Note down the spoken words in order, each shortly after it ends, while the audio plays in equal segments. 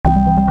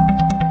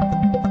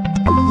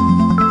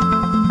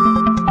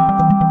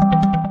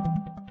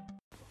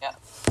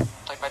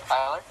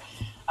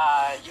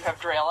have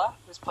Drayla,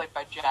 who's played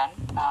by Jen,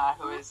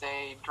 who is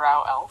a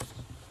drow elf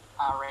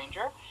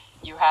ranger.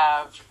 You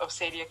have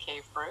Osadia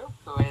Cavebrew,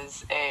 who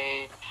is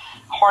a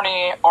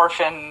horny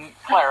orphan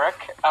cleric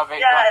of a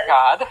drunk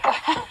god.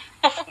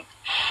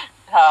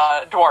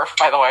 Dwarf,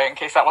 by the way, in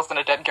case that wasn't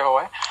a dead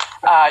giveaway.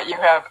 You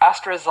have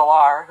Astra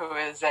Zalar, who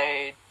is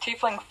a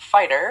tiefling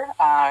fighter,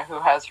 who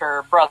has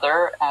her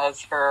brother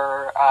as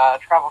her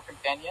travel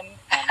companion.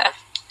 And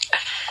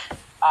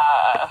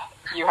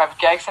you have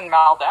Gagson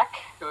Maldek,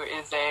 who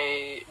is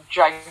a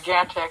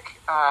gigantic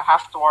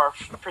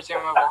half-dwarf,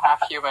 presumable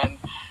half-human,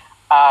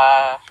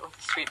 with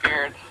a sweet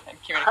beard, and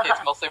communicates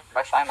mostly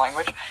by sign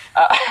language.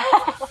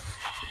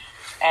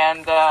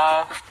 And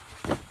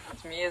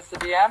it's me as the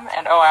DM,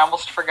 and I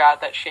almost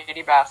forgot that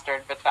shady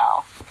bastard,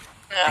 Vital.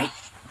 Yeah.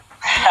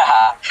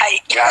 Hi.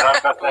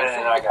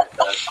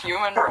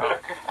 Human rogue.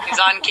 He's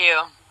on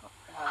cue.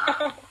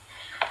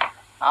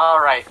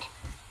 Alright.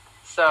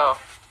 So,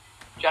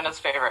 Jenna's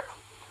favorite.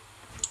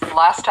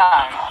 Last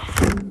time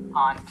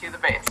on To the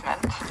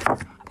Basement,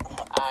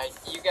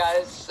 you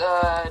guys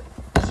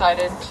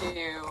decided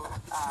to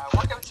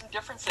work out some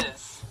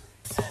differences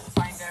and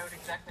find out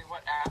exactly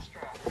what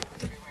Astra is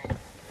doing as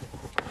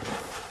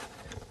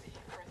the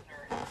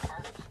prisoner in the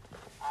park.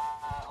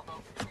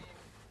 Although between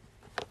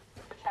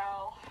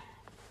Vital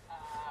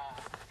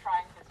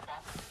trying his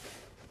best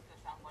to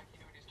sound like he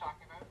knew what he's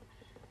talking about,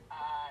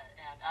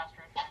 and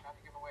Astra trying not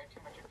to give away too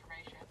much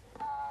information,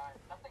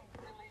 nothing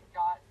really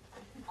got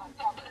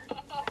uncovered,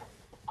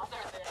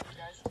 other than you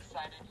guys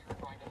decided you were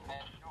going to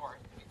head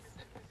north because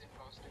it was in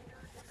most of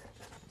your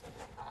interests.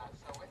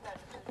 So with that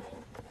decision,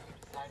 you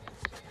decided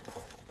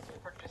to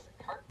purchase a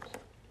cart.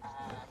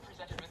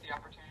 Presented with the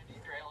opportunity,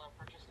 Drayla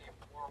purchased a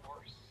war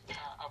horse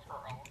of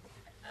her own.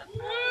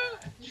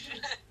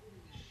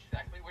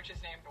 Exactly, which is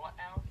named what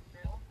now,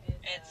 Drayla?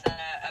 It's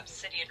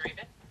Obsidian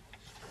Raven.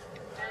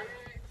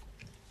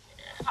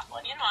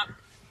 Well, you know what?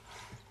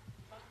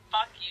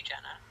 Fuck you,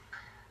 Jenna.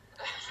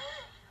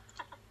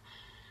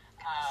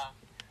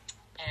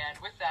 And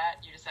with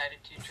that, you decided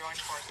to join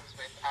forces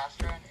with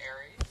Astra and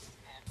Ares,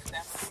 and with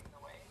them leading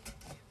the way,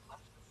 you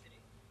left the city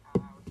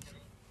with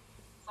getting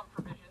some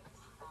provisions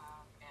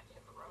and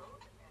hit the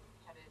road and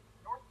headed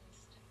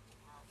northeast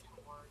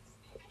towards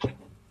the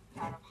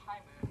town of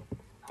High Moon,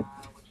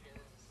 which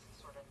is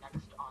sort of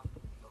next on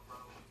the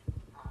road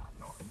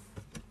north.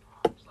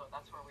 So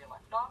that's where we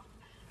left off.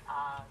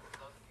 For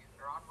those of you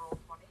that are on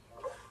Roll20, you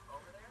can move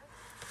over there.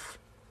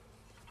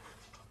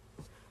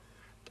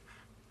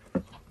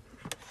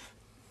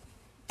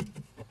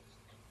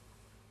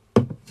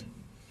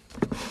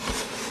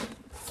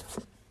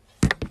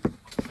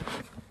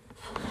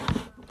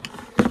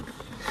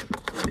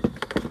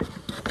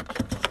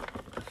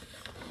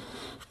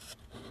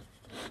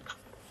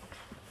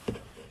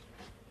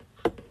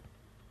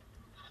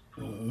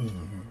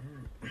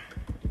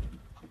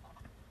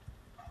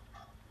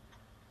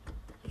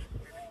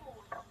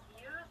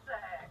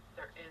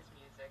 There is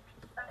music.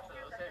 For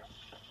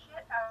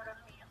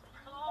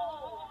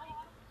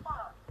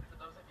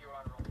those of you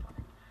on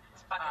Roll20.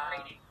 It's fucking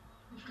raining.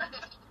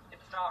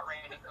 It's not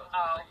raining, those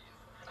Oh. trees.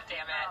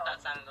 Damn it,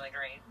 that sounded like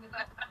rain. Is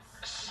there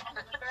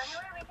any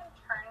way we can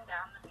turn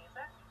down the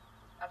music?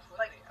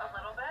 Absolutely. Like, a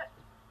little bit?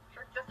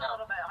 Sure. Just a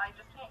little bit. I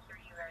just can't hear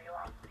you very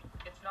well.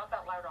 It's not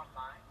that loud on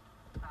mine.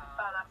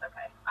 Oh, that's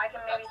okay. I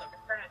can maybe That's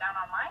okay. turn it down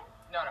on mine?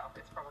 No,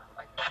 it's probably,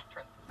 I can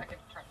turn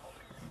the whole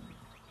thing.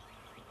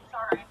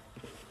 Sorry.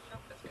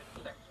 Nope, that's good.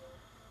 There.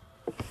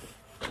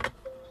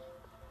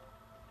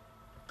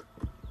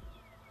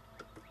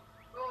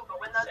 Ooh, but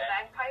when those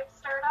bagpipes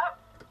start up,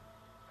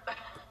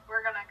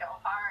 we're gonna go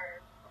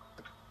hard.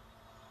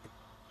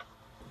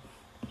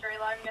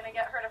 Drayla, I'm gonna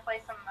get her to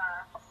play some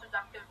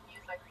seductive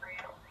music for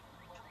you.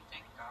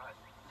 Thank God.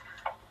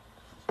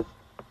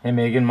 Hey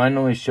Megan, mine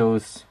only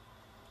shows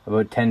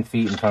about 10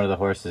 feet in front of the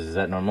horses. Is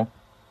that normal?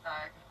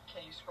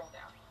 Can you scroll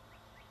down?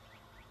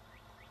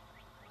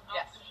 Oh,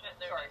 Yes. shit,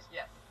 there Sorry, it is.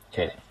 yes.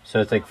 Okay, so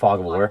it's like fog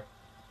of war.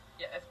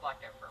 Yeah, it's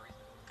blacked out for a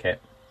reason. Okay.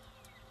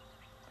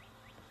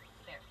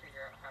 Can't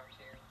figure out how to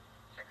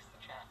fix the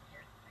chat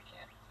here. I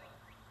can't.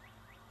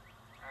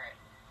 Alright.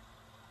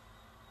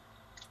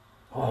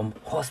 Oh,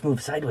 horse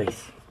move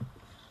sideways.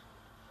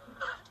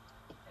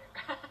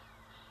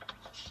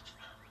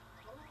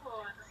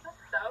 Ooh, this is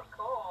so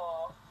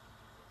cool.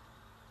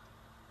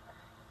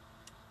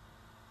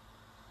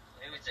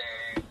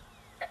 Loser.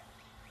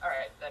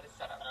 Alright, that is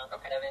set up.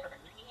 Okay, perfect.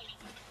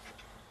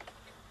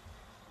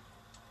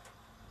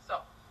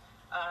 So,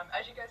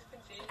 as you guys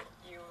can see,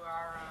 you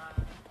are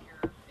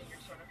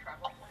you're sort of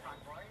traveling with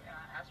convoy.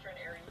 Astra and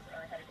Ares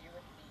are ahead of you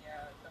with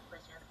the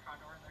prisoner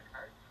Condor in their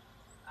cart.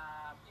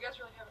 You guys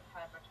really haven't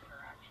had much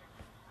interaction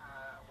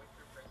with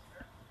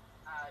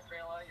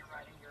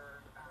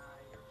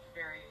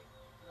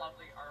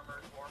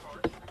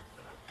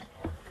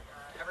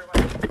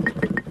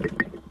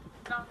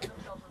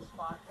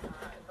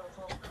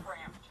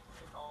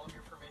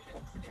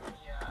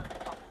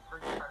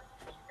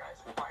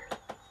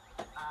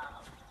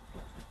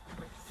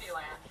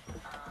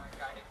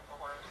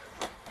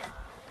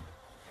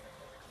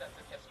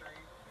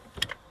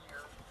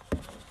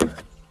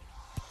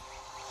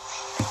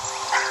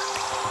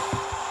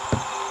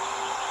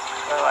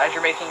So as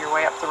you're making your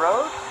way up the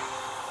road,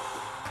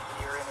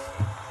 you're in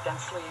a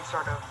densely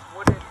sort of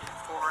wooded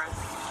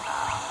forest.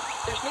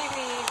 There's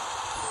maybe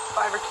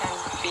 5 or 10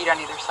 feet on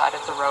either side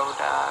of the road,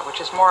 which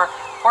is more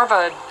of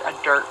a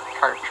dirt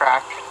cart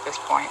track at this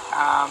point.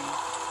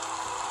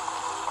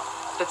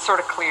 That's sort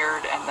of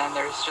cleared, and then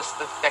there's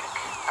just the thick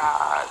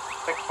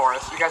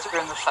forest. You guys are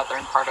in the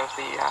southern part of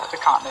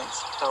the continent,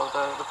 so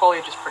the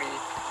foliage is pretty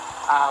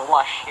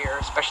lush here,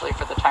 especially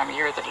for the time of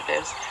year that it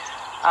is.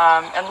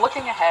 And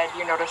looking ahead,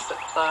 you notice that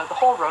the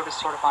whole road is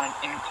sort of on an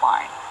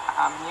incline.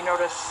 You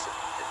notice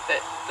that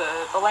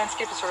the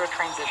landscape is sort of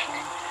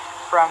transitioning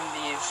from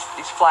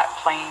these flat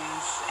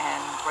plains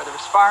and where there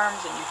was farms,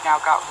 and you've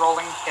now got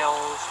rolling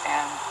hills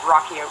and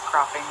rocky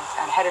outcroppings,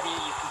 and ahead of you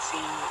you can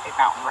see a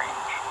mountain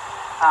range.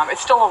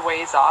 It's still a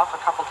ways off, a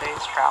couple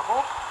days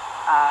travel,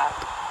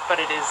 but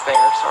it is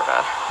there, sort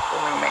of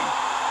looming.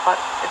 But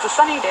it's a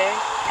sunny day,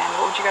 and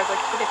what would you guys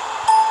like to do?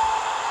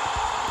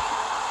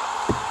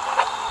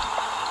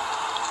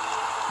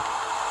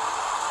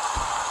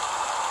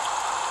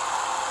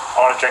 I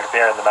want to drink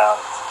beer in the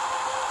mountains.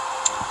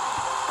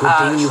 Good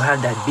thing you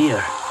had that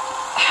beer.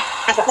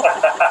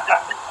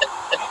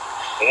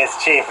 It is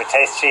cheap. It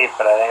tastes cheap,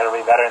 but I think it'll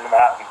be better in the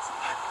mountains.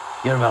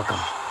 You're welcome.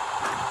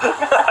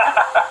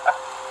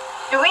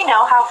 Do we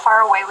know how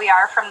far away we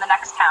are from the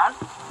next town?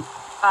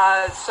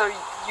 So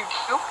you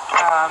do,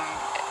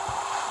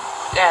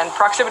 and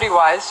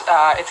proximity-wise,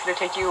 it's going to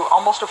take you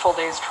almost a full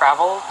day's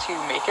travel to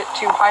make it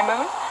to High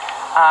Moon,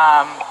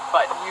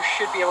 but you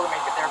should be able to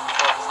make it there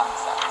before the sun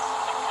sets.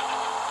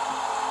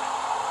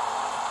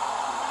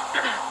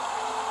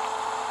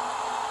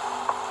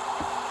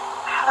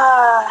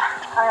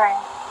 Alright.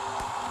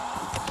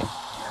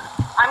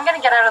 I'm gonna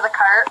get out of the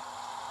cart,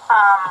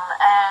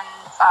 and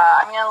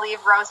I'm gonna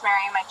leave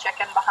Rosemary, my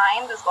chicken,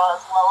 behind, as well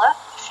as Lilith.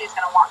 She's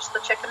gonna watch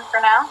the chicken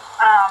for now.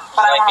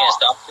 But I Can want you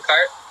stop the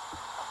cart?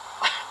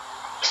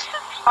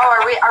 Oh,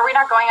 are we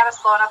not going at a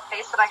slow enough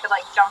pace that I could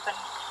like jump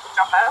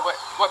out?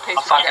 What pace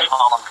I'll would you fucking guys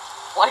haul him.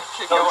 like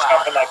to go Don't at?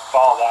 jump and like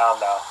fall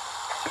down though.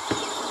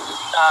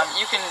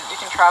 You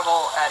can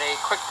travel at a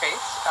quick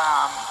pace.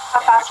 How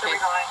in fast which are we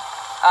case, going?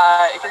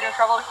 If you're going to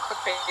travel at a quick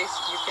pace,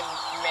 you can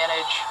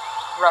manage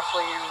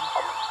roughly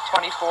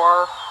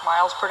 24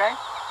 miles per day.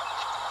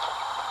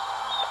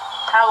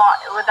 How long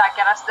would that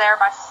get us there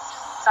by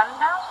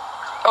sundown?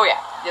 Oh yeah,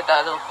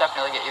 that'll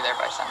definitely get you there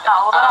by sundown.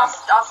 Oh, well then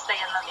I'll stay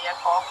in the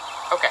vehicle.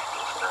 Okay.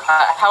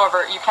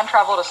 However, you can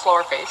travel at a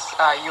slower pace.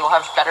 You will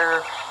have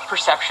better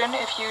perception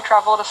if you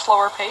travel at a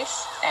slower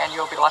pace, and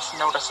you'll be less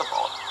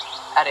noticeable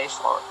at a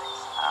slower pace.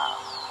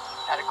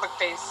 At a quick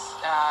pace,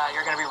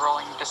 you're going to be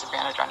rolling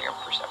disadvantage on your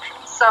perception.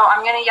 So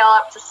I'm gonna yell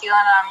up to Seelan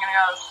and I'm gonna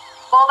go,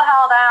 slow the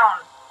hell down.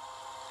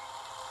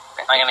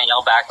 I'm gonna yell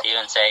back to you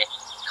and say,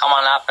 "Come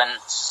on up and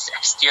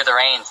steer the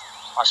reins.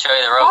 I'll show you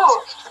the ropes."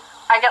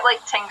 Ooh. I get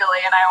like tingly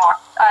and I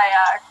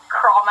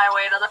crawl my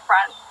way to the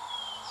front.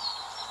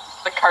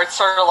 The cart's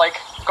sort of like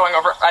going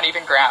over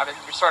uneven ground, and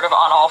you're sort of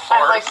on all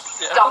fours. I'm like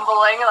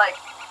stumbling, like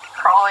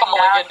crawling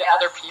down. Into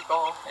other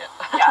people.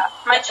 Yeah,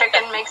 my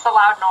chicken makes a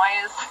loud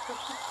noise.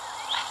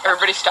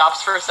 Everybody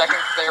stops for a second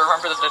because they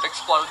remember that it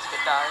explodes if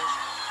it dies.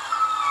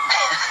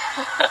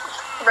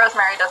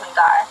 Rosemary doesn't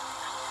die.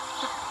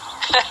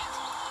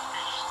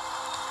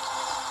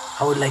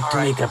 I would like to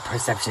make a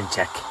perception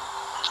check.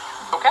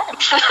 Okay.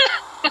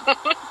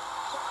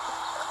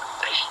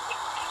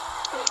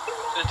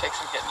 It'll take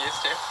some getting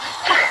used to.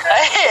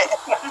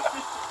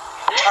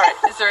 Alright,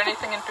 is there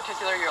anything in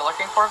particular you're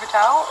looking for,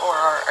 Vital? Or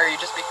are you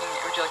just making,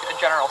 would you like a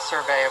general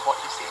survey of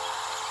what you see?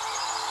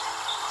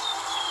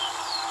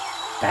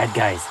 Bad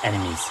guys,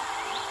 enemies.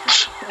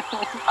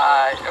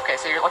 Okay,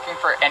 so you're looking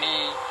for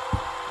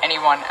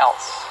anyone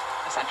else,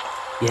 essentially.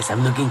 Yes,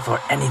 I'm looking for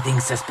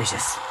anything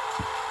suspicious.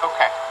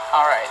 Okay,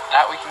 alright,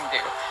 that we can do.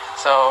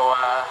 So,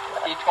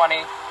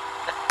 D20.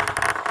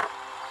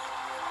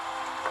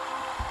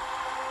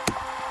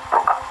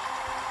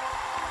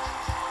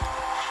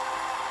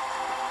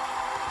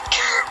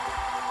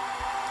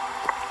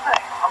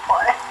 Oh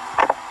boy.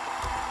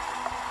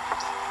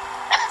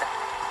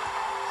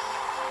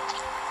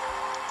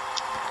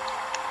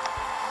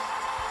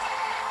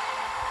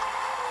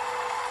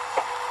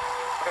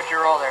 What'd you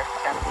roll there,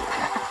 Ken?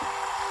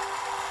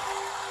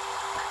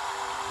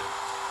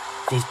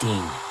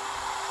 15.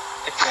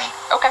 15.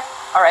 Okay,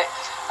 alright.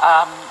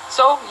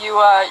 So you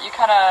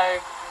kind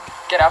of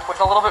get up with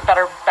a little bit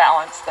better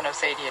balance than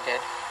Osadia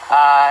did,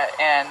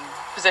 and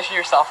position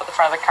yourself at the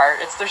front of the cart.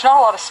 There's not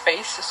a lot of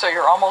space, so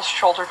you're almost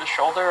shoulder to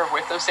shoulder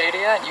with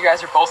Osadia, and you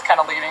guys are both kind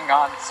of leaning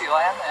on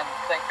Sealan, and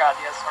thank God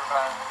he has sort of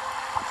a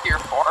clear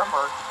form,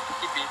 or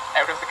he'd be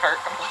out of the cart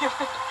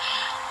completely.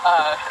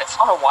 It's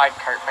not a wide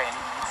cart by any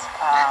means.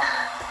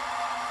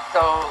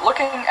 So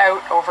looking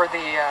out over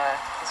the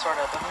sort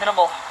of the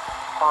minimal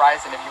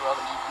horizon, if you will,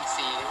 that you can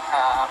see,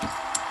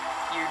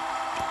 you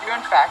do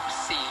in fact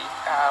see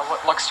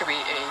what looks to be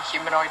a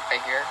humanoid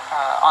figure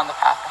on the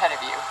path ahead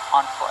of you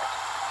on foot.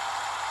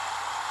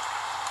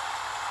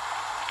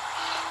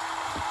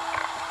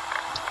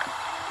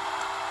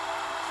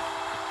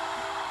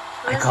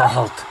 I call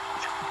halt.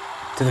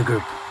 to the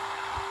group.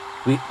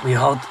 We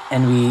halt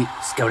and we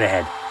scout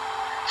ahead.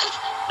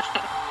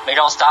 We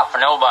don't stop for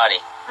nobody.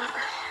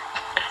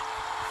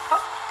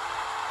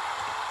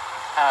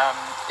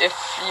 If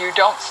you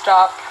don't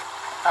stop,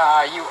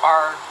 you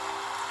are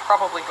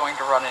probably going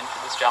to run into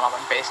this gentleman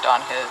based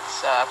on his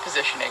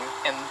positioning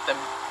in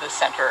the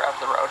center of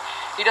the road.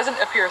 He doesn't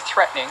appear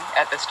threatening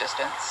at this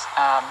distance.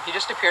 He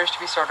just appears to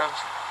be sort of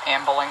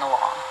ambling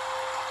along.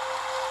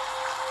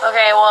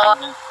 Okay, well,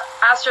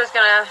 Astra's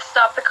gonna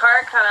stop the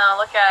cart, kind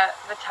of look at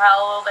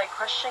Vital like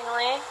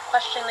questioningly. But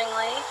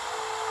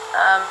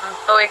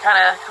we kind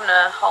of come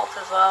to halt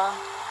as well.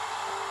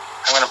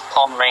 I'm gonna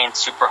pull the reins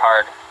super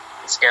hard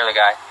and scare the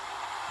guy.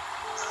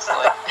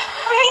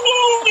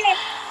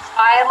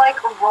 I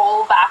like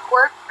roll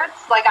backwards,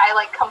 like I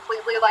like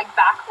completely like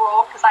back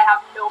roll because I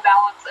have no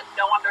balance and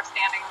no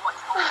understanding of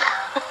what's going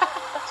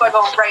on. So I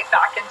go right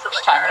back into the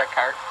Time cart. in a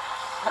cart.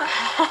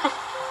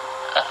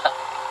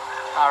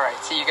 All right,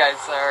 so you guys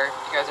are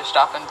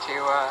stopping to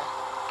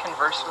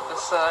converse with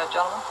this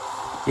gentleman.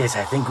 Yes,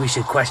 I think we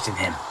should question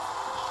him.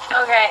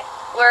 Okay,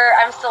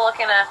 I'm still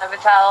looking at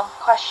Vital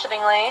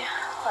questioningly,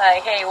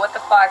 like, hey, what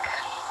the fuck?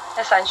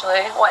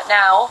 Essentially, what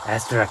now?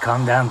 Astra,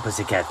 calm down,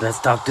 pussycat.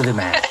 Let's talk to the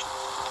man.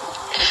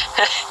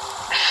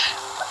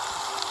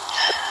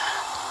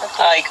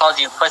 He called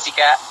you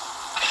pussycat.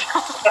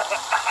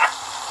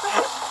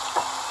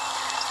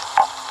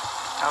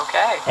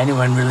 Okay.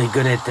 Anyone really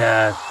good at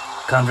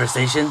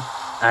conversation?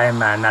 I'm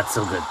not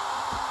so good.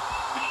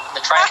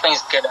 The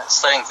Trifling's good at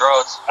slitting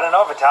throats. I don't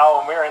know, Vital,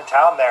 when we were in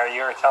town there,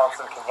 you were telling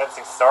some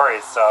convincing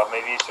stories, so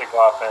maybe you should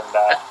go up and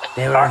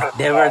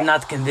They were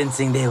not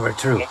convincing, they were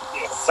true.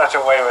 Such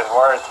a way with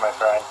words, my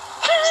friend.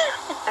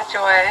 Such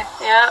a way,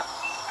 yeah.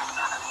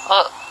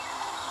 Well,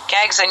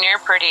 Gags, and you're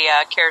pretty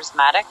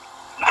charismatic.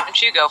 Why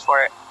don't you go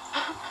for it?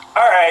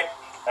 Alright.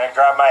 I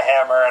grab my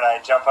hammer and I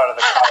jump out of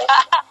the cart.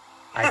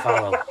 I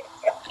follow.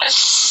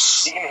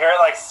 You can hear it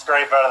like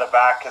scrape out of the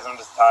back because I'm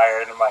just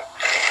tired. I'm like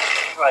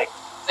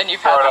And you've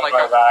throw had it like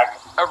on my back.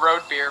 a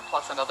road beer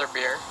plus another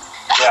beer.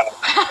 Yeah.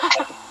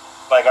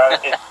 Like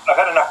I've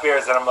had enough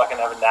beers that I'm looking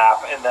to have a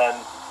nap, and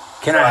then.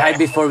 Can I hide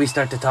before we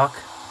start to talk?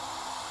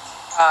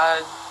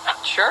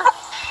 Sure.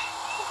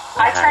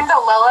 I turn to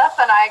Lilith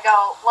and I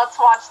go, let's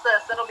watch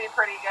this, it'll be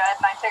pretty good.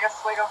 And I take a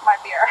swig of my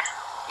beer.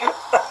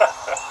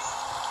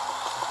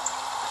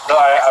 So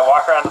I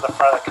walk around to the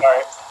front of the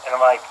cart and I'm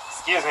like,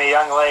 excuse me,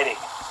 young lady.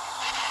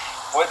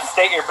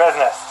 State your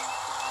business.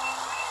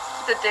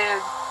 The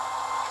dude.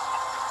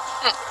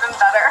 Even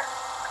better.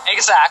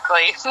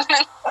 Exactly.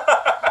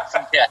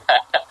 Yeah.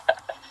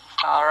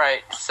 All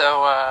right.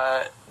 So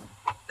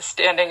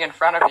standing in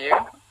front of you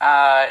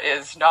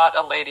is not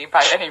a lady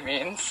by any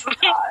means.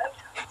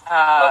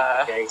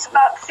 Okay.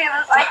 Not see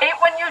this. I hate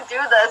when you do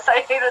this.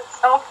 I hate it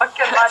so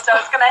fucking much. I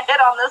was gonna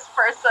hit on this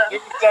person. You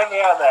can send me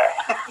on there.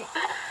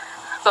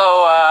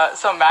 So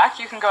Mac,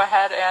 you can go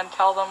ahead and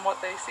tell them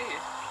what they see.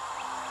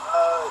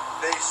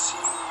 They see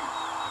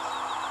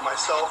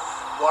myself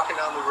walking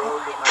down the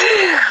road with my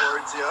back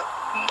towards you.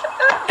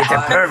 It's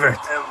a pervert.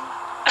 I am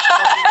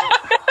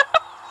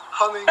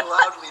humming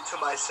loudly to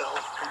myself,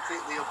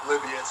 completely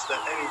oblivious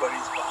that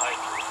anybody's behind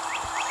me.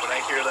 When I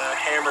hear the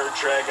hammer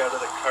drag out of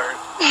the cart,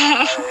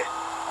 I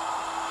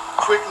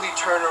quickly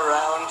turn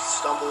around,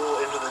 stumble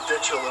into the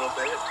ditch a little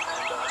bit,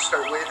 and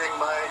start waving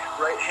my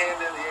right hand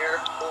in the air,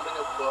 holding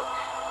a book,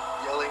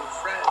 yelling,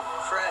 "Friend,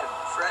 friend,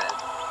 friend."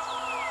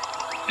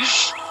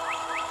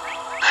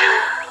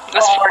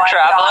 This poor my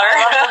traveler.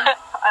 God,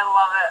 I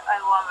love it. I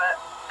love it.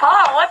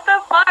 Paul, what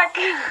the fuck?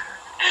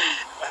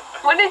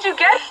 When did you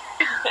get?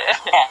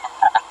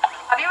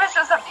 But he was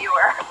just a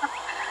viewer.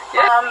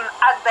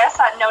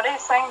 At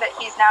noticing that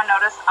he's now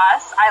noticed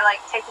us, I like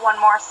take one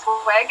more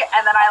swig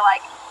and then I like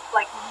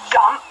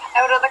jump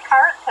out of the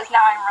cart because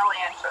now I'm really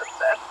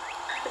interested.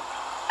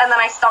 And then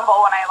I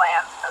stumble when I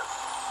land because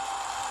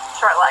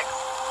short legs.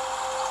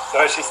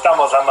 So as she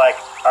stumbles, I'm like,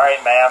 all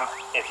right, ma'am,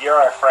 if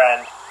you're our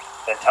friend,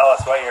 then tell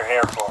us what you're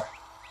here for.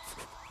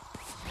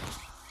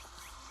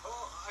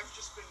 Oh, I've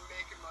just been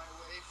making my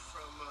way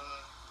from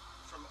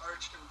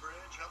Archton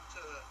Bridge up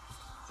to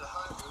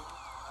High Moon.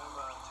 I'm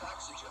a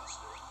tax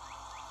adjuster.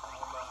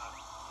 I'm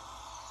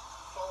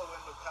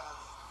following the path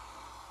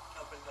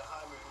up into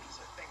High Moon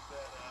because I think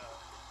that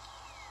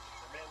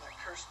the man that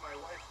cursed my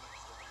wife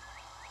lives there.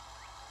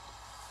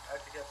 I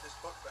have to get this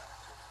book back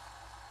to him.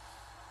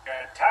 You're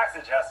a tax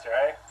adjuster,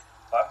 eh?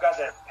 Well, I've got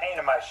this pain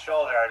in my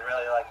shoulder I'd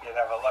really like you to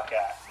have a look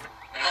at. It's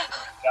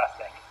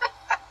disgusting.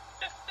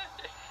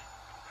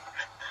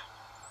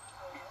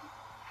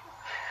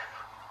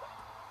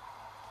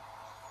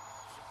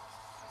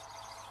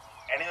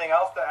 Anything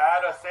else to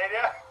add,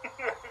 Osadia?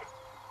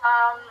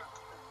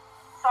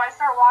 So I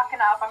start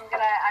walking up.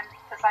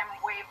 Because I'm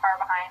way far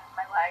behind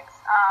my legs.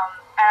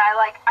 And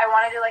I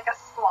want to do like a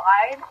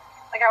slide.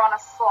 Like I want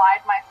to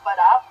slide my foot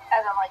up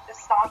and then like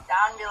just stomp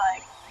down and be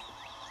like,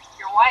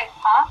 "Your wife,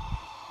 huh?"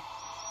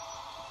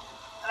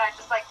 And I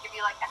just like give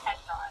you like a head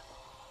nod.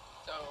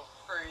 So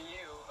for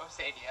you,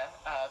 Osadia,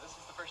 this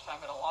is the first time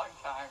in a long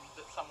time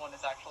that someone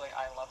is actually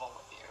eye level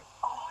with you.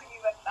 Oh,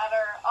 even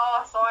better.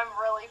 Oh, so I'm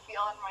really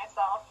feeling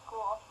myself.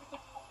 Cool.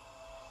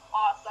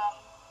 Awesome.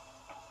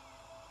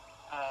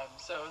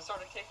 So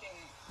sort of taking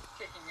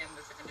in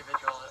this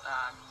individual,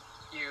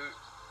 you,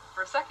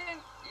 for a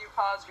second, you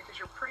pause because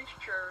you're pretty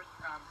sure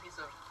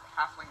he's of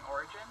halfling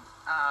origin,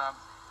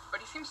 but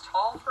he seems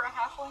tall for a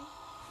halfling,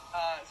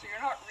 so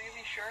you're not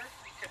really sure.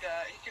 He could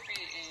be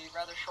a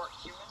rather short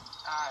human.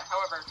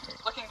 However,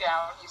 looking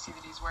down, you see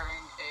that he's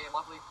wearing a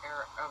lovely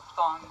pair of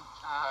thong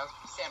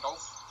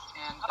sandals.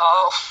 And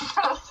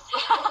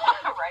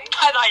right.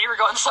 I thought you were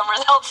going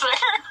somewhere else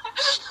there.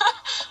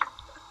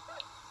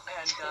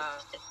 And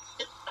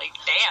like,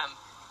 damn,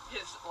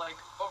 his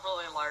like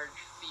overly large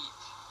feet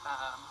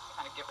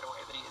kind of give it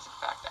away that he is in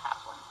fact a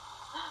halfling.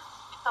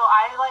 So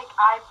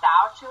I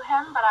bow to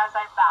him, but as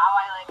I bow,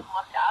 I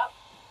look up,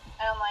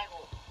 and I'm like,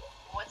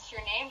 "What's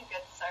your name,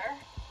 good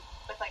sir?"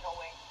 With like a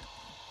wink.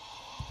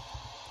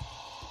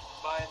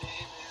 My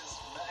name is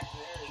Mac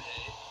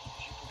Naraday.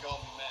 You can call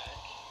me Mac.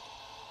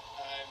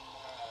 I'm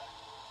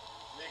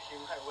making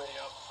my way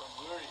up from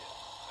Lurien.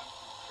 I'm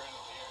from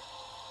Colonel here.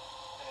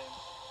 And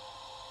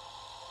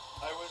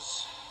I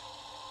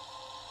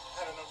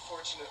had an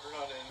unfortunate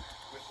run-in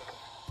with a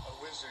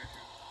wizard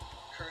who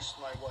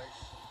cursed my wife,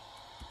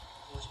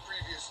 who was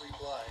previously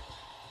blind,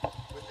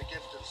 with the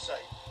gift of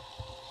sight.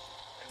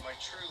 And my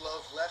true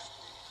love left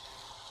me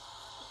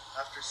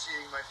after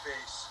seeing my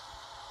face.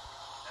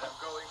 And I'm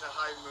going to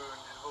High Moon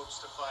in hopes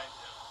to find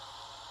him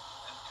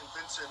and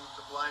convince him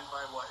to blind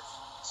my wife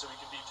so we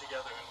can be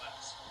together at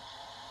last.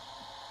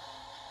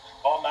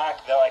 Oh,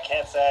 Mac, though I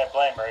can't say I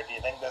blame her. Do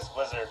you think this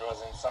wizard was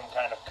in some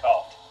kind of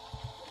cult?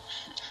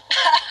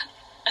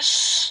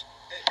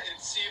 It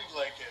seemed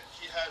like it.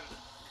 He had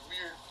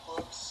weird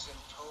books and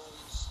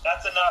tomes.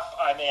 That's enough.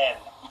 I'm in.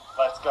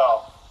 Let's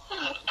go.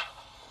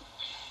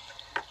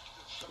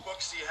 The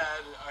books he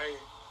had,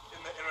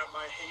 in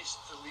my haste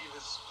to leave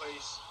his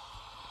place,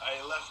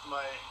 I left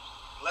my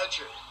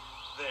ledger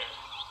there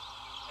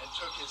and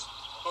took his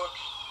book.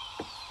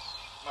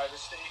 My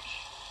mistake.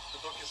 The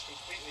book is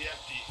completely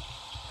empty,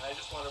 and I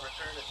just want to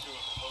return it to him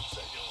in hopes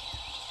that he'll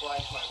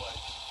blind my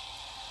wife.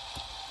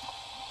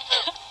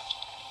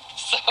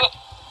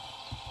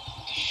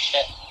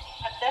 Shit.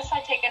 At this,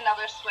 I take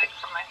another swig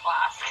from my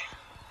flask.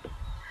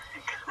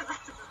 Because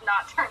this is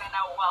not turning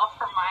out well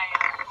for my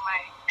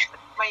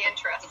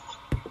interest.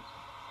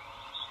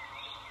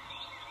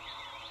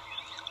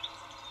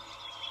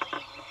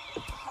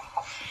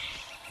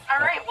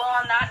 Alright, well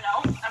on that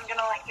note, I'm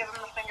gonna give him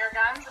the finger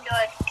guns and be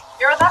like,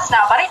 "You're with us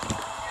now, buddy."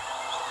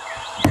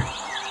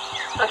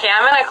 Okay,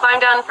 I'm gonna climb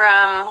down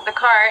from the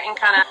cart and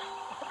kind of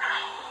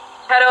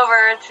head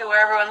over to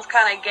where everyone's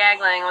kind of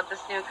gaggling with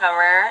this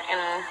newcomer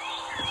and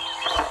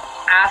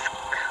ask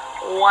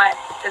what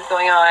is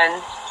going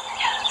on.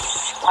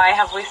 Yes. Why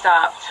have we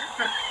stopped?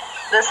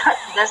 This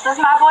is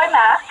my boy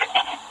Mac.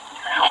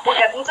 We're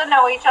getting to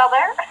know each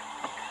other.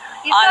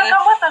 He's gonna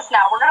come with us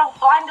now. We're gonna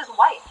blind his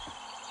wife.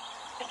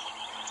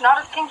 It's not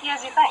as kinky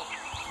as you think.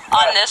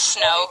 On this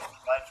note,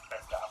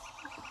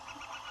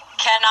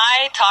 can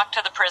I talk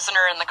to the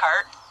prisoner in the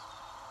cart?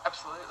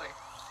 Absolutely.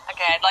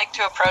 Okay, I'd like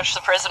to approach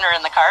the prisoner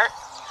in the cart,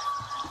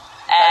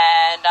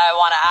 and I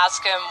want to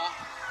ask him,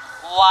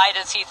 why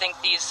does he think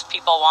these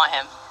people want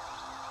him?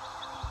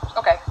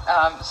 Okay,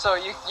 so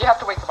you have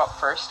to wake him up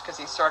first, because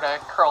he's sort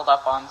of curled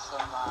up on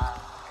some,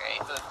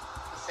 the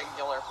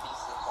singular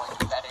piece of,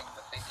 bedding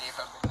that they gave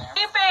him in there.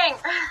 Sleeping!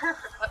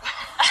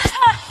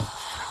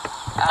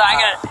 So I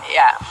gotta,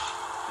 yeah.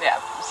 Yeah,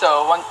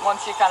 so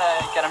once you kind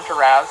of get him to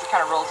rouse, he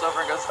kind of rolls over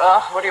and goes,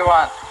 what do you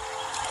want?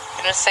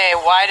 I'm gonna say,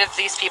 why did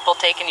these people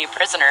taken you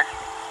prisoner?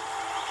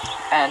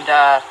 And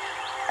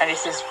he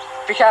says,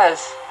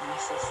 because. And he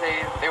says,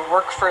 they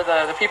work for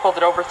the people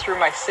that overthrew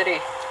my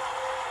city.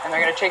 And they're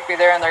gonna take me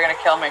there and they're gonna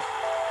kill me.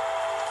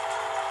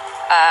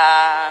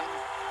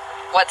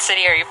 What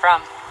city are you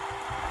from?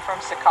 I'm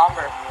from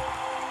Secomber.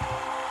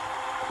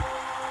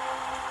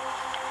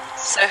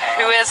 So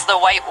who is the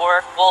White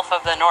Wolf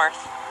of the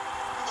North?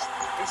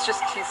 He's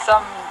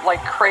some,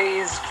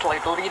 crazed,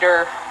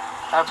 leader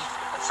of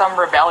some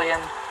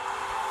rebellion.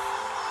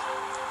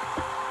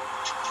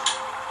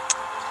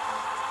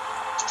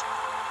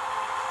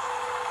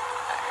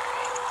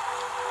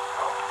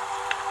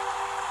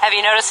 Have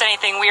you noticed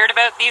anything weird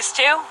about these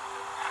two?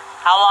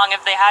 How long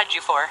have they had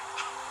you for?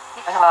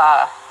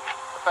 But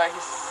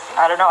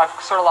I don't know,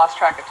 I've sort of lost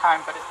track of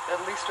time, but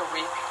at least a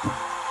week.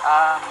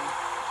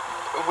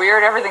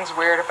 Weird, everything's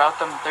weird about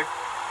them. They're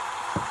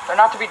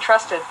not to be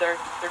trusted. They're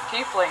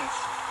tieflings.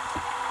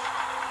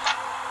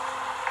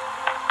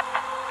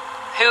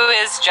 Who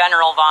is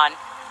General Vaughn?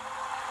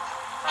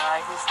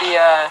 He's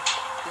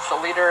the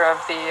leader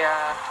of the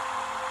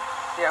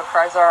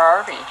Kryzar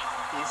army.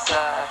 He's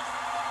a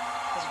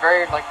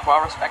very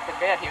well-respected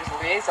man. He was a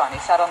liaison. He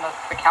sat on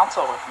the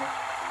council with me.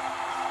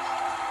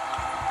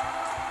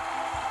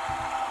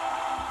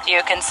 Do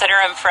you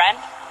consider him friend?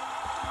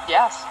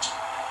 Yes.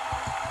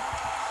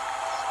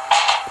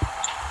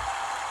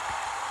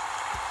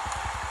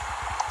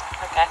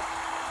 Okay.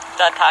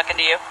 Done talking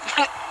to you.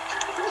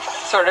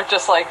 Sort of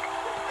just he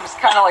was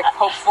kind of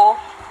hopeful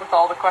with with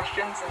all the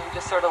questions, and he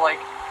just sort of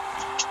like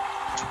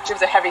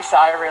gives a heavy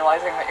sigh,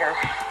 realizing that you're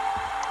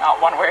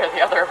not one way or the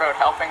other about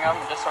helping him,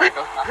 and just sort of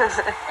goes back.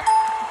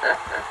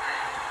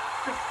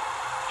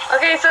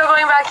 Okay, so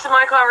going back to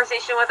my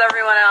conversation with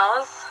everyone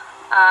else,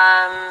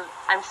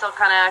 I'm still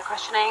kind of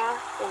questioning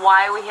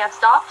why we have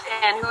stopped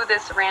and who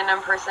this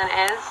random person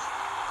is.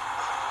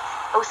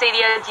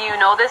 Osadia, do you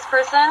know this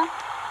person?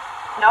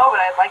 No, but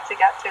I'd like to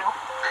get to.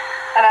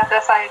 And at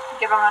this, I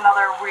give him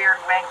another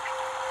weird wink.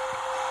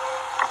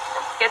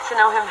 Get to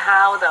know him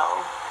how, though?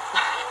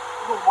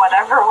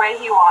 Whatever way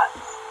he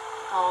wants.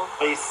 Oh.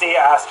 Well, you see,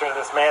 Astra,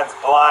 this man's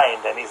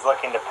blind, and he's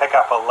looking to pick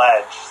up a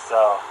ledge,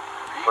 so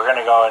we're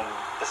gonna go and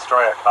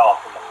destroy a cult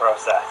in the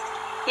process.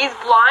 He's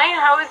blind?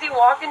 How is he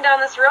walking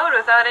down this road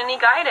without any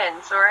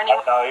guidance or any...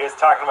 No, he was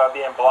talking about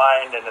being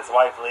blind and his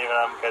wife leaving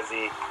him because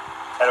he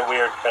had a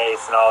weird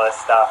face and all this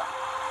stuff.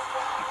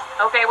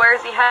 Okay, where is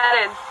he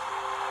headed?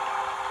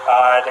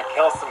 To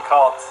kill some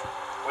cults.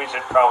 We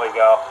should probably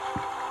go.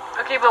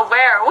 Okay, but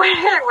where?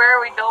 Where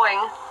are we going?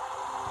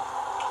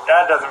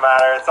 That doesn't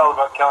matter. It's all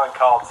about killing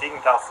cults. He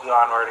can tell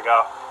Sulan where to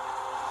go.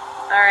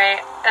 Alright,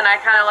 and I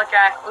kind of look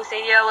at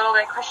Osadia a little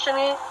bit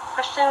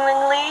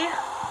questioningly.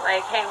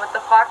 Like, hey, what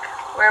the fuck?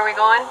 Where are we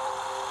going?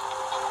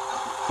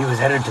 He was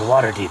headed to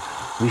Waterdeep.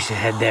 We should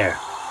head there.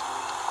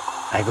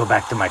 I go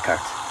back to my cart.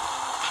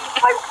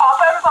 Like,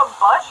 pop out of a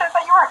bush? I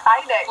thought you were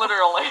hiding.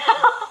 Literally.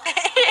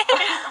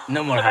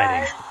 No more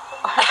hiding.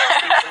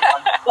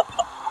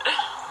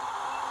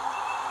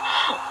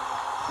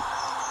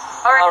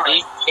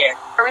 Alright,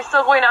 are we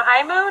still going to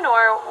High Moon,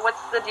 or what's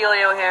the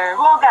dealio here?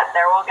 We'll get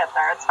there.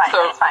 It's fine.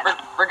 So, It's fine.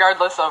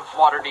 regardless of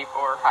Waterdeep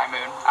or High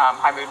Moon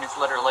is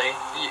literally,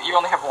 you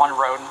only have one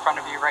road in front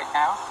of you right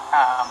now,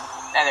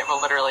 and it will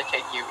literally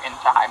take you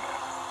into High Moon.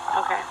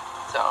 Okay.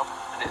 So,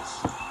 it is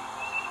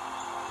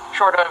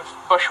short of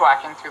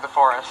bushwhacking through the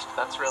forest.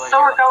 That's really So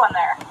we're going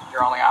there.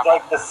 your only It's option.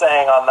 like the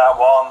saying on that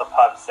wall in the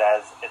pub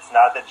says, it's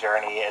not the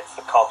journey, it's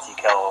the cults you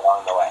kill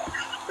along the way.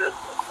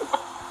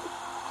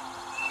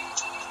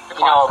 You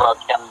know about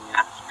killing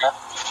Astra.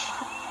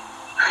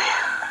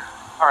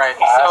 Alright,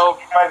 so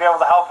you might be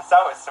able to help us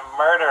out with some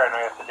murdering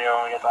we have to do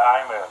when we get to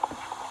High Moon.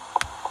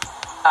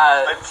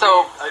 I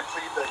so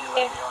plead that you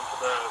let me onto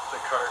the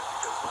cart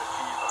because my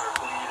feet are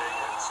bleeding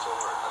and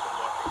sore. I've been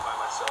walking by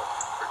myself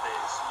for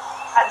days.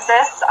 At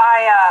this,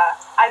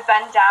 I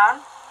bend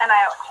down and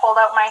I hold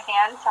out my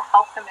hand to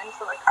help him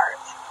into the cart.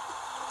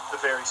 A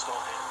very small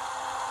hand.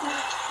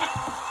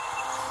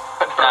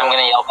 And I'm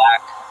gonna yell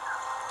back.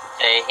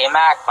 Say, hey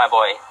Mac, my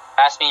boy,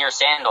 pass me your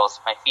sandals.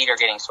 My feet are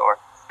getting sore.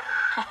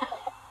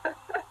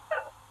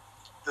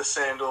 The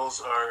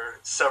sandals are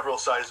several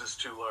sizes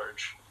too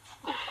large.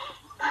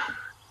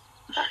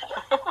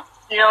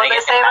 You know what they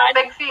say about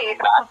big feet.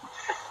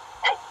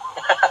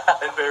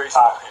 And very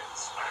small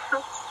hands.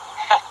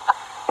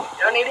 You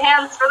don't need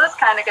hands for this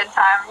kind of good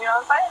time. You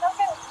know what I'm saying?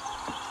 Okay.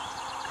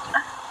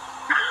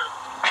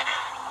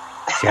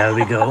 Shall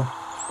we go?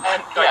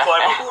 and, I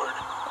climb aboard.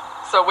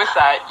 So with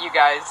that, you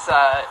guys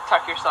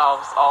tuck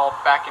yourselves all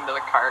back into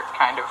the cart,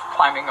 kind of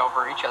climbing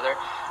over each other.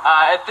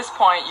 At this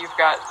point, you've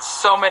got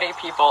so many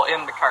people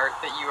in the cart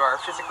that you are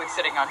physically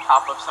sitting on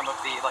top of some of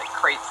the like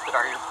crates that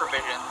are your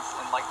provisions,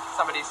 and like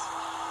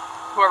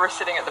whoever's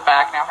sitting at the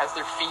back now has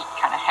their feet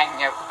kind of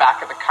hanging out the back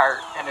of the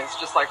cart, and it's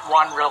just like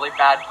one really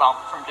bad bump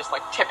from just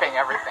like tipping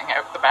everything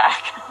out the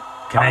back.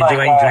 Can I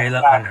join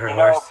Drayla on her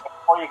horse?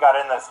 Before you got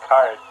in this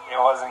cart, it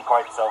wasn't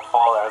quite so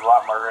full. There was a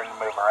lot more room to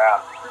move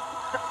around.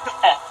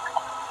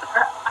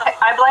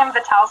 I blame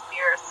Vital's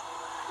beers.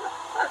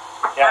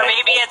 Or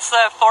maybe it's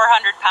the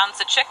 400 pounds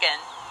of chicken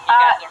you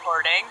guys are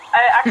hoarding.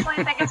 I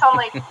actually think it's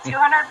only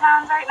 200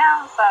 pounds right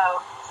now,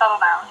 so settle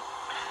down.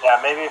 Yeah,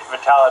 maybe if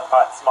Vital had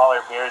bought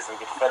smaller beers, we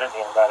could fit in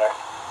here better.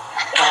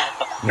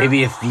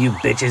 Maybe if you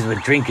bitches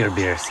would drink your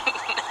beers.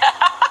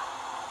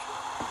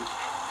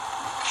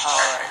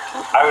 Alright.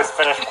 I was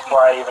finished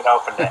before I even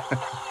opened it.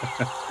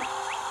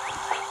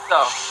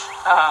 So,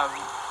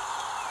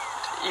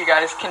 you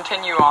guys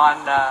continue on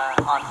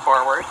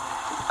forward,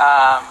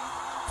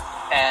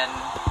 and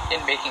in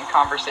making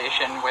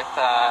conversation with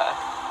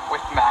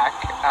Mac,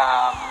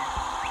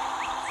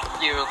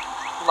 you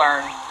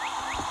learn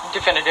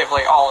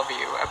definitively, all of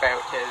you,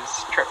 about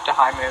his trip to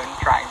High Moon,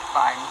 trying to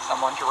find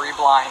someone to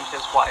reblind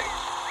his wife.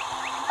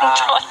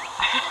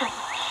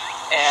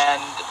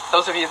 And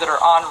those of you that are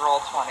on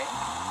Roll20,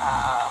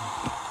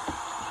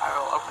 I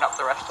will open up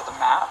the rest of the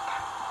map.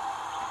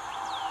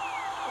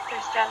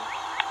 There's Jen.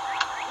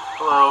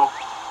 Hello.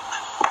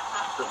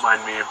 Don't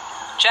mind me.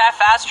 Jeff,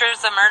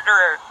 Astra's the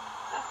murderer.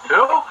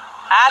 Who?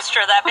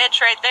 Astra, that bitch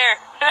right there.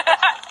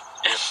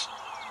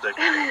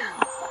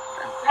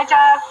 Hi,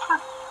 Jeff.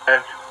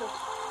 Hey.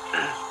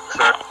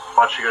 Sorry,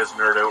 watch you guys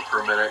nerd out for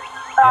a minute.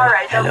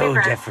 Alright, don't Hello,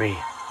 be rude. Jeffrey.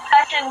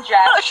 Second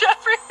Jeff. Oh,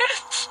 Jeffrey.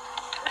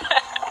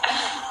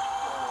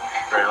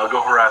 Right, I'll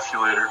go harass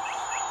you later.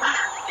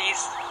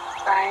 These.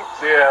 Right.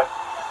 See ya.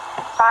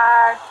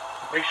 Bye.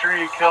 Make sure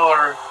you kill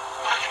her.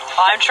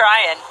 I'm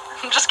trying.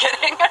 I'm just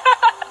kidding.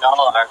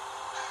 Y'all are.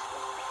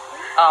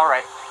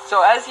 Alright,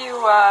 So as you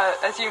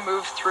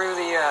move through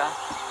the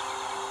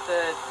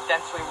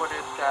densely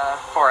wooded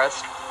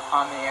forest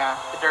on the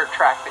dirt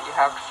track that you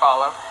have to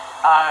follow,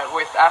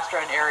 with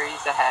Astra and Ares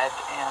ahead,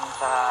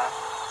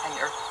 and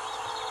your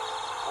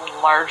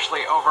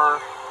largely over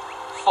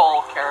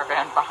full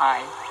caravan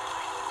behind.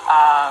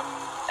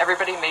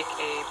 Everybody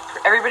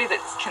that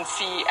can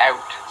see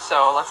out.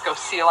 So let's go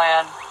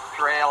Sealan,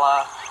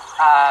 Drayla,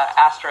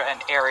 Astra,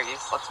 and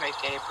Ares. Let's make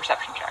a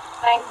perception check.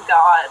 Thank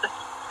God.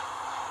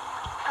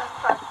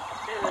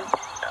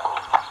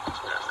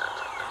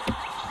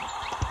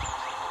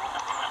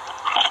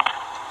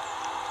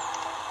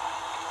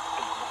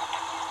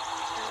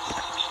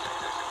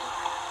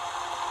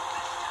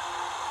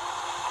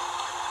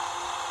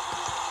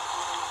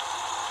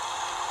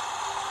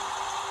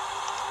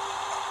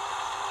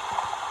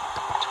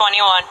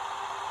 21.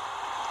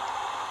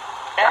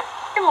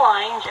 I'm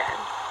lying, Jen.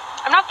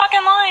 I'm not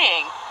fucking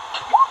lying.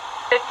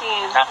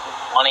 15.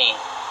 20.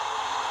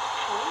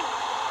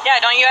 Yeah,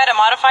 don't you add a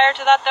modifier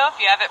to that though if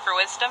you have it for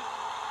wisdom?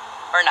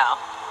 Or no?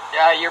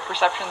 Yeah, your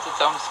perception's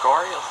its own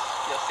score.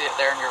 You'll see it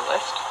there in your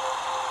list.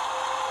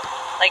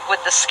 Like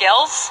with the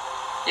skills?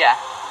 Yeah.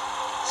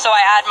 So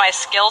I add my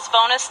skills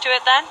bonus to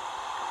it then?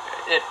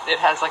 It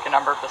has like a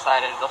number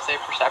beside it. It'll say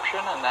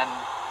perception, and then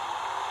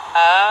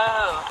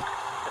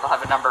it'll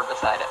have a number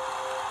beside it.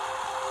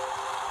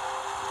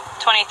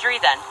 23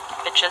 then,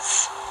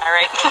 bitches.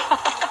 Alright.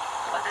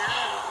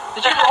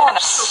 Did you roll an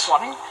extra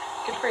 20?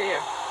 Good for you.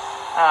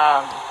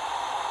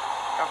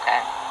 Okay.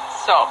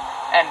 So,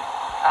 and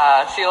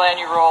Sealan,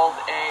 you rolled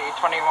a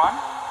 21?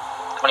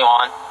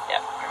 21,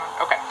 yeah.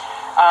 Okay.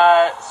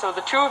 So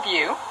the two of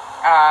you,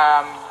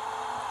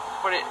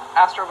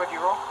 Astra, what did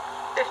you roll?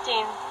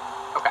 15.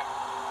 Okay.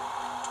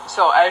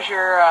 So as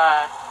you're,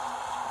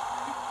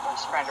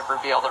 just trying to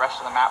reveal the rest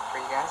of the map for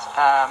you guys.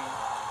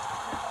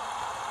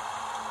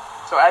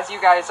 So as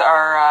you guys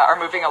are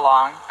moving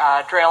along,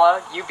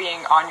 Drayla, you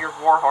being on your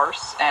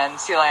warhorse, and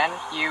Sealan,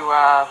 you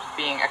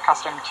being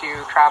accustomed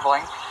to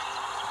traveling,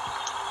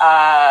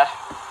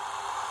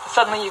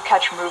 suddenly you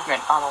catch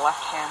movement on the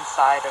left-hand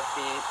side of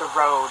the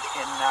road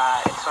in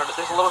sort of,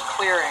 there's a little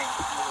clearing,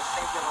 and there's a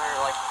singular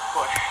like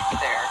bush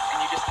there, and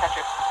you just catch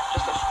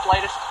just the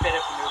slightest bit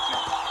of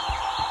movement.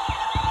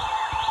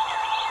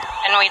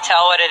 Can we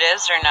tell what it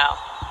is or no?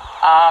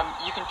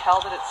 You can tell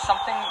that it's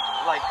something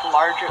like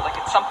larger, like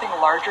it's something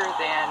larger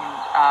than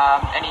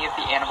any of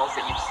the animals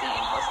that you've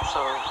seen. So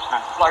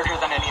larger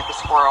than any of the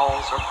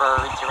squirrels or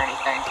birds or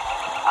anything,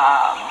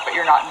 but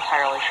you're not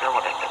entirely sure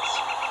what it is.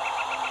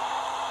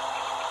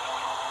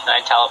 Can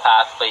I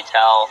telepathically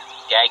tell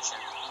Gagson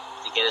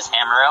to get his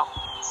hammer out?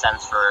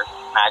 Sense for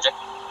magic?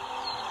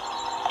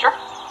 Sure.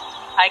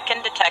 I can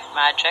detect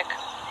magic.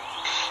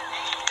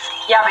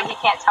 Yeah, but he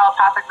can't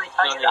telepathically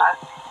tell you that.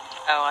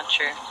 Oh, that's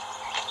true.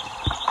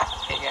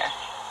 Yeah.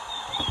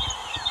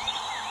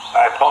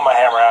 I pull my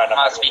hammer out. And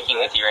I'm not speaking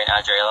with you right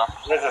now, Drayla.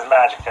 This is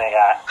magic thing,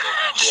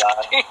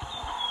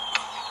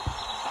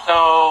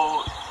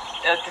 So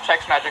it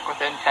detects magic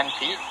within 10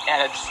 feet,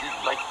 and it's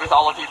like with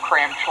all of you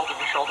crammed shoulder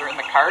to shoulder in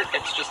the cart,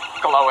 it's just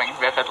glowing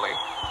vividly.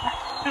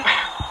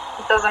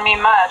 It doesn't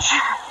mean much.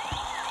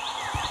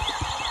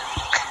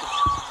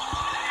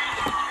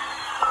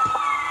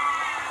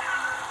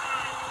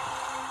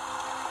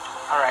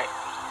 Alright.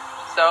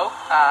 So,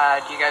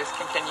 do you guys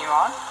continue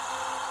on?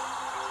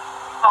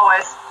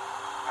 Always.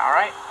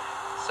 Alright.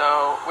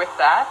 So, with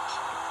that,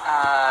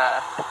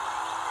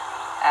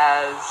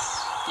 as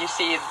you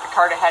see the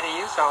cart ahead of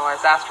you, so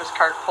as Astra's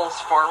cart pulls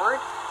forward,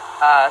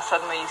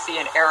 suddenly you see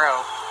an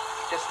arrow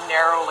just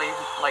narrowly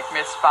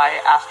miss by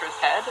Astra's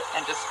head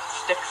and just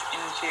sticks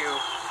into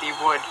the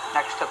wood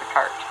next to the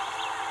cart.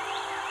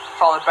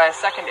 Followed by a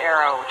second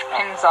arrow which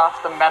pings off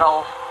the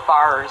metal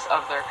bars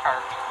of their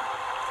cart.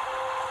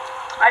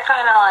 I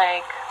kind of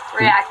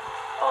react.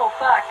 Oh,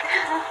 fuck.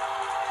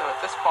 So at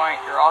this point,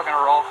 you're all going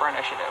to roll for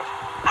initiative.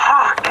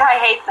 Fuck,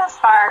 I hate this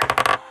part.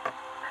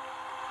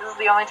 This is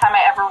the only time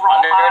I ever roll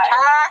Under high.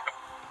 attack!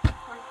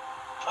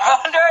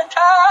 Under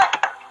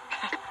attack!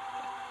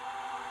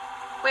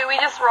 We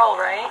just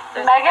roll, right?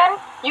 Megan,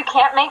 you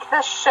can't make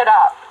this shit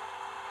up.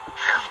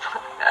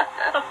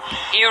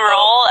 You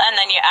roll and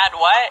then you add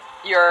what?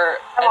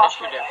 Your I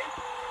lost my initiative. dice.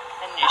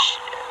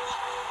 Initiative.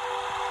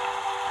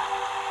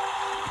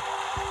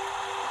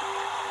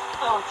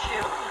 Oh, 2.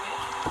 Okay.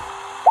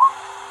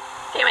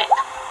 Damn it.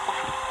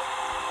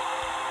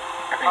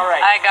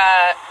 Alright. I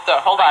got, So,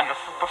 hold on,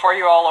 before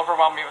you all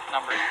overwhelm me with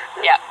numbers.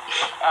 yeah.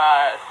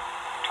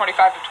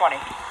 25 to 20.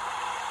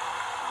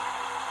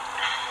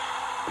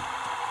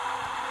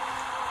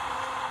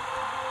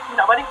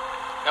 Nobody?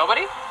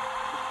 Nobody?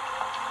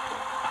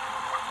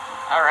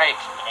 Alright.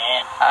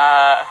 And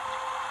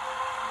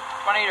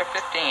 20 to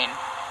 15.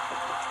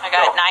 I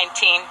got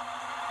 19.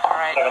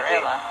 Alright, 17.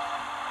 Drayla.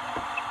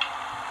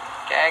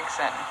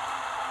 Gagson.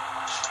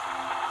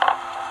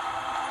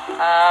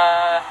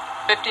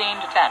 15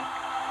 to 10.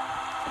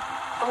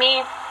 For me,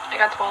 I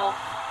got 12.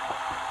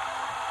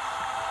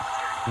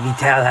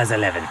 Vital has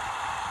 11.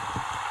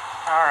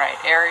 Alright,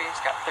 Ares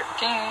got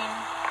 13.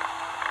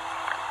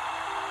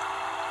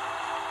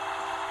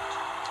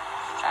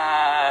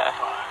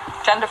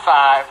 10 to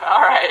 5. All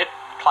right.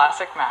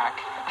 Classic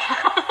Mac.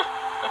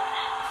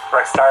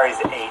 Rextari's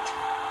 8.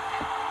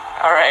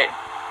 All right.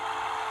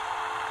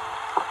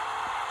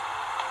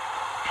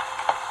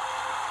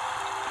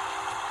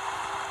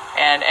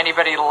 And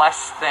anybody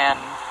less than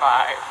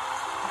 5.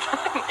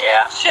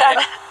 Yeah. Shit.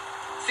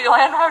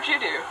 Sealand, how'd you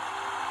do?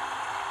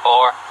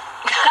 4.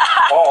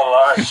 Oh,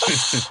 Lord.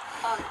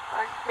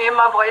 Me and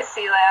my boy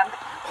Sealand.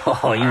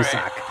 Oh, you Alright.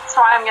 suck. That's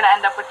why I'm gonna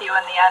end up with you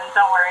in the end.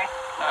 Don't worry.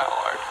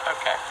 Oh, Lord.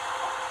 Okay.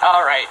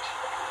 All right.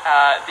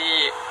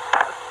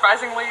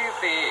 Surprisingly,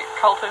 the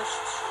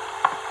cultists,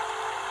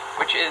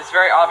 which is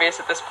very obvious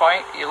at this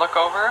point, you look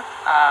over,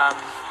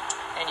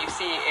 and you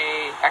see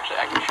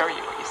actually, I can show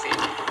you what you see,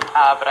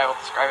 but I will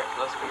describe it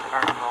for those of you that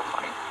aren't in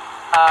Roll20.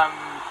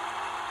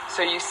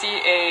 So you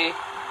see a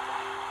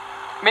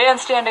man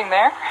standing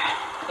there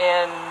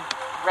in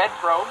red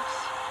robes.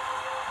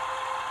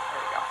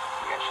 There we go.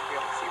 You guys should be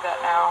able to see that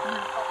now.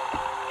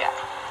 Yeah.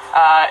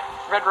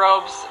 Red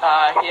robes.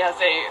 He has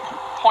a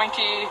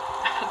pointy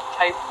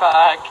type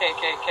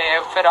KKK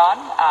outfit on,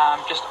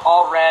 just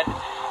all red,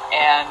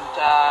 and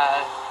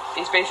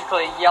he's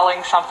basically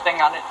yelling something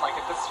on it, like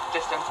at this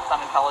distance it's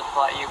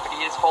unintelligible at you, but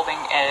he is holding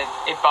a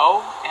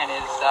bow and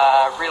is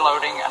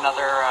reloading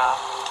another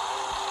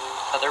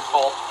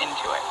bolt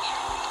into it.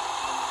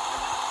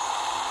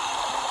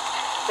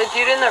 The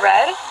dude in the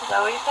red? Is that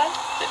what you said?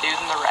 The dude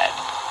in the red.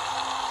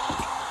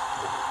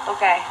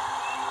 Okay.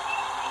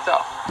 So,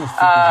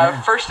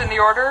 first in the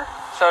order,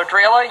 so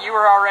Drayla, you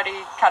were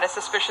already kind of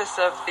suspicious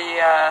of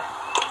the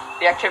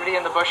activity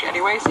in the bush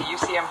anyway, so you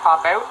see him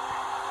pop out.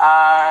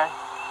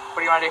 What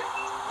do you want to do?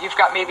 You've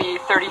got maybe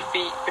 30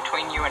 feet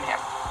between you and him.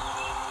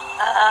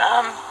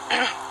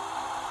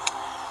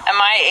 Am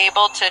I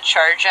able to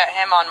charge at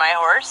him on my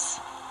horse?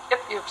 Yep,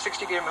 you have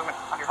 60 feet of movement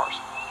on your horse.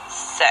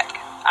 Sick.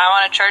 I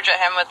want to charge at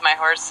him with my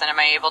horse, and am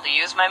I able to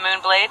use my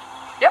Moonblade?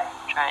 Yep.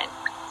 Try and...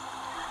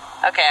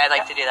 Okay, I'd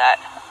like to do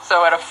that.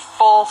 So at a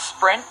full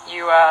sprint,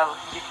 you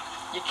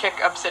kick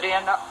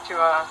Obsidian up to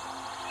a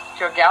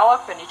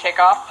gallop, and you take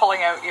off,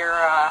 pulling out your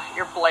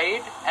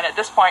blade. And at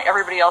this point,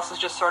 everybody else is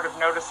just sort of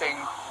noticing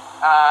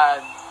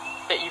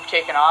that you've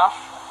taken off,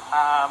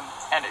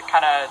 and it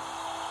kind of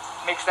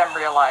makes them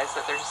realize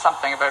that there's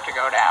something about to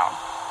go down.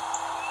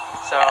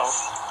 So,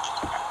 Yes.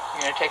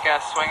 you're gonna take a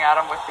swing at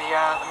him with the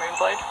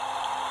Moonblade.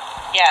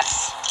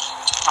 Yes.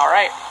 All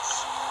right.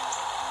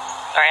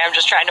 Sorry, I'm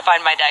just trying to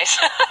find my dice.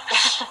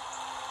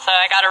 So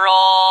I gotta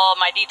roll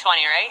my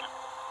d20, right?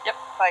 Yep.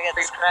 If I get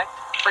this correct.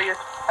 For your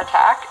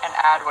attack, and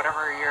add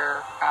whatever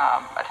your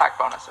attack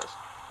bonus is.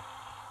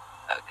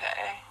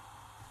 Okay.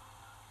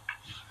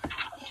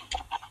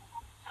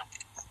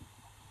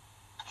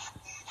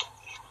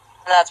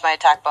 That's my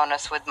attack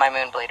bonus with my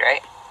Moonblade,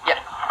 right? Yeah.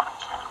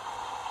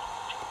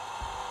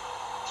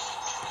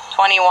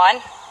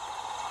 21.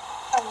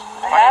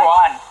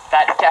 21.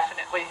 That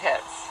definitely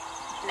hits.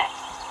 Nice.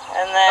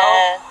 And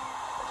then...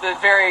 The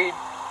very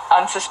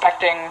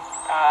unsuspecting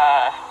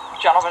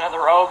gentleman in the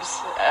robes,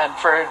 and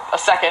for a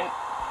second,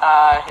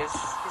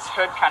 his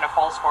hood kind of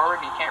falls forward,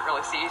 and you can't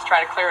really see. He's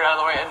trying to clear it out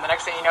of the way, and the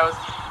next thing he knows,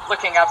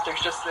 looking up, there's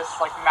just this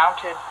like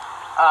mounted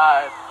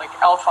like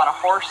elf on a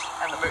horse,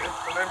 and the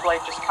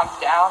Moonblade just comes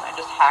down and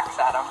just hacks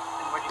at him.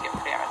 And what'd you get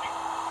for damage?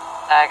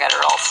 I gotta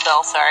roll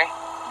still, sorry.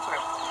 That's okay.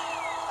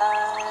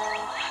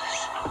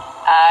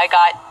 I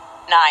got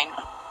 9.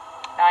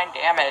 9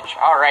 damage.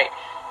 All right.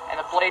 And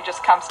the blade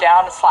just comes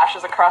down and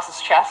slashes across his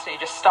chest, and he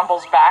just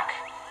stumbles back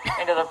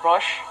into the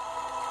bush.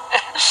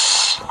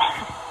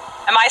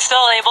 Am I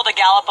still able to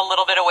gallop a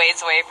little bit of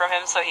ways away from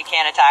him so he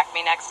can't attack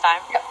me next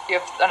time? Yep, you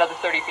have another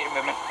 30 feet of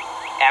movement.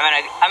 Yeah,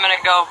 I'm gonna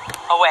go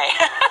away.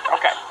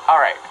 Okay,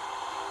 alright.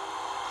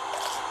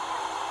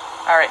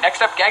 Alright,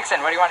 next up,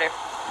 Gegson, what do you want to do?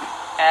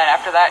 And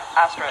after that,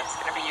 Astra, it's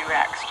going to be you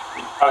next.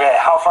 Okay,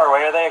 how far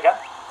away are they again?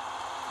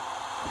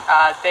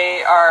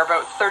 They are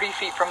about 30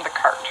 feet from the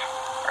cart.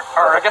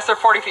 Or I guess they're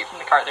 40 feet from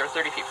the cart. They were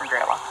 30 feet from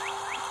Drayla.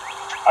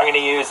 I'm going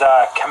to use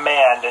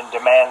command and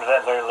demand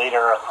that their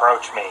leader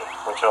approach me,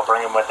 which will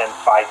bring him within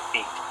 5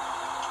 feet.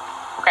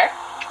 Okay.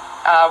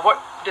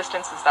 What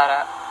distance is that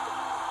at?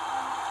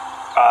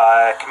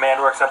 Command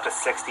works up to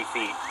 60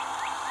 feet.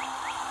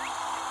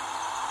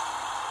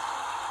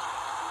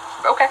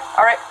 Okay,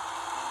 alright.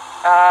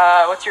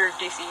 What's your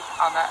DC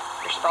on that?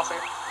 Your spell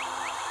save?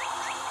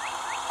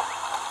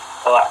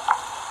 Hold on.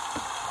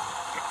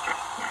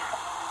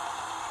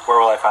 Where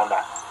will I find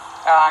that?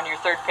 On your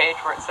third page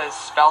where it says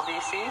spell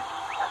DC,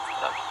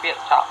 that'll be at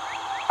the top.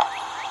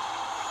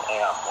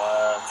 Hang on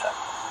 1 second.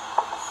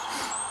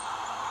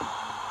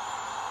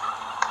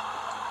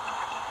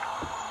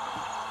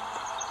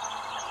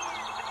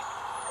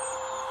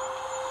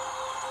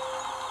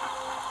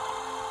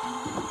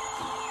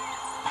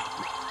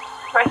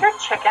 Do I hear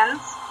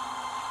chickens?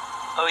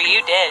 Oh,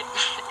 you did.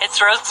 It's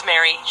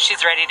Rosemary.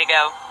 She's ready to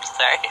go.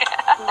 Sorry.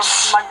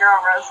 My girl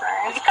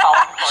Rosemary. He's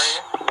calling for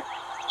you.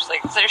 She's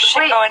like, is there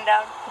shit Wait. going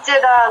down? Did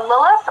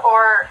Lilith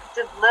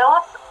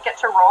get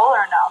to roll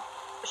or no?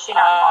 Is she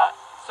not involved?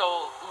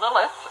 So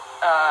Lilith,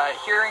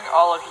 hearing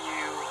all of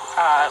you,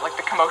 like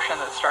the commotion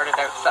that started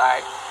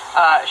outside,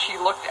 She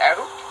looked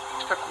out,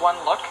 took one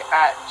look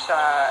at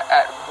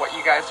what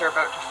you guys are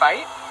about to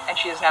fight, and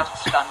she is now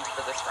stunned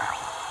for this round.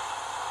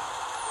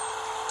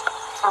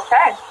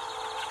 Okay.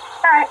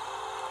 Alright.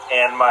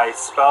 And my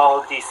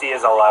spell DC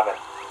is 11.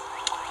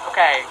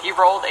 Okay, he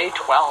rolled a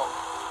 12.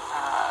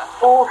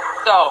 Oof.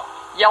 So,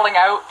 yelling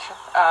out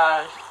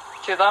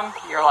to them,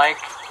 you're like,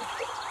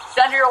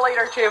 send your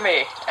leader to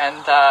me!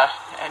 And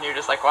you're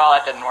just like, well,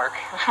 that didn't work.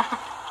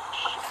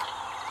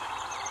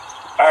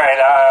 Alright,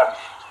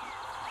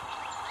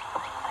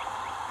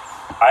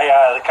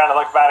 I kind of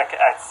look back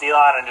at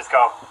Ceylon and just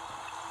go,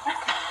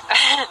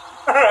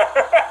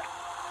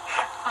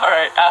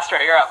 Alright,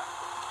 Astra, you're up.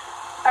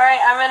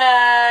 Alright, I'm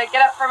gonna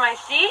get up from my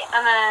seat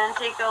and then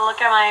take a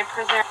look at my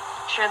prisoner,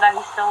 make sure that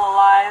he's still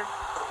alive.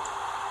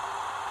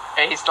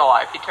 Yeah, he's still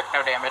alive. He took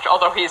no damage.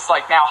 Although he's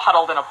like now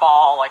huddled in a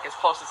ball, like as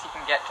close as he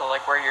can get to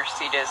like where your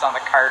seat is on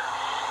the cart.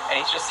 And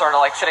he's just sort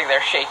of like sitting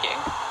there shaking.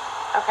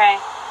 Okay.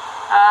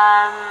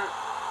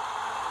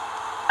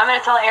 I'm gonna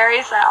tell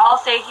Ares that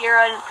I'll stay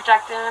here and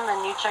protect him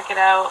and you check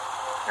it out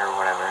or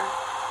whatever.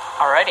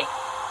 Alrighty.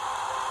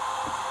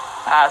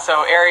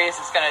 So Ares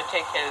is gonna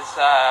take his,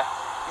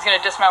 he's gonna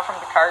dismount from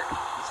the cart,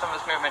 some of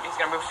his movement. He's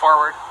gonna move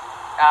forward.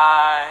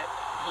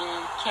 He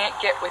can't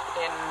get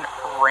within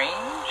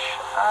range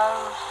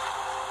of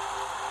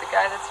the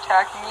guy that's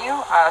attacking you.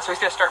 So he's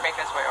gonna start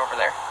making his way over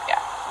there. Yeah,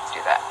 let's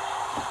do that.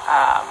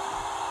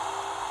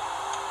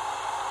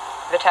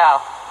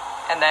 Vital.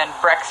 And then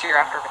Brex, you're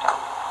after Vital.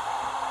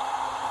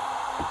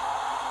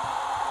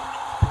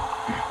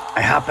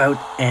 I hop out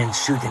and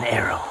shoot an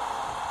arrow,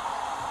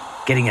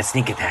 getting a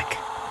sneak attack.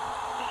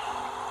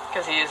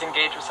 Because he is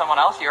engaged with someone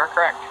else, you are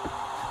correct.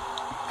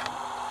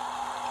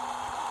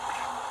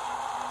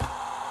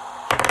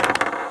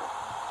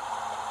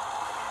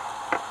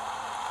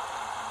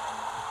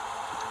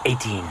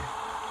 $18.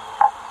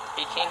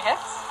 18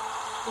 hits.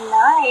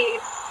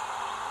 Nice.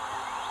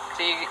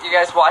 So you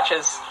guys watch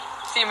as,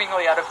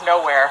 seemingly out of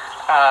nowhere,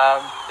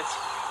 this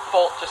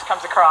bolt just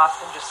comes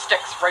across and just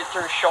sticks right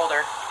through his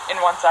shoulder, in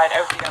one side,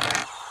 out the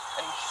other.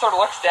 And he sort of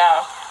looks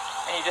down,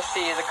 and you just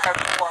see the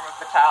crouching form of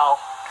Vital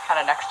kind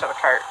of next to the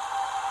cart.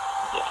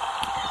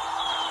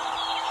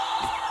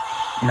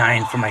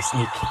 9 for my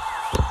sneak.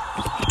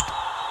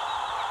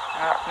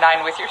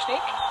 9 with your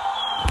sneak?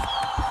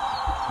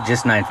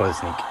 Just 9 for the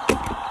sneak.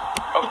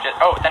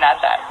 Oh, then add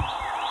that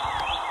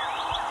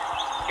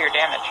to your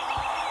damage.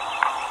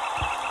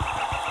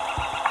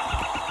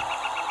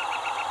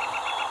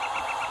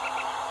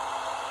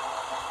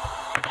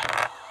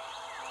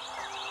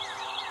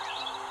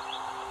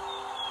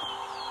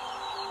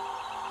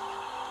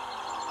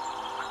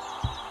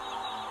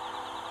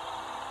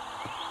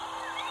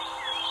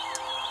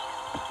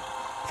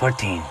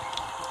 $14.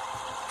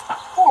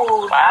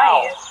 Ooh,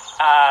 Wow. nice.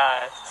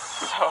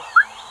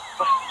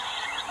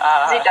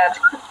 Is he dead?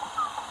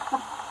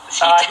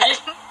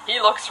 He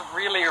looks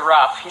really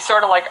rough. He's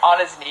sort of like on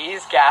his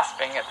knees,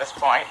 gasping at this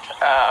point.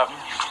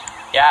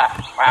 Yeah,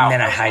 wow. And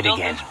then I hide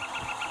again.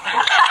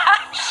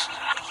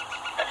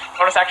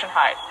 Bonus action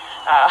hide.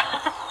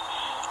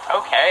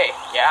 Okay,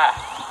 yeah.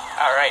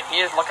 Alright, he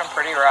is looking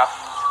pretty rough.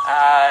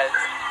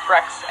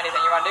 Rex,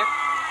 anything you want to do?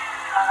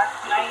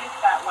 Can I use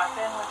that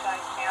weapon, which I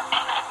can't?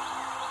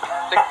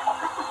 The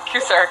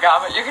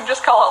Kusarigama. You can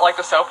just call it like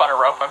the soap on a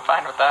rope. I'm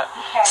fine with that.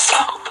 Okay.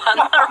 Soap on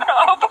the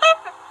rope.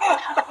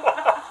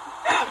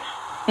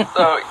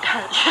 So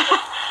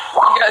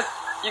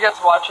you guys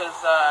watch as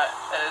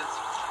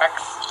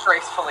Rex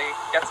gracefully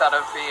gets out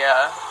of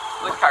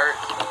the cart,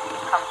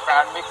 comes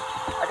around, makes,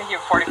 I think you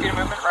have 40 feet of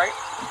movement, right?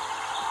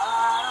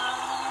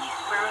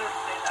 Where would it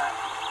say that?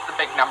 The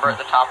big number at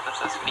the top that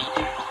says feet.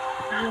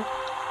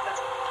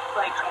 That's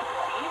like 20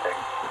 feet or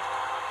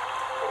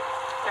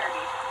 30?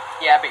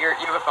 Yeah, but you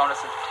have a bonus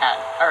of 10,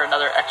 or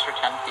another extra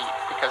 10 feet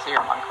because of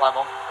your monk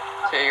level.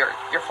 So you're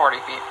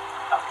 40 feet.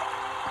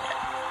 Okay.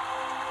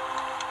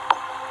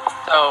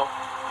 So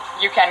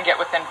you can get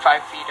within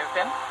 5 feet of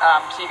him.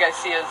 So you guys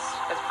see as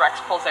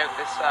Brex pulls out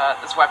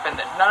this weapon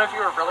that none of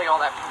you are really all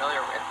that familiar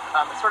with.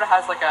 It sort of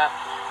has like an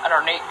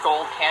ornate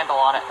gold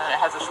handle on it, and it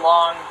has this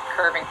long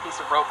curving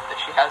piece of rope that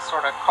she has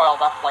sort of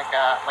coiled up like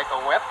a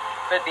whip.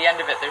 But at the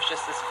end of it, there's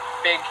just this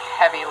big,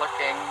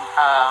 heavy-looking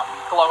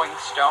glowing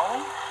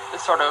stone.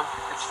 It's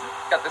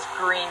got this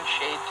green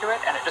shade to it,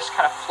 and it just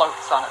kind of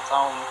floats on its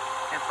own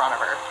in front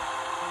of her.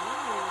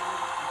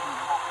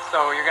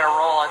 So you're going to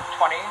roll a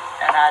 20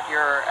 and add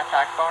your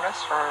attack bonus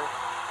for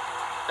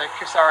the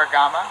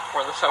Kusarigama,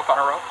 or the soap on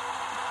a rope.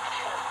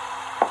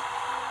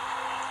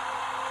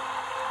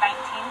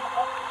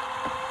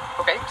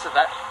 19. Okay, so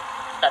that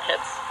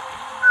hits.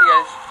 You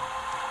guys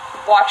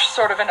watch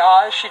sort of in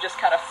awe as she just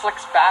kind of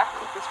flicks back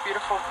with this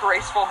beautiful,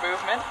 graceful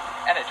movement,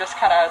 and it just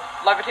kind of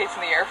levitates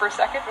in the air for a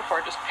second before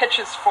it just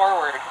pitches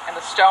forward, and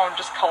the stone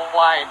just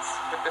collides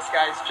with this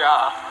guy's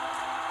jaw.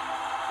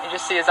 You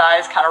just see his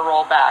eyes kind of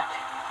roll back.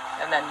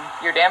 And then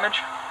your damage?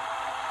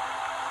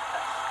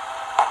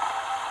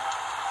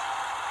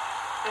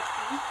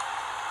 15.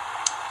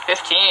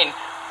 15.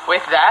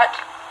 With that,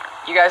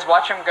 You guys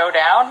watch him go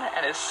down,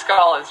 and his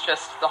skull is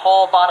just the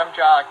whole bottom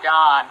jaw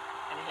gone,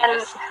 and he And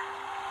just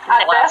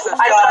At collapses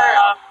this,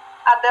 down.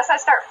 I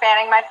start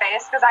fanning my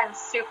face because I'm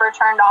super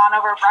turned on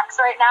over Brex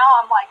right now.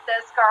 I'm like,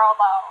 this girl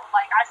though,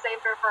 like I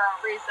saved her for a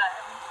reason.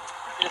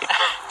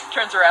 Just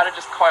turns around and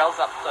just coils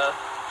up the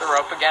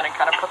rope again and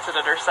kind of puts it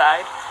at her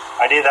side.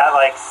 I do that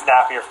like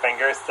snap your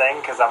fingers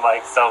thing because I'm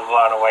like so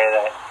blown away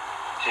that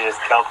she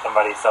just killed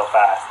somebody so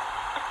fast.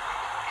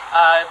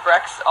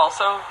 Brex,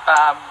 also,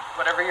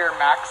 whatever your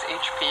max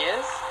HP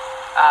is,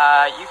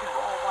 you can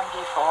roll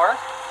 1d4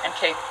 and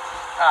take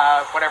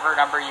whatever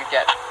number you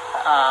get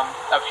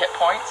of hit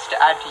points to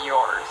add to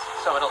yours.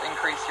 So it'll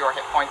increase your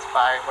hit points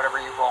by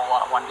whatever you roll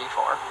on a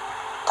 1d4.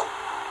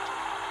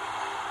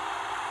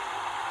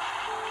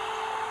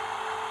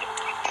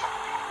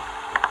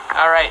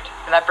 Alright,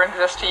 and that brings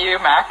us to you,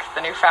 Mac,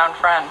 the newfound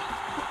friend.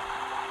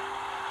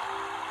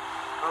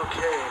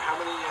 Okay, how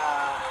many,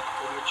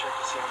 let me check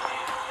to see how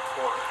many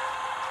more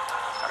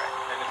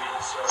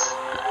enemies are in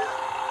the area.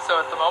 So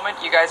at the moment,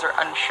 you guys are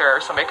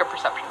unsure, so make a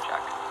perception check.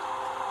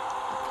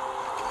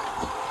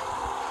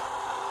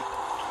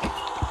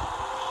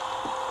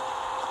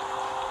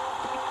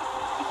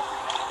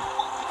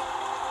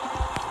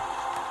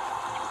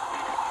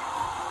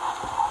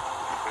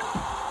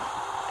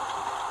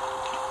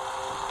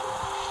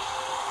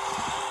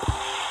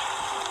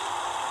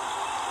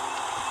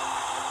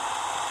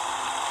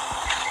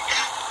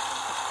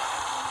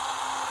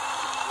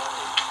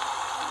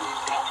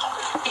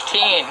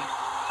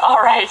 All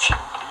right.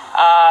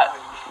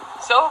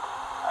 So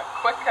a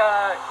quick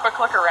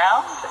look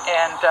around,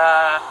 and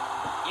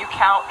you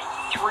count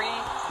 3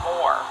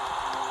 more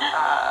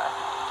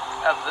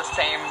of the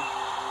same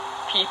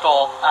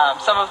people.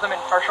 Some of them in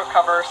partial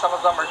cover. Some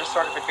of them are just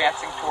sort of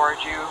advancing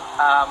towards you.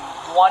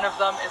 One of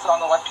them is on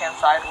the left-hand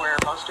side where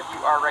most of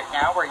you are right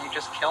now, where you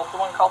just killed the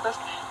one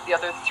cultist. The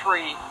other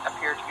 3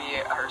 appear to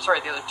be,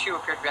 the other 2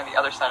 appear to be on the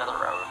other side of the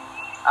road.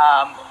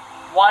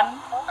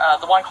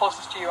 The one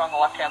closest to you on the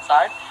left-hand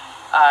side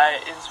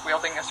is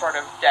wielding a sort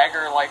of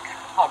dagger-like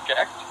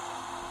object.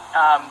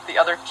 The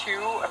other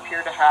 2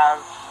 appear to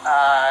have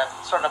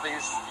sort of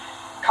these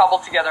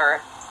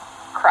cobbled-together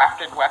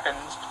crafted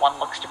weapons. One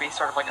looks to be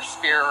sort of like a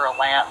spear or a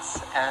lance,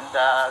 and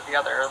the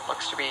other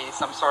looks to be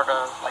some sort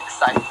of like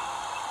scythe.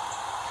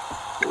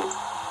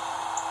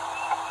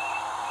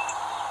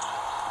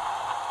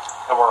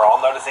 And we're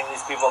all noticing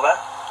these people then?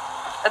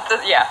 At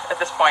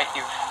this point,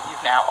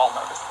 you've now all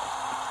noticed them.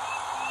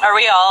 Are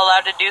we all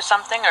allowed to do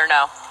something or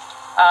no?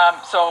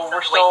 So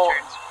we're still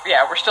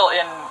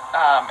in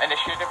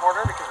initiative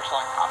order because we're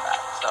still in combat.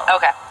 So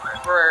Okay.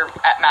 we're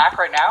at Mac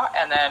right now,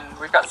 and then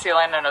we've got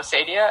Celine and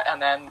Osadia,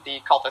 and then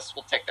the cultists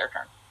will take their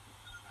turn.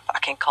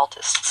 Fucking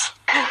cultists.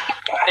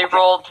 They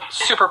rolled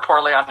super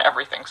poorly on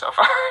everything so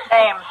far.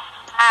 Same.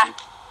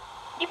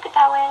 Keep it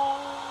that way.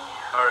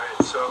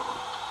 Alright, so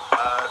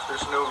if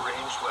there's no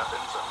ranged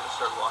weapons, I'm going to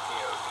start walking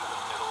out into the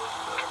middle of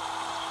the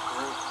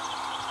group,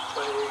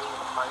 playing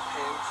my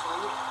pan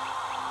flute,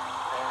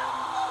 and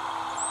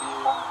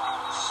being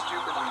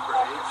stupidly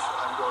brave,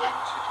 I'm going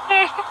to...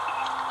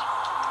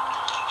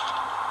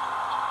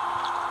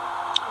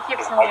 He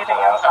keeps muting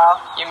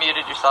himself. You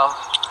muted yourself.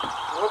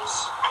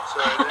 Whoops,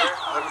 sorry there.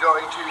 I'm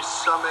going to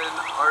summon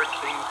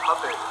Arcane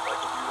Puppet, if I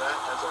can do that,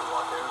 as I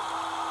walk out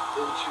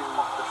into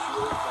the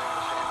field playing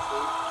the pan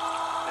flute,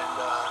 and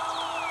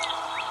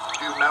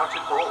do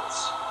mounted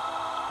bolts.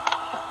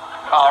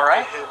 All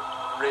right. To hit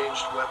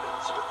ranged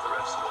weapons with the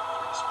rest of the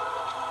three spread.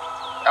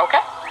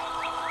 Okay.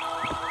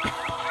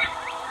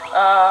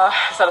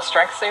 Is that a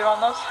strength save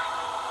on those?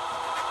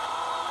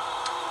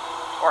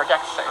 Or a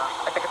dex save?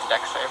 I think it's a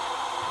dex save.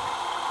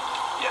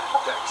 Yeah,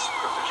 dex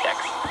proficiency. Dex.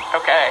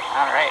 Okay,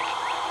 alright.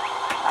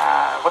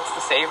 What's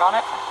the save on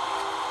it?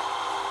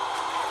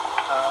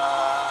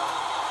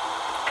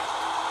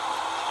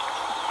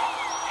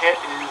 Hit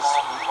is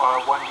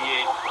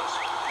 1d8 plus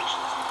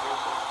proficiency.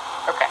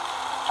 Okay.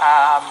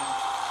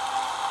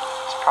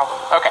 It's probably...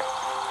 Okay.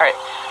 Alright.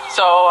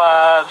 So,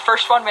 the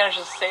first one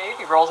manages to save.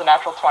 He rolls a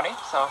natural 20,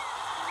 so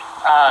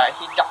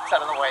he ducks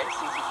out of the way,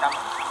 sees you coming.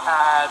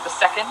 The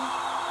second,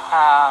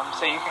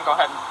 so you can go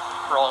ahead and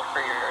roll for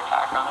your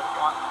attack on it if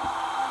you want.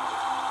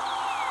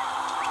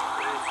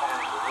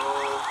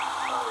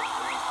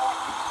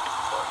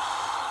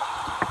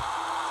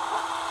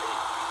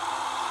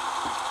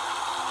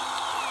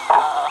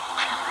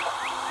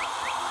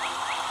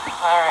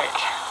 Alright.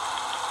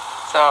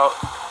 So,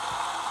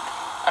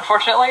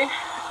 unfortunately,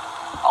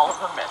 all of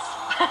them miss.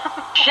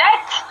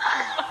 Shit!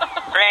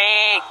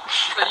 Great.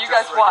 So you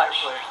guys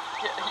watch.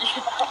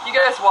 You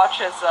guys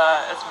watch as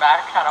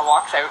Mac kind of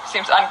walks out,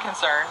 seems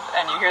unconcerned,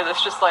 and you hear this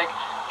just like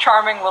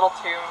charming little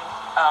tune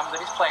that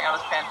he's playing on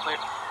his pan flute.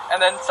 And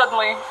then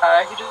suddenly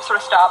he just sort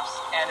of stops,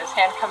 and his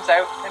hand comes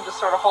out and just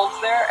sort of holds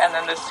there, and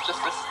then this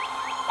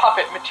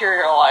puppet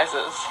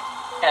materializes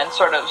and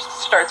sort of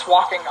starts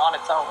walking on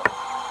its own.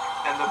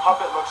 And the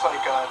puppet looks like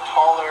a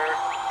taller,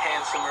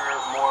 handsomer,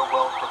 more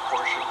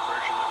well-proportioned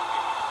version of me.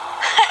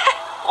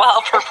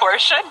 Well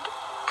proportioned.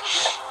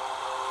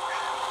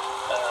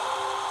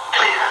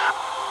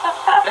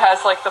 It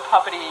has like the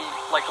puppety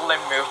like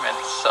limb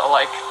movements, so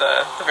like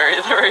the very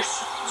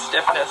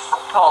stiffness.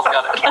 Paul's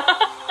got it.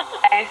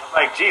 Nice.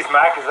 Like, geez,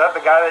 Mac, is that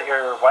the guy that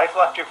your wife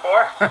left you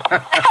for?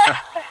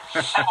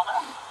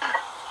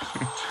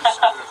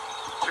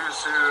 Too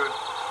soon.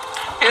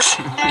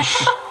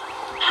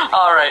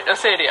 All right,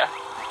 Osadia.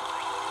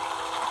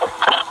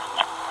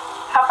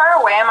 How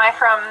far away am I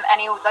from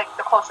any, like,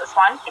 the closest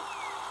one?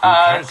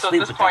 can't So at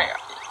sleep this with point,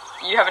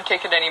 you haven't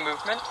taken any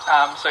movement,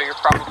 so you're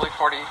probably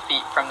 40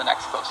 feet from the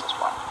next closest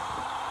one.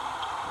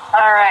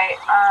 Alright,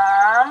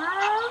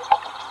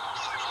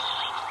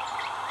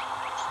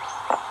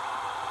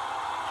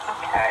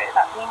 okay,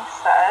 that being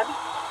said,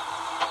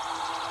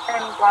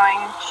 I'm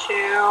going to,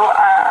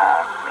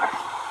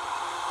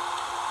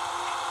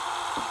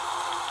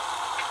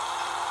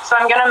 so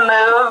I'm gonna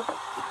move,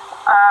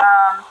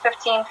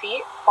 15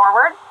 feet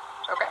forward.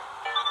 Okay.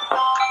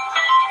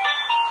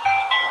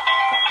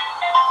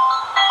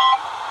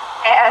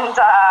 And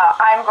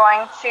I'm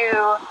going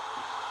to,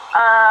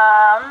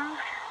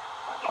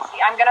 let me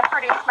see, I'm going to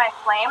produce my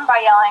flame by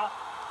yelling,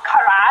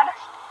 Karad,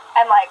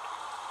 and like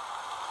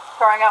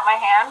throwing out my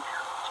hand.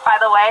 By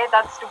the way,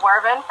 that's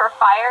Dwarven for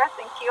fire.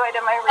 Thank you, I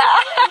did my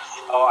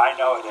research. Oh, I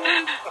know it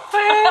is.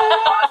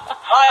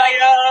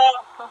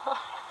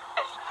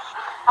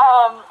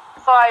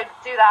 So I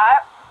do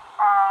that,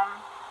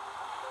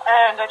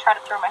 and I try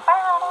to throw my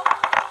fire at him.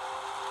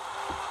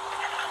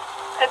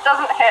 It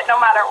doesn't hit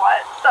no matter what,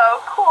 so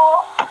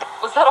cool.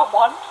 Was that a 1?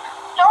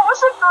 No, it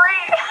was a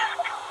 3.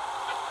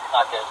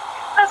 Not good.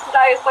 This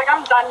dice, like,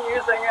 I'm done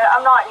using it.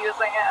 I'm not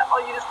using it.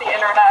 I'll use the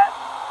internet.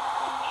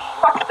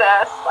 Fuck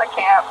this. I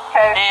can't.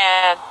 Okay.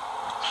 Man.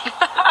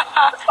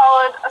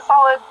 A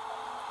solid.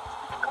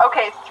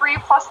 Okay, 3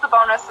 plus the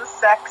bonus is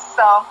 6,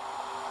 so.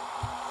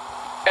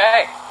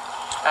 Okay.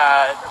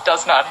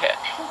 Does not hit.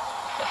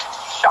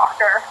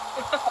 Shocker.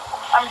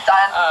 I'm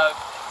done.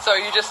 So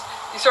you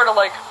sort of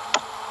like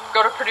go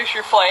to produce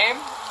your flame,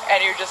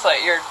 and you're just like,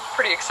 you're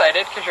pretty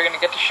excited because you're going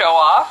to get to show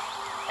off,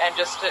 and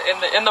just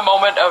in the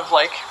moment of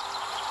like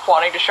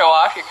wanting to show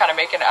off, you're kind of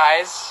making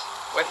eyes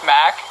with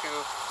Mac, who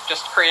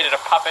just created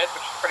a puppet,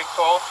 which is pretty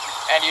cool,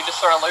 and you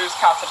just sort of lose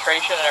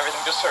concentration, and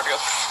everything just sort of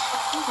goes.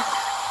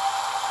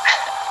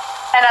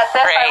 And at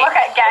this, I Great. look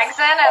at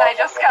Gagson and I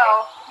just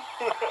go.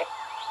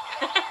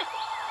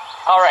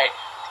 All right.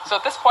 So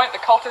at this point, the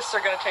cultists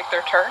are going to take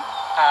their turn.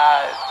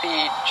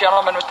 The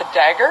gentleman with the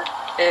dagger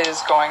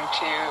is going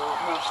to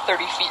move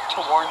 30 feet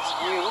towards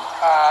you.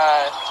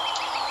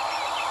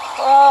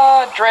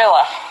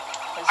 Drela,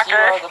 as you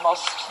are the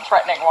most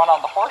threatening one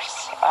on the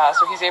horse,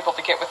 so he's able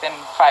to get within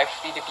 5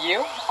 feet of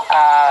you.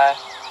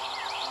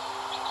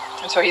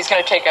 And so he's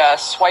going to take a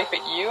swipe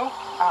at you.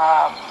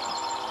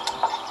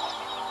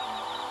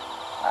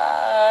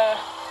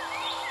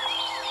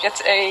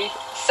 Gets a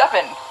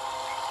 7.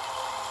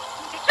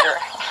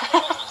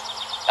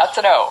 That's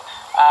an O.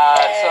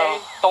 So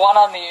the one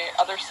on the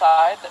other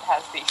side that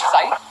has the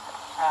sight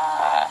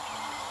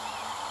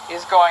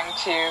is going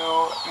to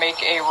make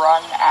a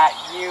run at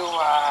you,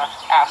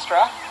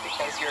 Astra,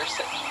 because you're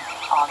sitting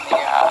on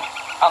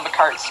the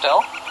cart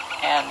still,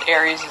 and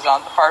Ares is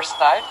on the far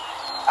side.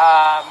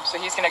 So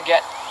he's going to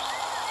get.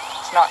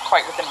 It's not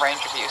quite within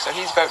range of you, so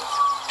he's about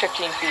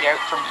 15 feet out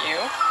from you.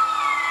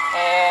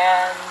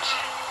 And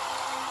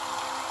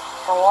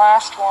the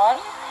last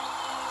one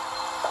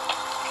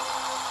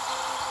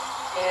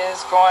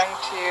is going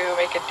to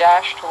make a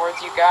dash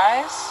towards you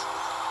guys,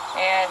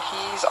 and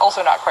he's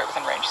also not quite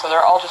within range, so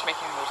they're all just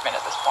making movement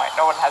at this point.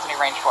 No one has any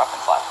ranged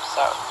weapons left,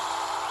 so.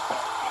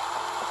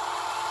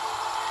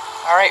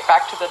 Alright,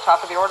 back to the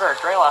top of the order,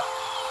 Drela.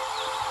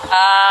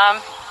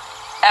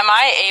 Am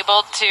I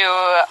able to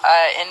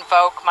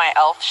invoke my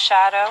elf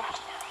shadow?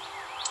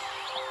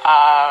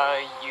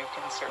 You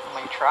can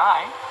certainly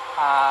try.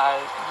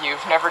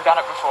 You've never done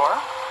it before.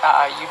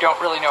 You don't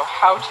really know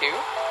how to.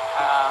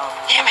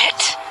 Damn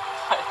it!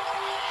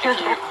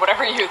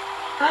 Whatever you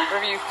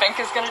think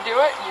is going to do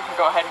it, you can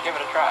go ahead and give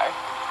it a try.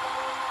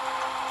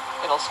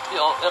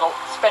 It'll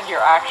spend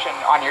your action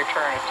on your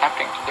turn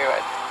attempting to do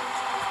it.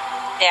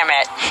 Damn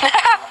it.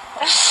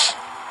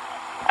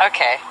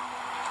 Okay.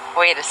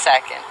 Wait a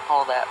second.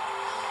 Hold up.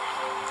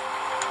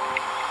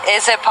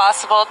 Is it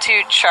possible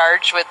to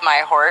charge with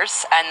my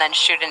horse and then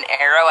shoot an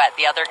arrow at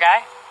the other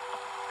guy?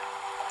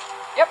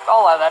 Yep,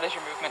 I'll allow that as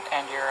your movement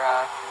and your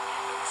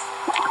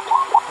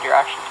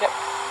action. Yep.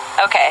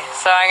 Okay,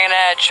 so I'm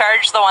gonna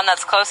charge the one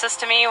that's closest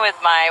to me with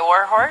my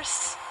war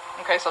horse.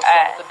 Okay, so it's the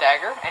one with the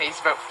dagger, and he's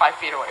about 5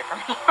 feet away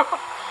from you.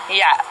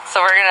 Yeah,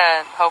 so we're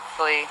gonna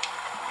hopefully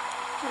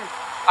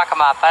fuck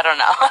him up. I don't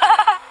know.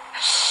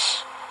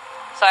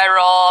 So I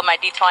roll my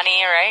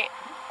d20, right?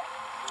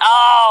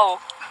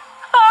 Oh!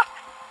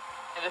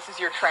 And this is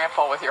your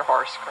trample with your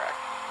horse, correct?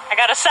 I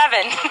got a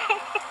 7.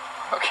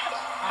 Okay,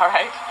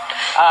 alright.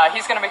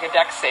 He's going to make a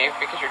dex save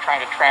because you're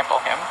trying to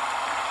trample him.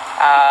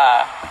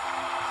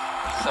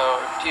 So,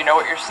 do you know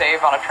what your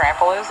save on a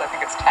trample is? I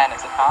think it's 10,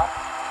 is it not?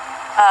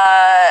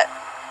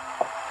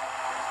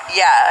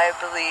 Yeah, I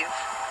believe.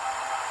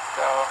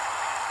 So,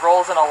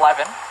 rolls an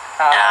 11.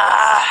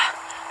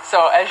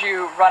 So as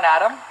you run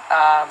at him,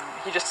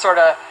 he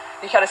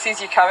kind of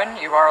sees you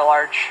coming. You are a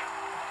large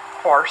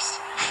horse,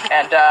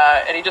 and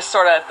he just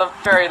sort of, at the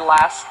very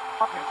last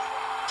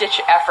ditch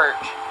effort,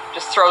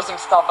 just throws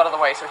himself out of the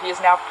way. So he is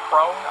now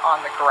prone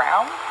on the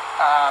ground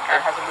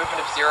and has a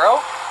movement of 0,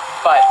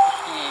 but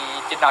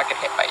he did not get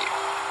hit by you.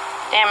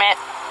 Damn it.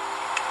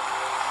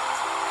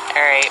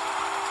 Alright.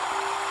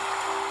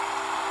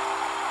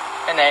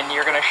 And then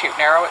you're going to shoot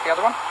an arrow at the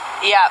other one?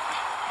 Yep.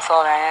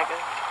 So Niagara.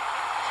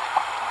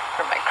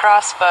 For my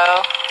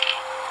crossbow.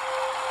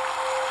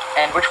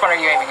 And which one are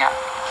you aiming at?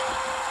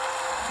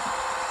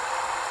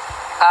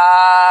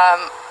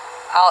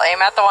 I'll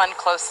aim at the one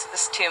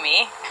closest to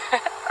me.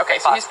 Okay,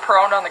 so he's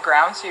prone on the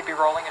ground, so you'd be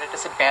rolling at a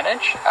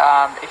disadvantage.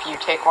 If you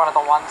take one of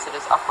the ones that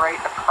is upright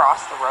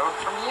across the road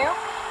from you,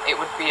 it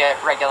would be a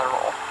regular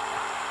roll.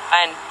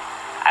 And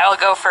I will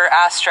go for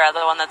Astra,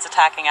 the one that's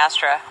attacking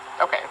Astra.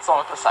 Okay, it's the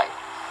one with the sight.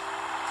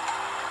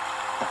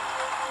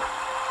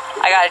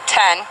 I got a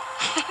 10.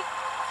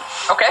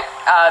 Okay,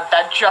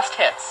 that just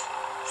hits.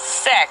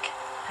 Sick.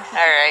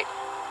 Alright.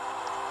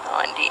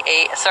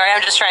 1d8. Sorry,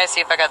 I'm just trying to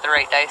see if I got the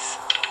right dice.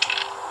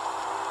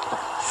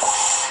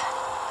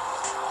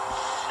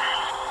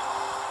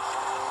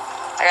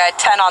 I got a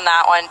 10 on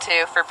that one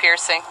too for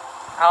piercing.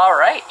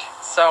 Alright,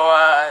 so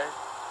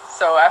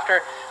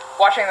after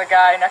watching the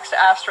guy next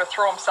to Astra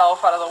throw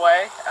himself out of the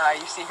way,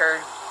 you see her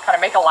kind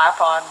of make a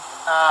lap on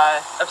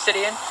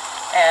Obsidian,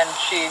 and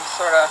she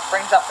sort of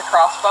brings up the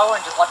crossbow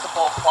and just lets a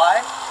bolt fly,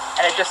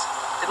 and it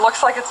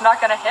looks like it's not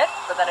going to hit,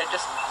 but then it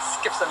just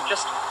skips him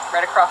just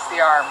right across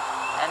the arm,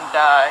 and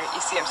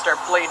you see him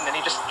start bleeding, and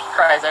he just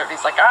cries out,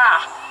 he's like,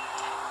 ah!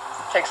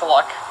 Takes a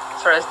look,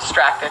 sort of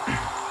distracted.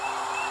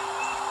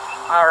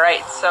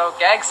 Alright, so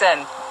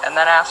Gagson, and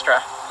then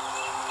Astra.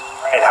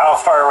 Alright, how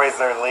far away is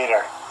their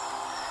leader?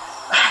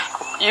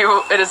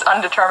 It is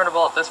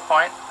undeterminable at this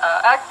point.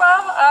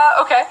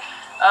 Akbal? Okay.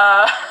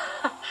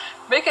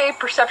 Make a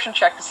perception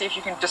check to see if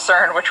you can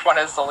discern which one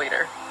is the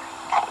leader.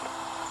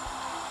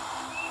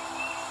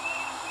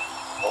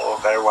 Oh,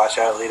 better watch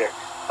out, leader.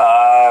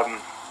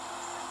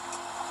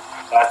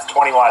 That's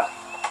 21.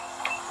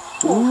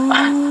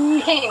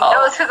 He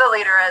knows who the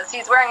leader is.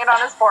 He's wearing it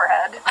on his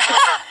forehead.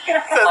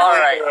 All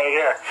right. Right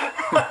here.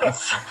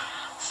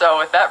 So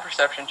with that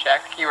perception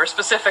check, you were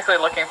specifically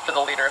looking for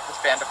the leader of this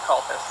band of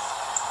cultists.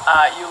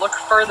 You look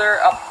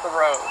further up the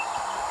road,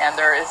 and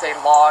there is a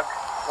log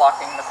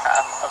blocking the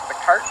path of the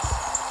carts,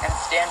 and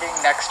standing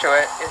next to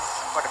it is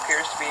what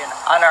appears to be an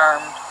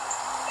unarmed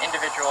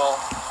individual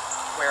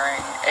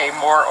wearing a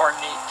more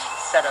ornate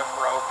set of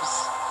robes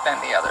than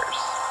the others.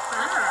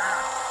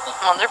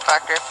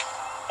 Motherfucker.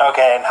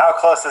 Okay, and how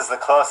close is the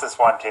closest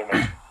one to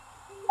me?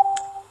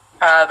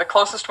 The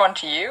closest one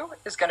to you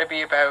is going to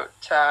be about,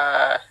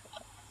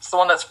 it's the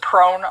one that's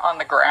prone on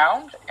the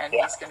ground, and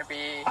he's going to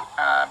be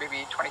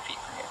maybe 20 feet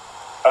from you.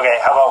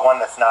 Okay, how about one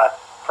that's not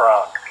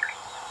prone?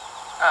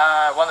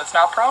 One that's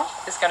not prone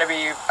is going to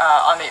be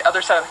on the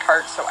other side of the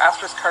cart, so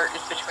Astra's cart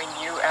is between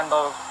you and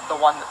the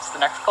one that's the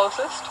next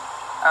closest.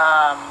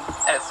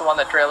 And it's the one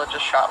that Drayla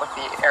just shot with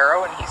the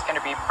arrow, and he's going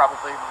to be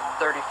probably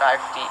 35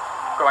 feet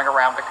going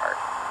around the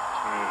cart.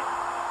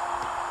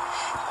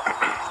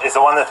 Is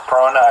the one that's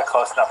prone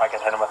close enough I can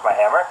hit him with my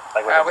hammer?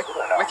 Like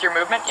with your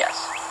movement, yes.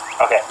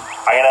 Okay,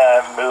 I'm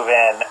gonna move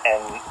in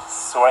and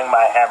swing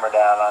my hammer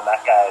down on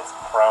that guy's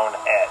prone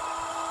head.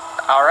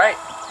 All right.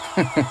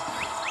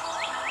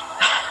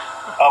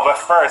 Oh, but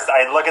first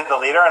I look at the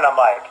leader and I'm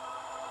like,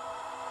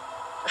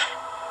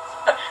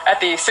 at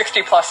the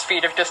 60 plus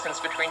feet of distance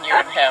between you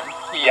and him,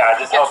 he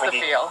just gets hoping the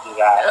he feel. can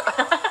do that.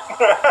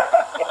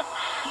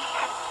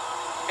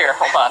 Here,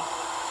 hold on.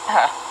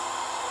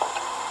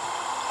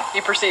 He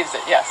perceives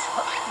it, yes.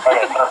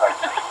 Okay, perfect.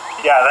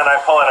 Yeah, then I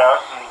pull it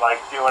out and like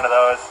do one of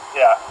those.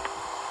 Yeah.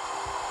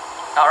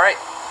 All right.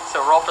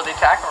 So roll for the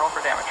attack and roll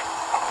for damage.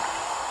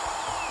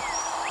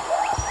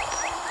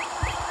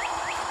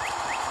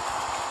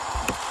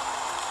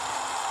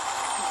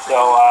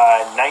 So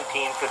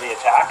 19 for the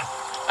attack.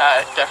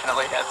 It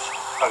definitely hits.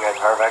 Okay,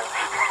 perfect.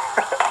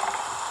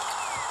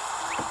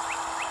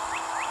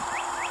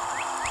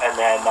 And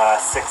then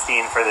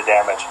 16 for the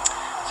damage.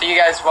 So you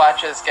guys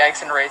watch as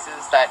Gagson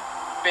raises that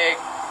big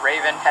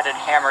raven-headed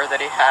hammer that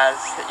he has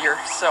that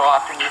you're so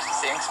often used to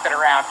seeing spin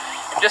around.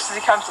 And just as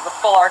he comes to the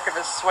full arc of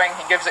his swing,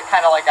 he gives it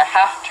kind of like a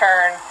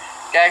half-turn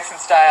Gagson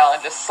style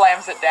and just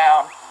slams it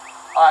down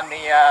on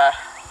the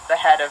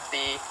head of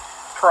the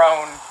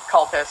prone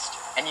cultist.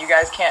 And you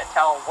guys can't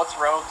tell what's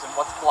robes and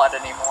what's blood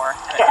anymore.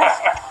 And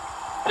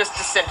it just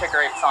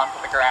disintegrates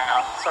onto the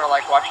ground, sort of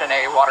like watching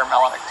a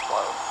watermelon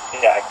explode.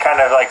 Yeah, it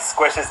kind of like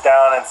squishes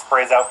down and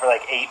sprays out for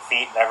like 8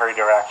 feet in every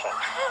direction.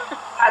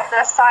 At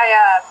this,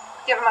 I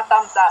give him a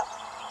thumbs up.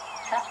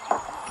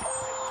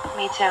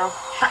 Me too.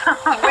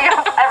 We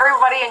have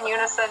everybody in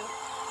unison,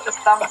 just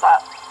thumbs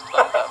up.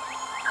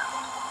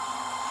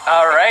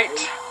 All right.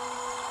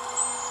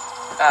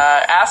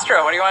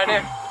 Astra, what do you want to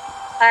do?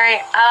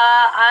 Alright,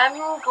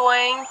 I'm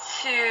going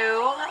to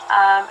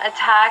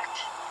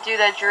do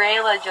that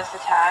Drayla just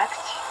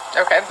attacked.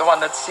 Okay, the one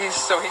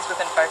he's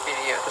within 5 feet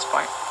of you at this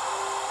point.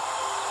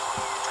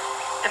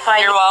 If I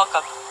You're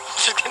welcome.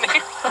 Just kidding.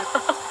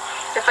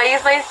 if I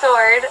use my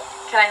sword,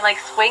 can I like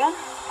swing?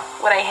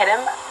 Would I hit him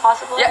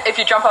possibly? Yeah, if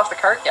you jump off the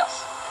cart,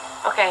 yes.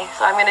 Okay,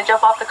 so I'm gonna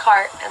jump off the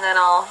cart and then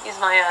I'll use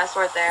my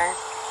sword there.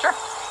 Sure.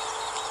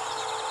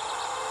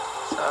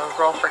 So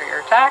roll for your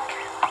attack.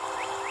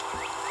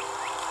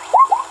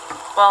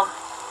 Well,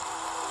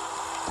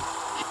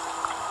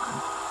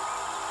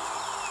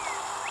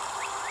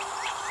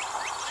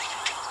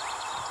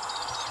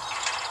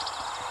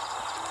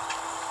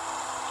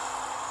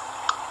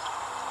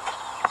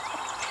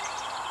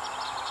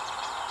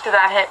 did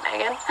that hit,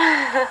 Megan?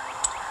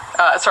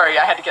 Sorry,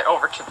 I had to get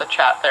over to the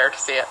chat there to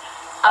see it.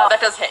 That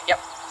does hit. Yep.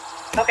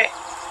 Okay.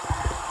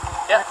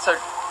 Yeah. So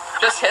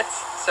just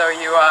hits. So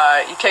you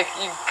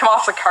come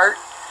off the cart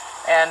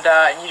and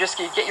you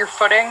get your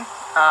footing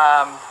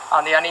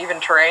on the uneven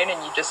terrain,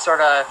 and you just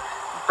sort of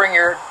bring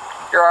your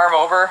arm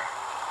over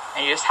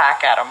and you just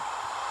hack at him.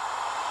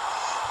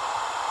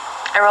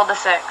 I rolled a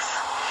 6.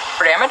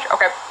 For damage?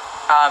 Okay.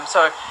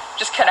 So it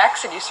just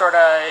connects and you sort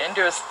of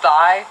into his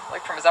thigh,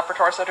 like from his upper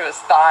torso to his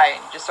thigh,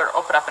 and you just sort of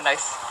open up a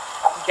nice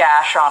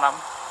gash on him.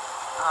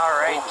 All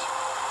right.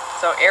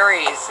 So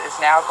Ares is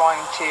now going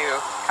to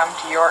come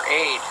to your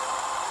aid.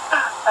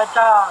 A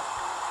dog.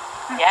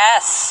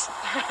 Yes.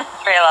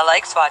 Trayla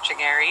likes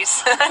watching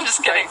Ares. I'm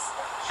just kidding.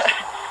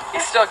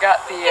 He's still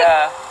got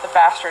the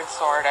bastard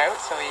sword out,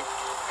 so he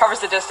covers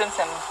the distance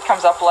and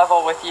comes up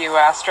level with you,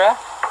 Astra.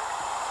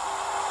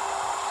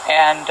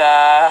 And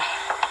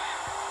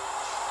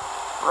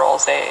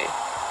rolls a...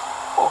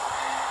 Oh.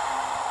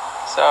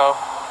 So,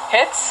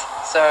 hits.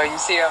 So you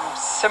see him,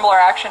 similar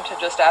action to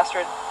just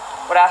Astra,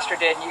 what Astra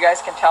did. You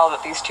guys can tell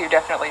that these two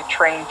definitely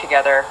trained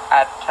together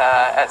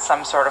at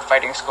some sort of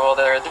fighting school.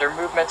 Their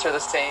movements are the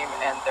same,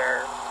 and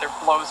their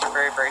blows are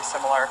very, very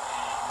similar.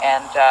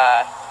 And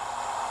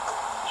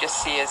you just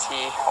see as he...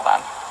 Hold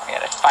on. I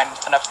gotta find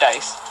enough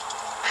dice.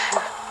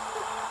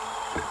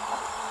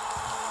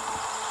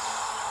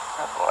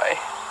 Oh boy.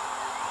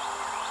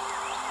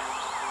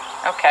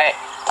 Okay.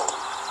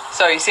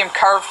 So you see him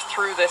carve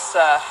through this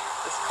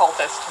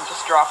cultist and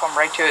just drop him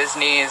right to his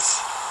knees.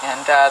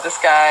 And this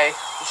guy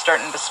is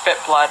starting to spit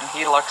blood, and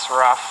he looks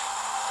rough.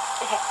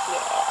 Yeah.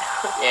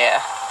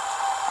 Yeah.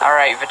 All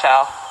right,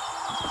 Vital.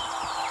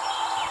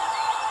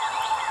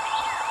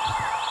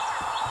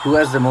 Who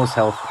has the most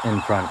health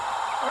in front?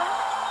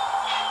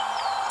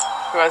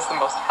 Who has the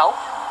most health?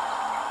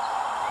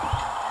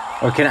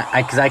 Or can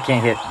I? Because I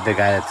can't hit the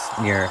guy that's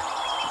near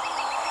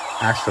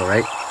Astral,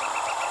 right?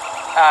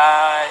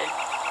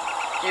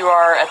 You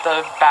are at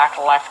the back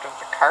left of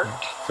the cart.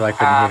 So I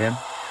couldn't hit him?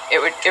 It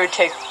would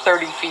take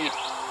 30 feet.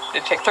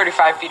 It'd take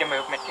 35 feet of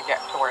movement to get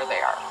to where they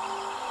are.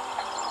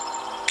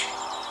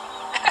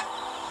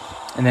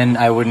 And then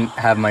I wouldn't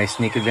have my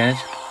sneak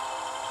advantage?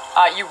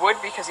 You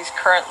would, because he's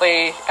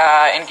currently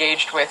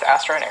engaged with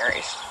Astra and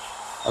Ares.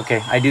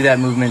 Okay, I do that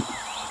movement.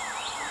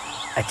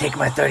 I take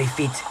my 30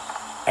 feet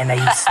and I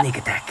use sneak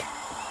attack.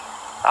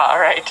 All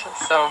right.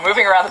 So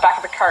moving around the back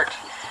of the cart,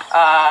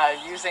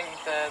 using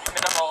the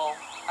minimal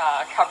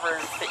cover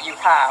that you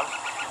have,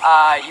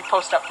 you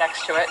post up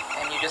next to it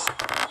and you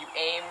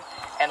aim.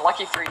 And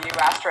lucky for you,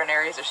 Astra and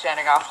Ares are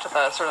standing off to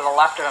the sort of the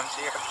left of him, so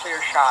you have a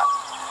clear shot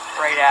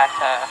right at.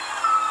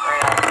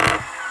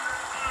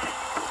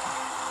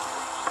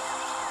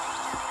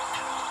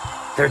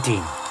 13.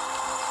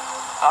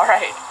 All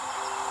right.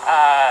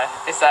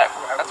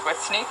 That's with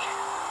sneak?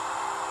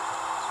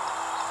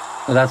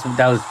 Well,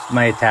 that was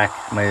my attack,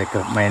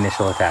 my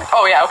initial attack.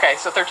 Oh yeah, okay.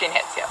 So 13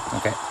 hits, yeah.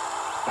 Okay.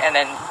 And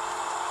then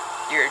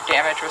your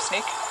damage with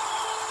sneak?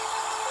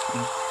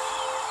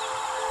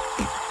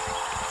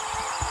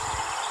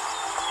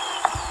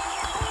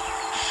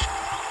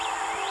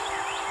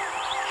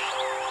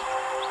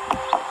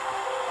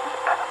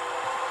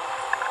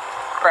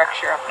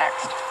 Rex, you're up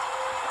next.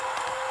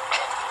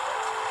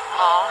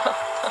 Aw,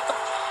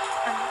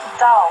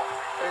 Dog.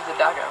 There's a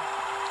doggo.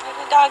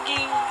 little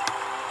doggy.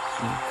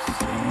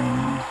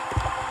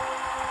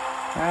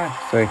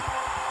 Sorry.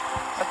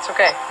 That's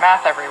okay.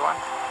 Math, everyone.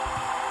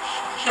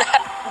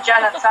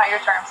 Jen, it's not your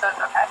turn, so it's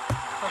okay.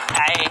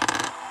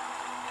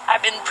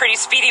 I've been pretty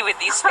speedy with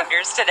these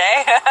fingers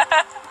today.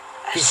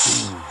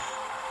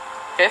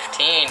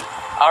 15.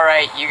 All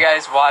right, you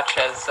guys watch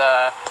as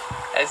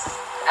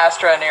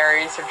Astra and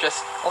Ares have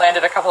just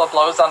landed a couple of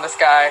blows on this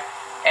guy,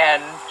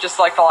 and just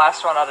like the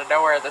last one, out of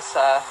nowhere, this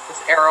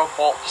arrow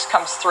bolt just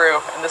comes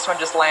through, and this one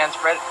just lands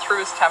right through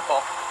his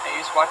temple, and you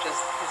just watch his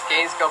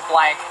gaze go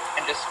blank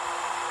and just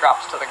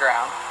drops to the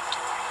ground.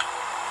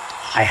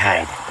 I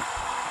hide.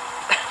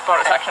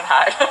 Bonus action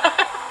hide.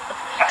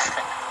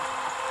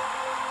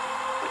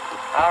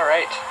 All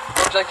right.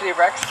 What would you like to do,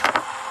 Rex?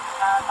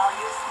 I'll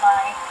use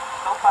my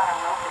rope on a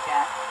rope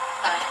again.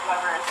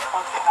 Whoever is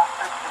close enough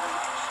for the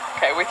reach.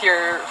 Okay, with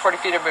your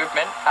 40 feet of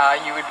movement,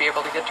 you would be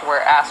able to get to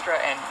where Astra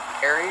and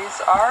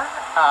Ares are.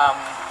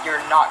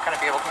 You're not going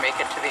to be able to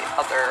make it to the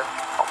other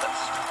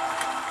cultist.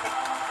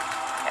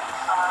 Yeah.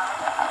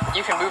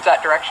 You can move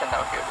that direction,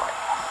 though, if you'd like.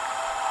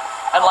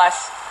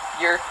 Unless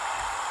your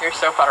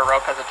soap on a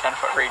rope has a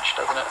 10-foot reach,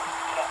 doesn't it?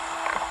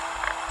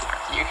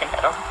 You can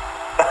hit him.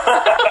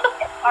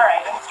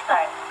 Alright, let's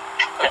try it.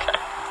 Okay.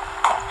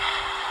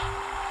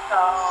 So,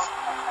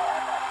 let's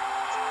add that.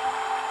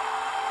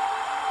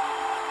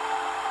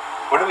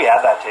 What do we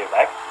add that to,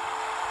 Meg?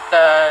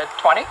 The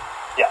 20?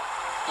 Yeah.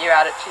 You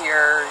add it to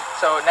your...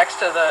 So next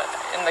to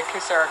in the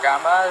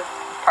Kusarigama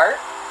part,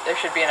 there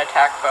should be an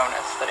attack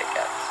bonus that it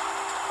gets.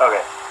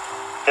 Okay.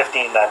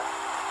 15 then.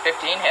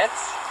 15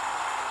 hits.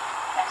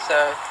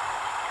 So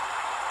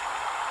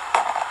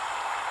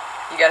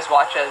you guys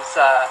watch as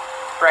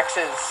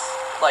Brex's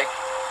like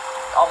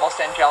almost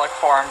angelic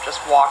form just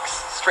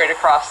walks straight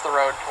across the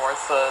road towards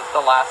the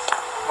last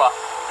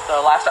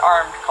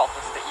armed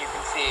cultist that you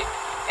can see,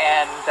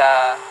 and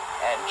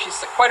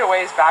she's quite a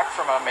ways back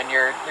from him, and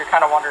you're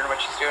kind of wondering what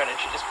she's doing, and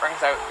she just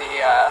brings out the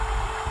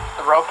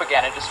rope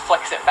again and just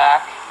flicks it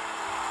back.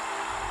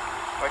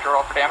 Would you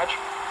roll for damage?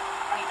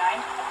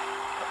 29.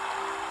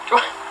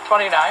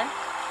 29?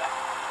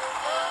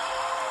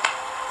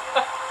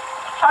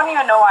 I don't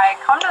even know why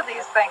I come to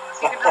these things.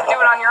 You can just do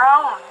it on your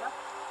own.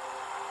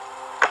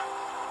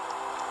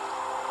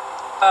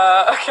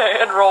 Okay,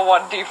 and roll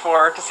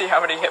 1d4 to see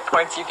how many hit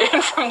points you gain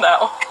from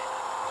that one.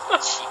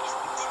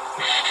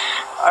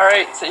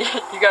 Alright, so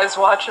you guys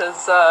watch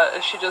as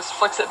she just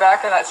flicks it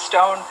back, and that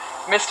stone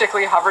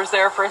mystically hovers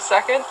there for a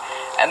second,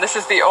 and this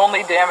is the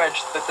only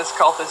damage that this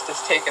cultist has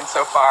taken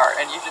so far,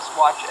 and you just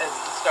watch as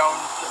the stone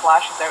just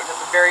lashes out, and at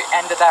the very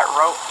end of that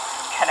rope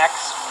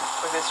connects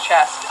with his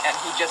chest, and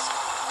he just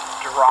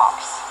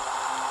drops.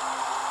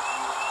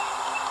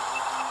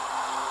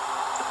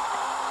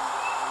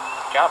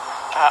 Good job.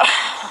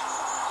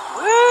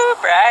 Woo,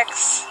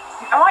 Brax.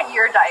 I want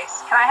your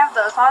dice. Can I have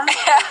those ones?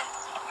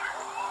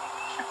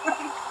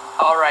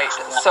 Alright,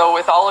 so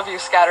with all of you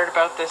scattered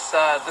about this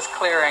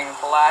clearing,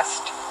 the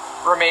last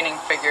remaining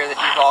figure that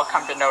you've all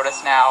come to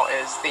notice now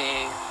is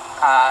the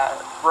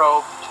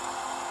robed,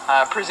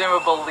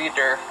 presumable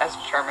leader, as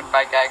determined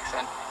by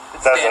Gagson,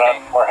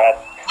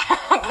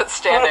 that's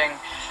standing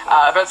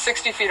about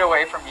 60 feet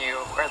away from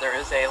you, where there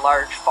is a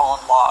large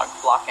fallen log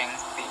blocking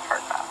the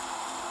cart path.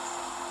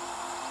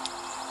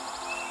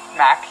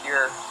 Mac,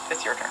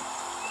 it's your turn.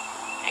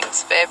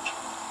 Thanks, babe.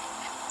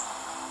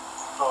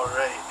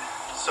 Alright.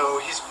 So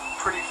he's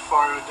pretty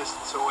far a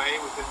distance away,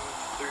 within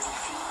 30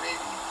 feet maybe?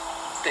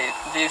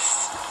 These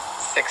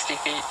 60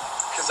 feet.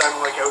 Because I'm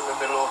like out in the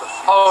middle of the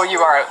field. Oh,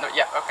 you are out in the...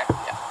 Yeah, okay,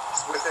 yeah.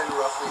 It's within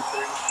roughly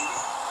 30 feet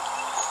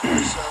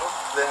or so.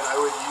 Then I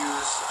would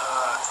use,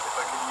 if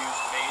I could use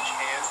Mage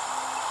Hand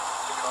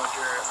to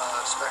conjure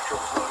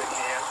Spectral Floating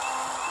Hand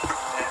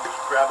and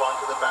grab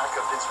onto the back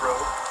of his robe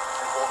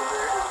and hold him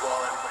there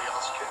while everybody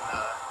else can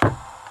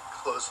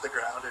close the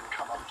ground and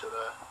come up to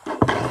the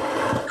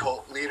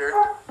cult leader.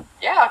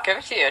 Yeah, I'll give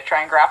it to you.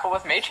 Try and grapple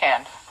with Mage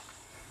Hand.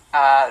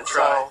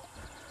 So,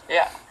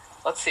 yeah,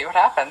 let's see what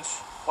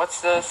happens. What's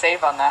the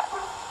save on that?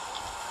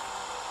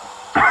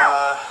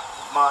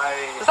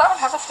 Does that one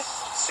have a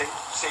save?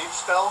 Save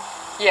spell?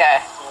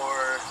 Yeah.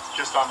 Or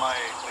just on my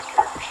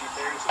character sheet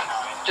there is a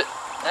 9.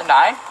 A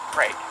 9?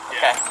 Right. Yeah.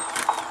 Okay.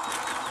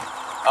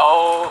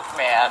 Oh,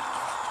 man.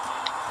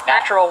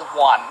 Natural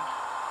 1.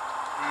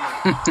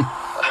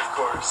 Of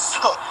course.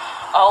 So,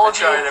 all of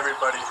you... I tried,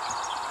 everybody.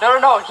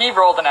 No, he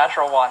rolled a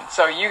natural 1.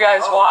 So you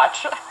guys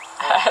watch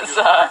as...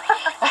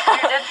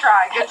 You did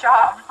try. Good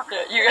job.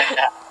 Yeah,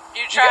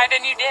 you tried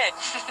and you did.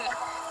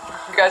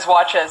 You guys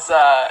watch as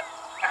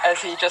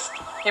he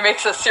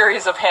makes a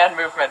series of hand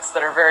movements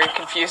that are very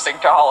confusing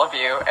to all of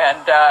you,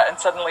 and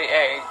suddenly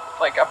a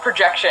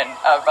projection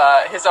of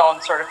his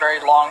own sort of very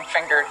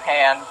long-fingered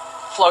hand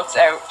floats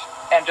out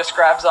and just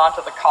grabs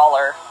onto the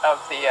collar of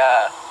the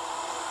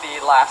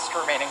last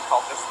remaining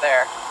cultist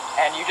there,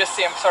 and you just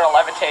see him sort of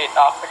levitate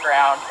off the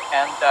ground,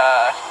 and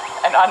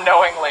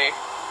unknowingly,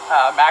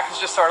 Mac is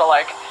just sort of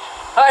like,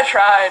 I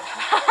tried.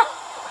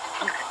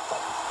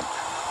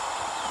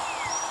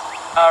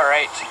 All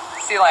right,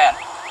 Sealand.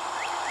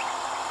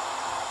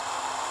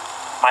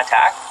 My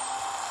attack?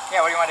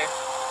 Yeah, what do you want to do?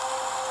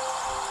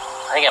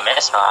 I think I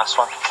missed my last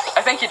one.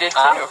 I think you did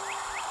too.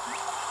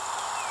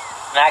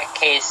 In that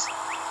case,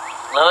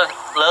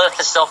 Lilith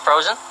is still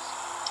frozen?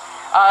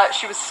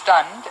 She was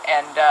stunned,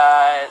 and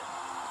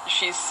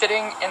she's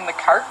sitting in the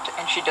cart,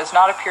 and she does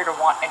not appear to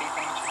want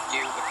anything to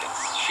do with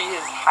this. She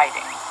is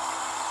hiding.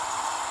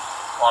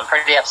 Well, I'm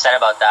pretty upset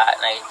about that,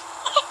 and I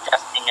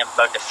definitely am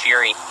about the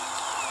fury.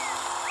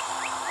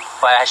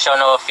 But I show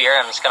no fear.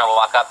 I'm just going to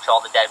walk up to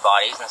all the dead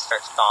bodies and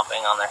start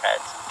stomping on their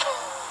heads.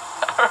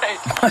 Alright,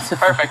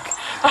 perfect.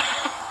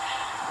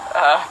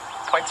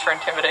 Points for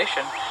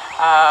intimidation.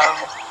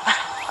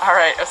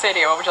 Alright,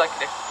 Osadia, what would you like to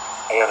do?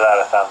 I give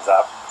that a thumbs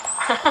up.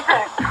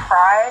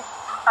 Cry.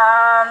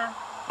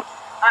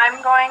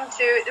 I'm going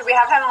to... We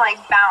have him,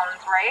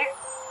 bound, right?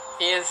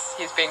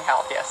 He's being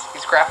held, yes.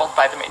 He's grappled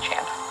by the mage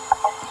hand.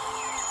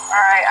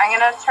 Alright, I'm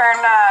gonna turn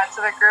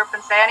to the group and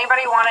say,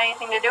 anybody want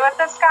anything to do with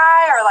this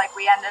guy, or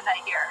we ended it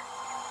here?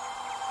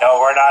 No,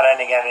 we're not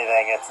ending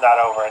anything. It's not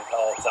over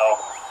until it's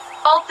over.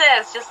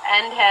 Cultist, just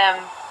end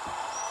him.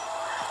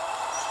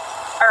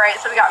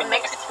 Alright, so we got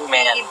mixed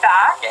speed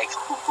back.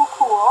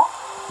 Cool.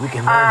 We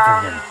can learn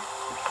from him.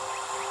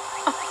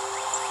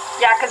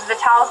 Yeah, because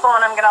Vital's the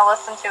one I'm gonna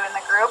listen to in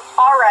the group.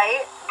 All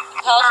right.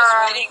 Vital's just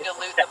waiting to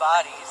loot the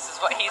bodies. Is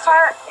what he's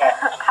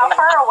How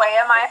far away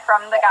am I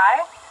from the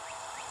guy?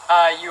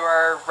 You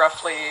are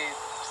roughly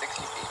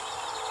 60 feet.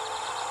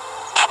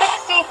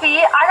 60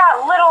 feet? I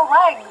got little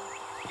legs.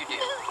 You do.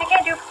 You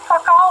can't do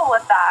fuck all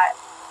with that.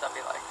 That'd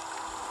be like.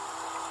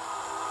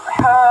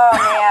 Oh,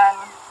 man.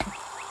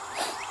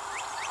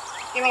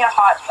 Give me a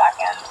hot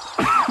second.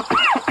 I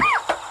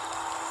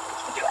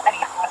can do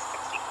anything with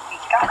 60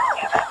 feet. God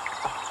damn it.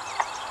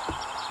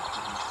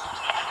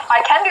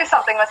 I can do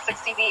something with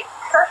 60 feet.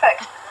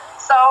 Perfect.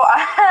 So,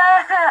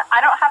 I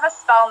don't have a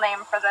spell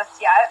name for this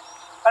yet,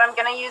 but I'm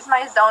going to use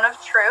my Zone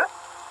of Truth.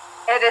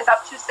 It is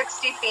up to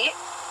 60 feet.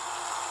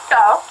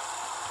 So,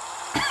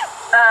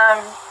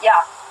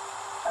 yeah.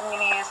 I'm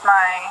going to use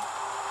my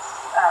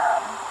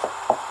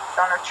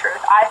Zone of Truth.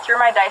 I threw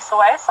my dice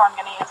away, so I'm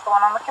going to use the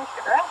one on the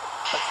computer.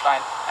 That's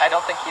fine. I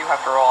don't think you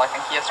have to roll. I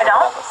think he has to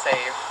roll the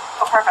save.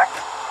 Oh, perfect.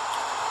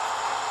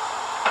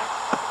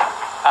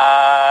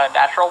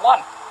 Natural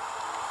 1.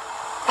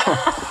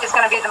 He's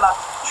going to be the most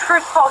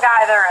truthful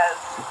guy there is.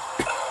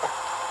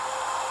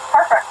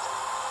 Perfect.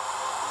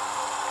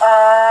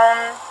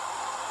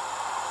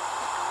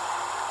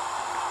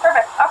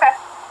 Perfect. Okay.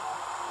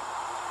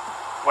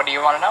 What do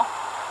you want to know?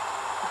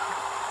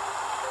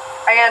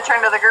 I'm going to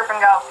turn to the group and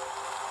go,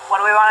 what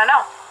do we want to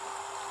know?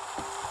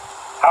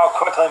 How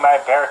quickly my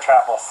bear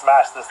trap will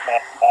smash this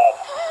man's head.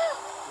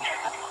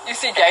 You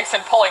see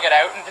Gagson pulling it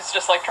out and it's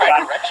just like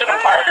trying to wrench it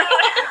apart.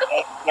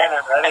 Get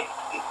it ready.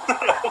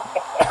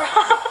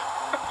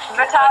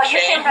 Vital, you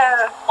seem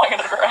to... Flinging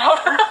it around.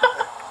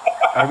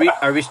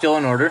 Are we still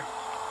in order?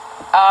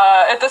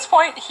 At this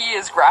point, he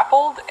is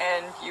grappled,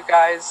 and you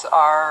guys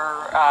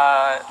are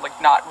like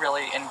not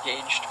really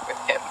engaged with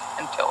him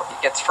until he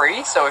gets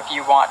free. So if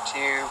you want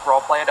to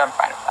roleplay it, I'm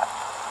fine with that.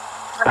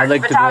 I'd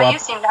like to go Vital, up. you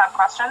seem to have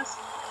questions.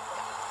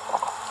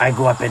 I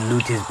go up and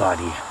loot his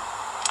body.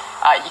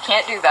 You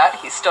can't do that.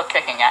 He's still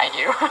kicking at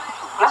you.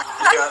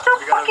 I'm still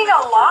fucking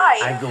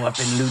alive. I go up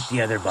and loot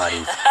the other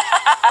bodies.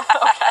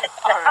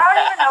 I don't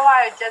even know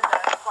why I did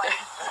this. Like,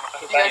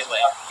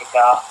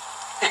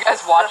 you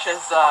guys watch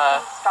as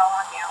spell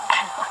on you.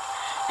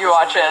 you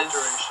watch as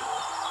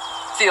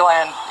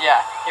Sealand.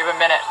 Yeah, you have a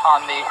minute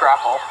on the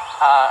grapple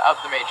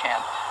of the mage hand.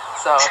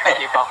 So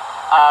thank you, Paul.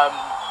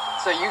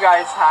 So you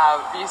guys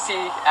you see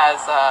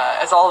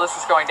as all this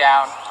is going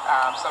down,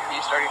 some of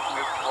you starting to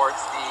move towards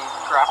the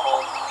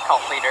grapple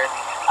cult leader.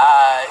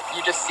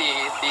 You just see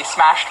the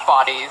smashed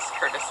bodies,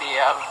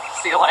 courtesy of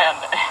Sealand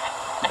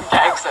and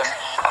Gagson.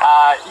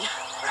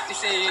 You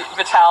see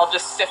Vital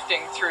just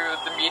sifting through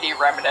the meaty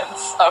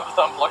remnants of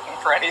them, looking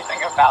for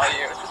anything of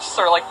value. It's just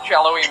sort of like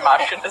jello-y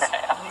mush in his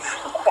hands.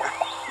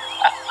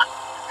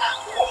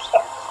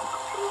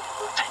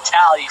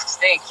 Vital, you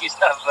stink, you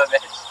son of a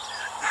bitch.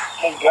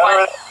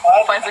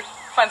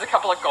 Finds a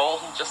couple of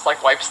gold and just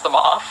like wipes them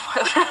off.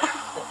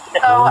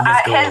 So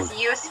at his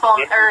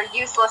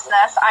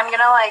uselessness, I'm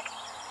gonna like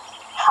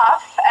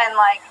huff and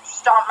like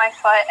stomp my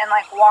foot and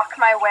like walk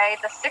my way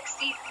the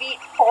 60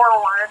 feet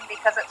forward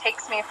because it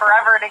takes me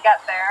forever to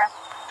get there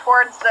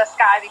towards this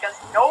guy because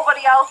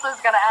nobody else is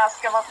gonna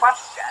ask him a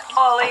question.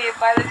 Holy,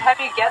 by the time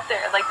you get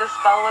there, like the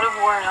spell would have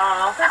worn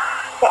off.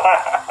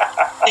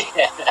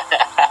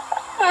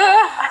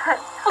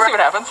 We'll see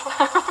what happens.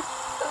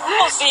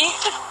 We'll see.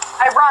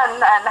 I run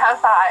then. How's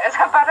that? Is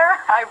that better?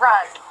 I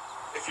run.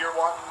 If you're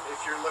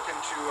looking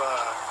to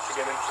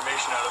get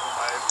information out of him,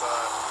 I have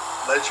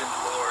legend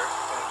lore,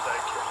 and I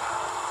can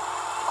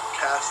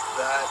cast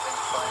that and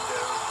find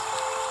out,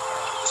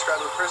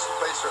 describe a person,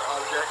 place, or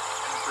object,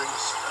 and it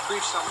brings a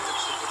brief summary of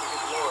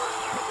significant lore.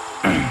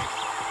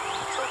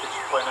 So I could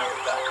just point out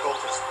that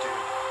cultist dude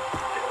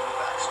and get a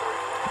backstory.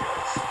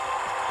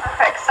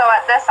 Perfect. So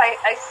at this,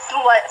 I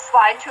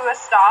slide to a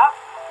stop.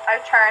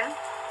 I turn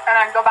and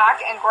I go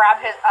back and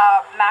grab his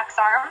Mac's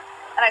arm.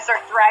 And I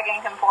start dragging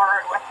him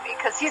forward with me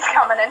because he's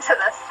coming into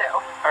this too.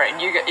 All right,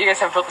 and you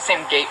guys have built the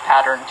same gait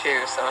pattern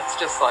too, so it's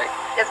just like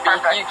it's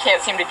perfect. You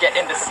can't seem to get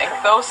into sync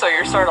though, so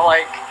you're sort of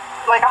like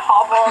a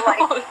hobble, like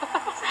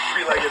it's a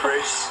three-legged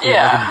race.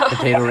 Yeah, like a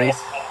potato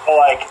race.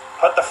 Like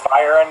put the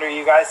fire under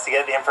you guys to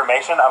get the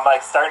information. I'm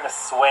like starting to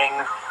swing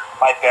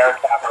my bear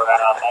cap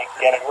around, like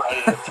getting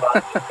ready to throw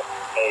it in the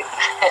face.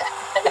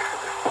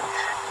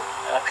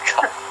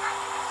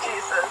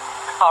 Jesus.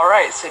 All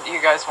right, so do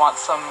you guys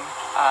want some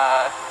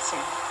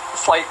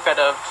slight bit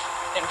of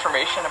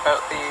information about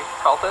the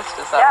cultist?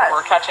 Is that yes.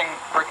 what we're casting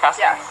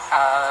yes.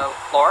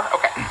 lore?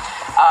 Okay.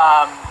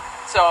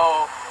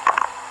 So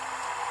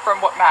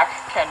from what Mac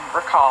can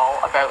recall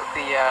about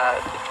the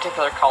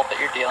particular cult that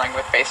you're dealing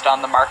with, based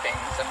on the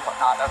markings and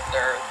whatnot of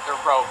their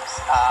robes,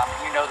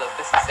 you know that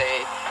this is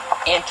a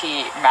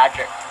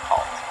anti-magic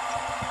cult.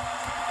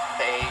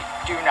 They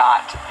do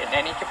not, in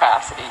any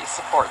capacity,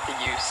 support the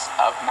use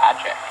of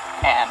magic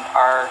and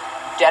are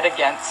dead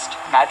against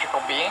magical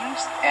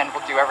beings and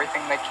will do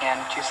everything they can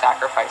to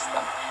sacrifice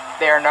them.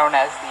 They are known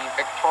as the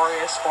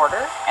Victorious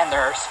Order, and there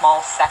are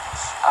small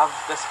sects of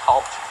this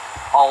cult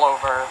all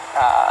over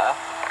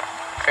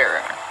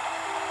Faerun.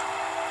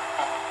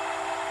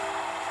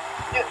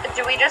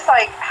 Do we just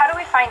like? How do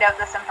we find out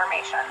this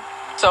information?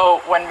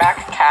 So when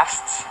Mac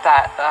casts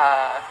that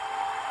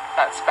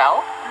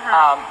spell,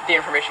 the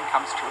information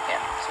comes to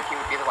him, so he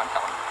would be the one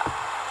telling you that.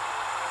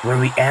 Were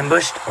we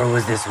ambushed or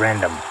was this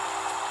random?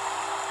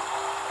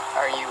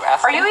 Are you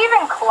asking? Are you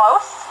even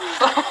close?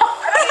 I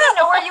don't even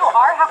know where you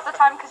are half the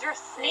time because you're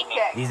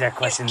sneaking. These are He's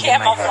questions in my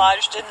head.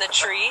 camouflaged in the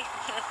tree.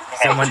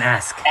 Someone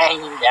ask.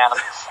 Hanging down.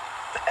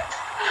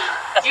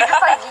 Do you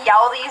just like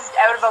yell these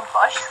out of a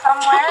bush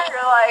somewhere?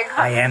 You're like,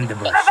 I am the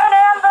bush. "There's an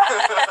ambush."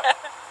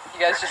 You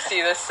guys just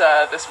see this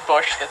this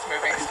bush that's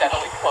moving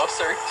steadily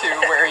closer to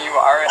where you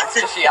are, and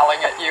it's just yelling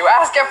at you.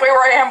 Ask if we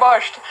were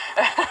ambushed.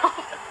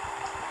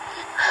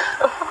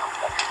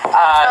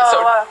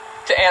 So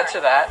to answer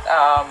that,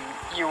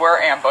 you were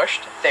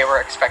ambushed. They were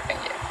expecting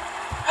you.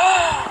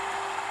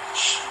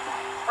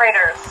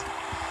 Raiders.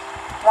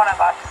 One of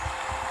us.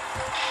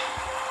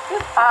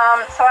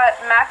 So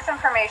at max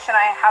information,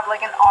 I have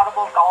like an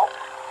audible gulp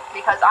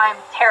because I'm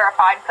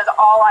terrified because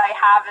all I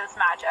have is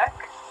magic.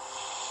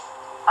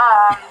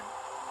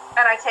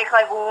 And I take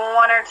like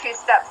 1 or 2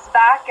 steps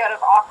back out of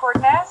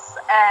awkwardness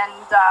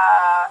and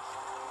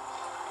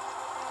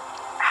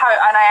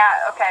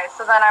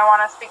so then I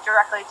want to speak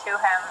directly to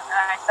him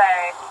and I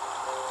say,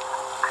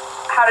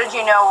 how did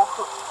you know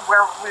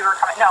where we were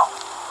coming? No.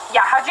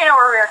 Yeah, how did you know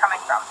where we were coming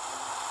from?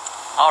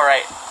 All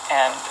right,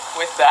 and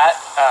with that,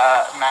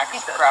 Max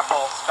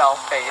grapple spell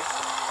phased,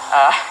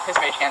 his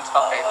mage hand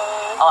spell phased,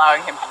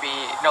 allowing him to be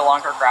no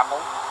longer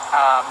grappled.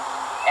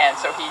 And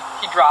so he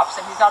drops,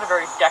 and he's not a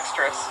very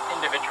dexterous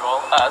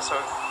individual, so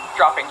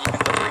dropping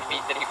even the 3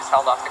 feet that he was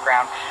held off the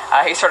ground,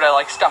 he sort of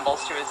like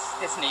stumbles to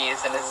his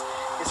knees, and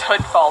his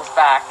hood falls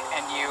back,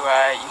 and you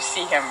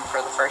see him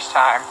for the first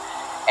time,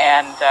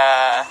 and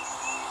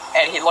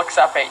he looks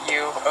up at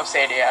you,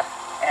 Osadia,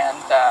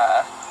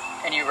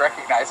 and you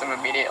recognize him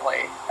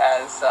immediately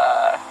as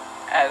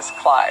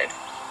Clyde.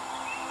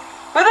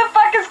 Who the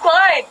fuck is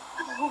Clyde?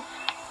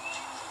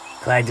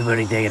 Clyde's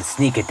ability to take a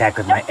sneak attack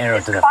with my arrow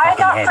to the Clyde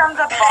fucking not head. from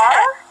the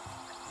bar?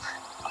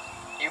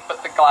 You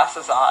put the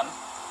glasses on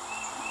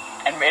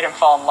and made him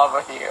fall in love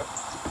with you.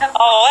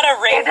 Oh, what a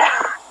rape.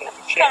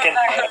 Chicken.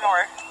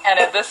 And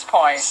at this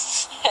point,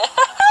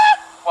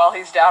 while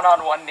he's down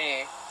on one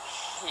knee,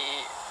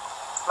 he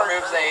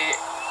removes a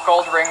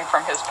gold ring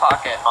from his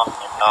pocket. Oh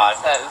my god.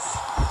 And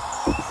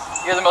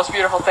says, "You're the most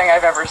beautiful thing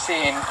I've ever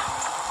seen.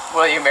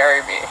 Will you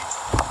marry me?"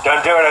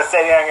 Don't do it,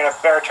 Osadia. I'm gonna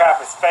bear trap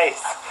his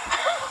face.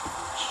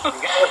 You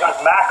can look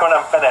like Mac when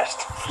I'm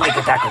finished. Sneak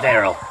attack with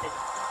arrow.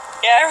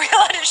 Yeah, are we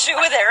allowed to shoot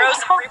with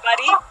arrows,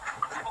 everybody?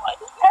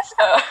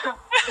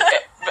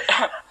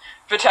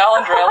 Vital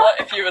and Drayla,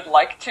 if you would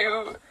like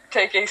to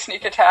take a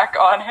sneak attack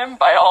on him,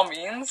 by all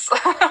means.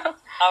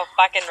 Oh,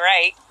 fucking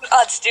right.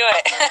 Let's do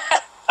it.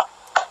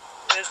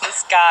 Who is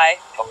this guy?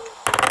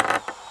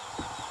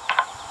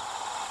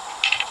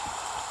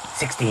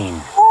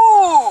 16.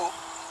 Ooh!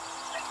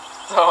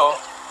 So,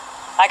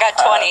 I got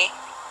 20.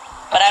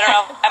 But I don't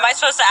know. Am I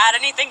supposed to add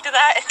anything to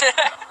that?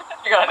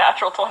 you got a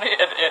natural 20?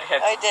 It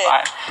hits. I did.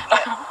 Fine.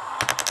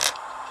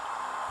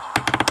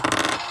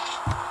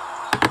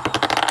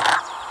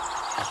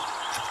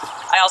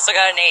 I also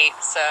got an 8,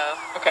 so...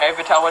 Okay,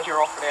 Vital, what'd you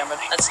roll for damage?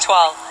 That's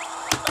 12.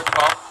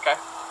 12, okay.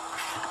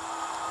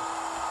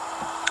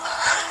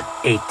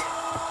 8.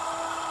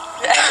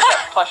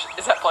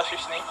 Is that plus your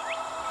sneak?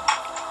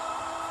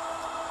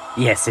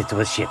 Yes, it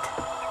was shit.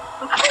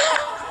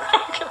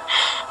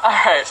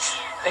 Alright.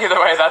 Either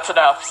way, that's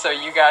enough. So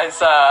you guys,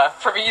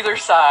 from either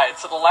side,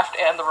 so the left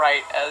and the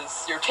right,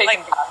 as you're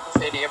taken back to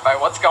Sadia by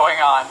what's going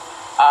on,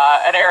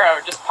 an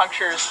arrow just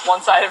punctures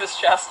one side of his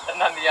chest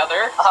and then the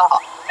other,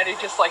 and he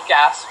just like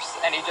gasps,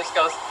 and he just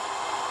goes,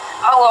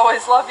 "I'll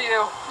always love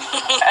you,"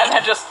 and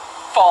then just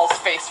falls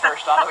face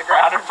first onto the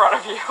ground in front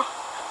of you.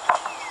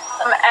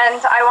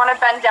 And I want to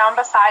bend down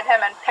beside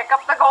him and pick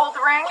up the gold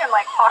ring and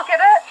like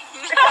pocket it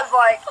because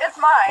like it's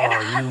mine.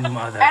 Oh, you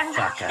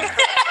motherfucker.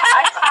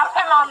 I tap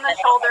him on the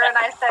shoulder and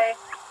I say,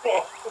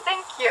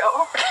 "Thank you."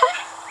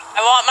 I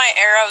want my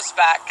arrows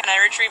back. Can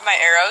I retrieve my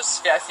arrows?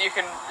 Yes, you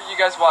can. You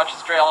guys watch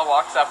as Drayla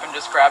walks up and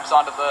just grabs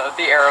onto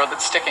the arrow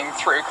that's sticking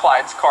through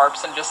Clyde's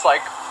corpse and just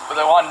like with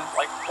a one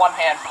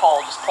hand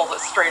pull, just pulls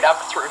it straight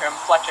up through him,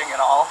 fletching and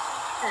all.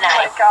 Nice.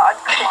 Oh my God,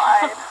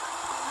 Clyde.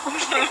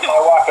 I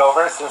walk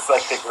over since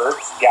like the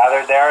group's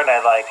gathered there, and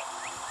I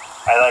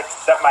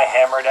set my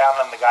hammer down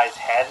on the guy's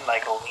head and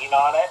like lean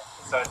on it,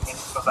 so it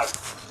goes like,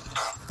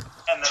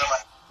 and then I'm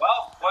like,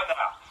 well, what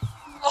now?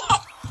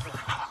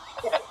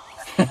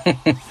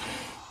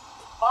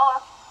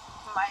 Well,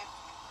 my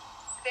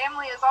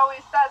family has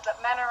always said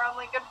that men are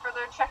only good for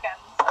their chickens,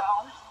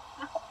 so.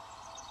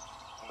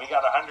 We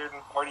got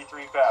 143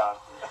 pounds.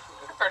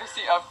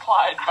 Courtesy of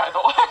Clyde, by the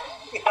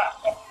way.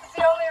 Yeah. It's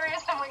the only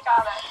reason we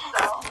got it,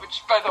 so.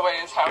 Which, by the way,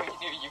 is how he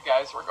knew you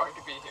guys were going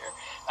to be here.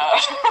 Why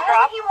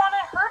did he want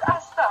to hurt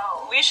us,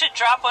 though? We should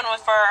drop one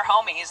for our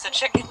homies. The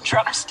chicken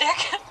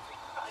drumstick.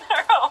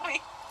 Our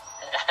homie.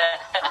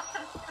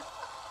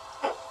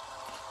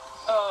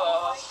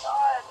 Oh my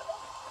God.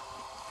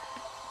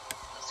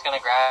 I'm just gonna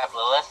grab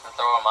Lilith and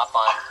throw him up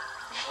on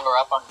her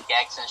up on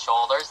Gagson's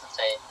shoulders and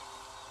say,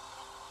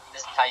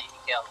 "This is how you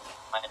kill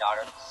my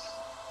daughter."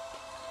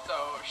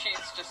 So she's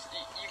just,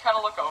 you kind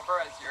of look over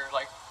as you're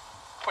like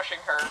pushing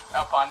her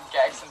up on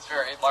Gagson's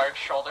very large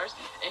shoulders.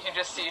 And you can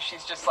just see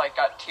she's just like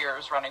got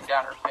tears running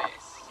down her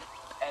face.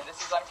 And this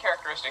is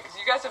uncharacteristic because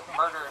you guys have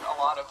murdered a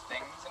lot of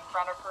things in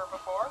front of her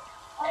before.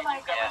 Oh and my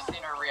you've never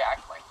seen her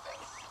react like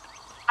this.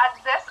 At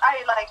this,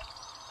 I like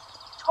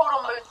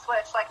total mood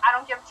switch. Like, I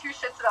don't give two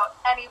shits about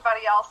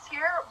anybody else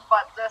here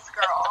but this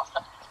girl.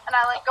 And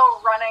I like go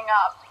running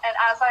up. And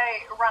as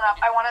I run up,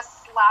 I want to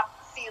slap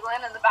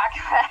Seelin in the back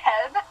of the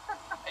head.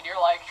 And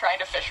you're like trying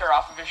to fish her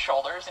off of his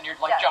shoulders, and you're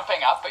like Yes.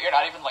 jumping up, but you're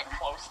not even like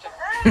close to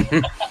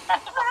her.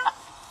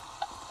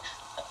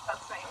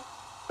 That's me.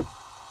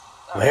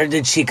 Where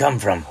did she come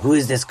from? Who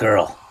is this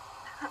girl?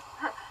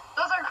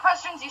 Those are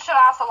questions you should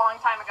have asked a long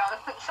time ago.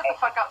 Shut the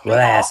fuck up. Well,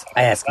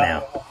 I ask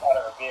now.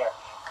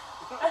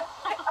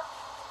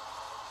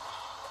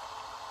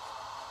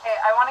 Hey,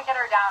 I want to get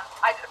her down.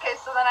 Okay,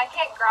 so then I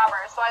can't grab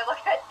her, so I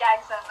look at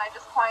Gagson and I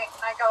just point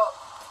and I go,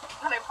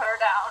 and I put her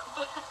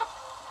down.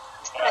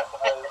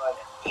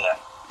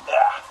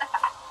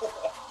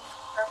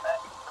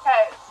 Perfect.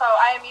 Okay, so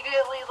I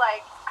immediately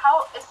like,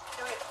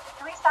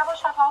 do we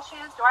establish how tall she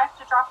is? Do I have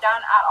to drop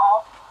down at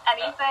all?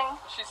 Anything?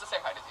 She's the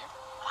same height as you.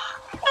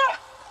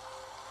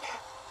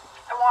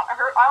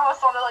 I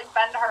almost want to like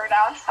bend her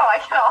down so I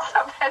can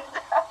also bend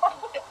down.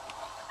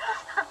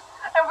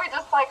 And we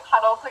just like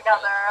huddle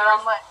together and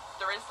I'm like,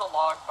 There is the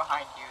log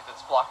behind you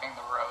that's blocking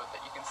the road that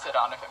you can sit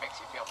on if it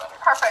makes you feel better.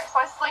 perfect. So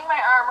I sling my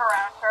arm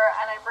around her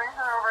and I bring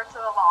her over to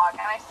the log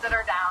and I sit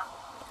her down.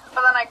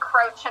 But then I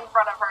crouch in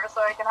front of her so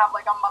I can have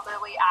like a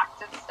motherly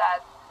act instead.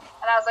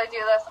 And as I do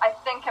this, I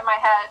think in my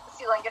head,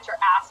 Seelin, get your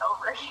ass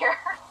over here.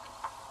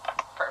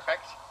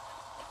 Perfect.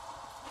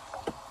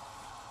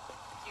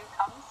 You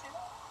come, Seelin?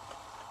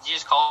 Did you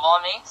just call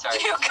on me?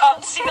 Sorry. You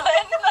come,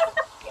 Seelin.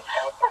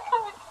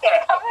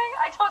 Coming?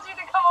 I told you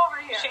to come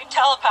over here. She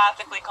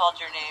telepathically called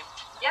your name.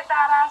 Get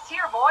that ass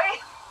here, boy.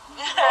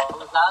 What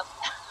was that?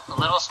 The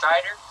little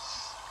Strider?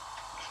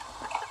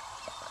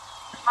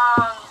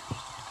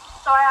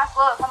 So I asked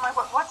Lilith, I'm like,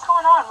 what's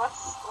going on?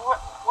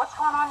 What's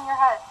going on in your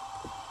head?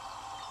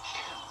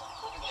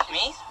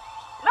 Me?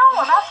 No,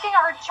 I'm asking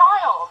our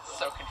child.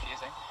 So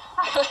confusing.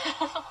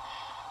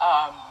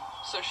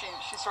 So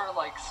she sort of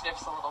like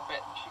sniffs a little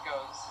bit and she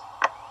goes,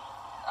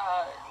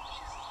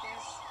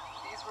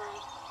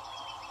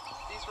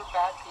 these were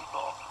bad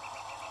people.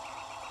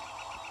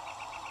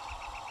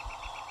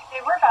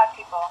 They were bad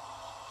people.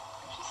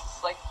 And she's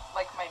just like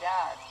my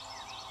dad.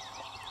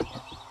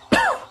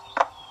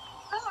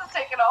 This is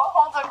taking a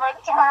whole different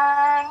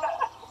turn.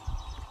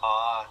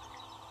 Fuck.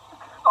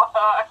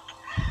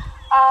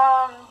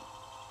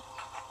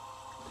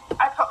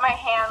 I put my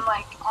hand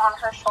like on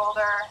her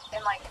shoulder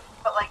and like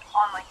put like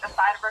on like the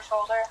side of her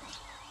shoulder.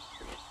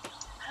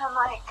 And I'm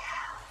like,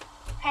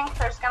 Pink,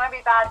 there's gonna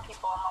be bad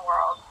people in the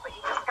world, but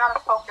you just gotta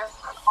focus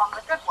on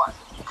the good ones.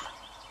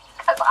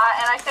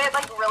 And I say it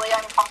like really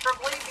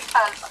uncomfortably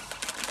because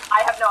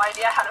I have no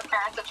idea how to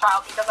parent a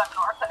child because I'm an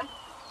orphan.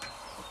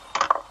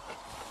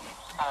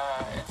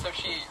 And so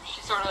she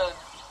sort of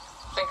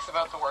thinks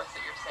about the words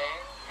that you're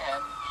saying,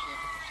 and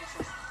she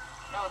says,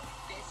 "No,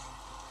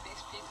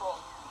 these people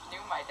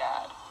knew my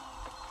dad."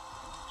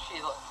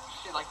 She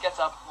like gets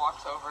up,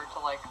 walks over to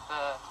like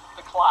the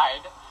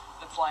Clyde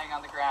that's laying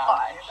on the ground,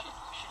 and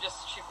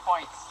she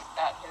points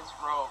at his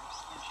robes,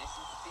 and she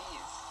says,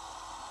 "These.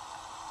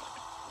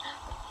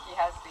 He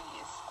has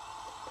these."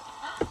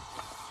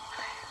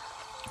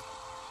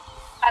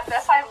 At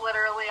this, I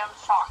literally am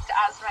shocked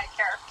as my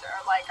character.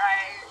 Like,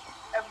 I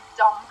am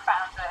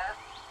dumbfounded.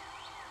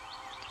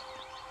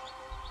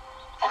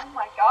 Oh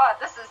my god,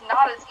 this is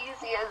not as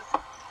easy as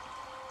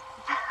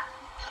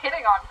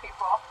hitting on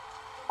people.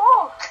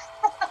 Whew.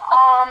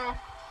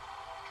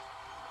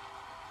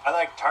 I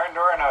like turned to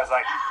her and I was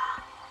like,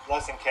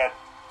 "Listen, kid,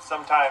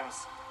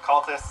 sometimes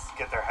cultists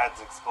get their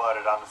heads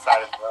exploded on the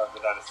side of the road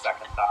without a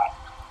second thought."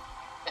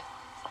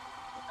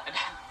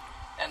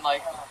 And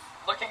like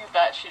looking at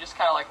that, she just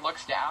kind of like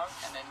looks down,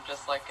 and then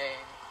just like a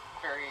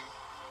very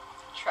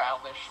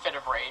childish fit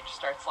of rage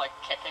starts like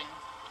kicking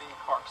the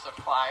corpse of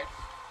Clyde,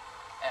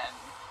 and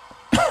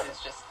is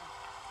just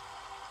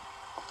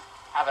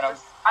having a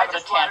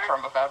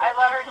tantrum about it. I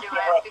let her do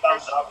it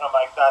because thumbs up and I'm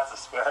like, "That's the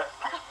spirit."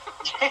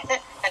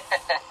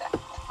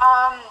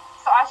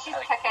 So as she's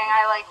kicking,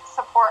 I like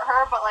support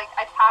her, but like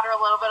I pat her a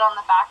little bit on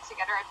the back to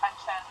get her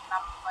attention, and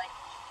I'm like,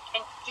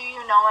 "Do you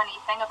know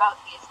anything about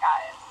these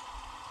guys?"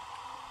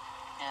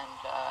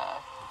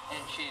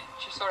 And she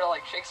sort of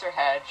like shakes her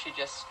head. She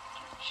just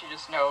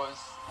knows.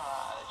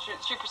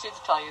 She proceeds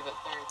to tell you that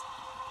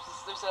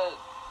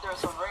there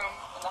was a room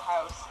in the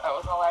house I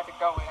wasn't allowed to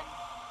go in,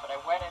 but I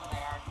went in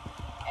there,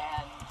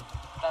 and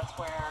that's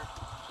where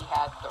he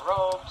had the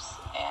robes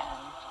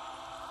and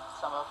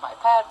some of my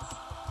pets,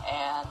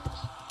 and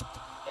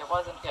it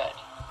wasn't good.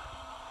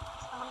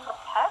 Some of the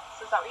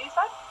pets? Is that what you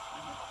said?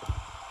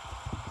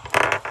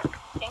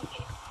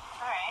 Kinky.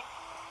 Alright.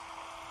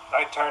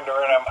 I turned to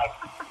her and I'm like,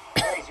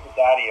 "Where's your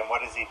daddy and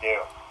what does he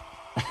do?"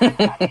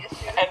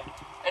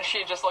 And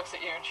she just looks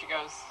at you and she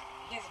goes,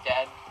 "He's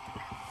dead.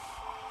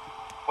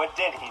 What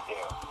did he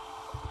do?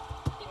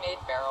 He made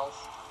barrels."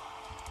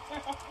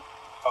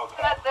 Okay.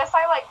 And at this,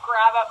 I like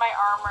grab at my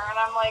armor and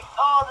I'm like,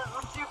 oh, this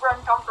is super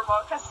uncomfortable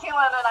because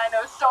Keelan and I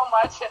know so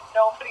much and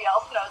nobody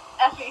else knows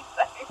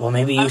anything. Well,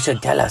 maybe you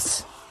should tell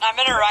us. I'm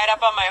gonna ride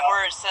up on my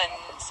horse and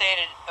say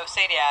to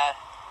Osadia,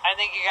 I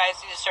think you guys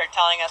need to start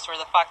telling us where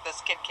the fuck this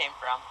kid came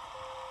from.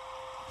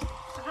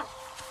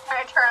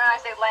 I turn and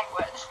I say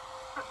language.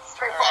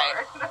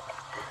 Straightforward. Right.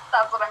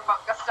 That's what I'm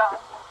focused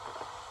on.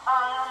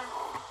 I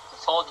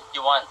told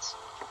you once.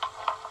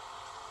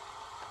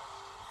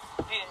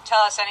 You didn't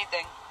tell us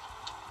anything.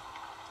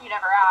 You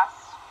never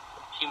asked.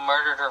 She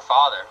murdered her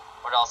father.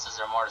 What else is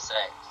there more to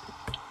say?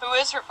 Who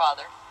is her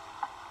father?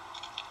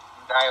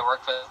 The guy who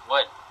worked with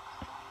Wood.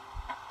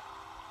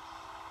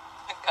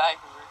 The guy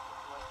who worked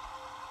with Wood.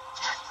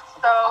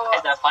 So...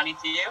 Is that funny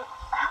to you?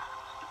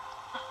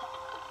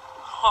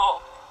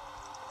 Oh.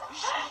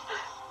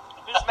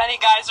 There's many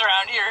guys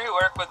around here who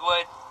work with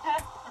Wood.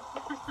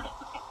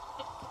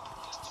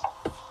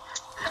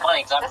 It's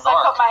funny because I'm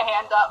I put my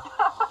hand up.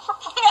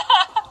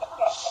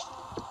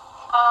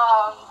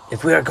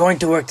 If we are going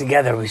to work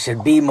together, we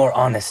should be more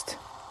honest.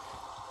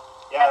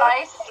 Yeah, and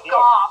I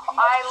scoff.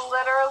 I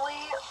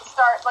literally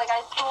start, like,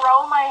 I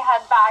throw my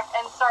head back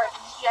and start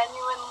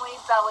genuinely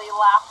belly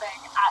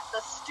laughing at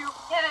the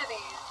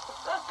stupidities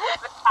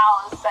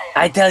Vital is saying.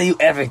 I tell you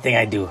everything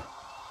I do.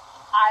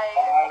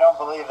 I don't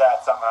believe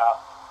that somehow.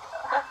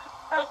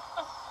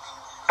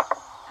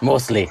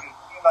 Mostly. You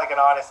seem like an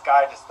honest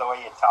guy just the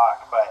way you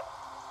talk, but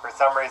for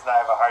some reason I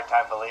have a hard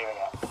time believing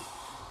it.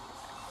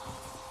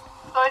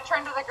 So I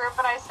turn to the group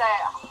and I say,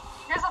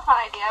 here's a fun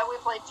idea. We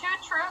play 2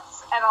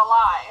 truths and a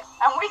lie,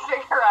 and we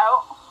figure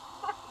out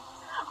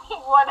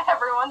what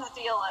everyone's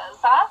deal is,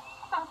 huh?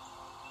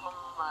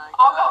 Oh my God.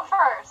 I'll go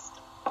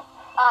first.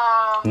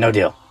 No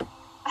deal.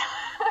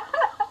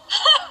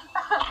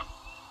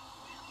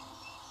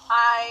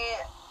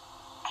 I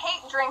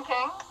hate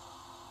drinking.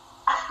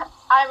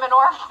 I'm an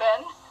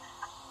orphan.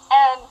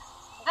 And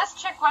this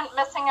chick went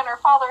missing and her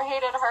father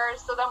hated her,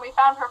 so then we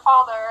found her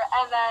father,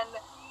 and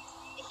then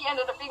he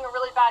ended up being a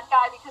really bad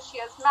guy because she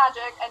has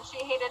magic and she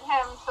hated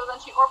him, so then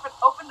she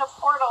opened a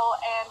portal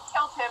and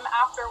killed him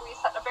after we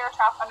set a bear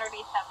trap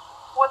underneath him.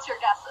 What's your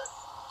guesses?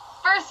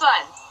 First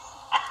one.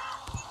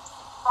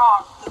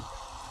 Wrong.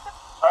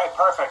 Alright,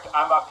 perfect.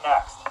 I'm up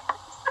next.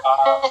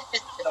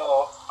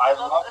 So, I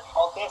love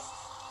cultists.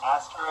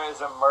 Astra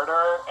is a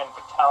murderer, and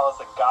Vital is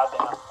a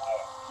goddamn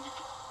liar.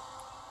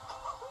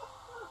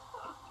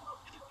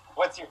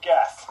 What's your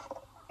guess?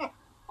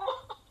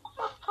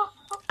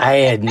 I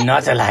am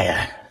not a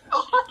liar.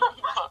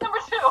 Number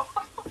 2.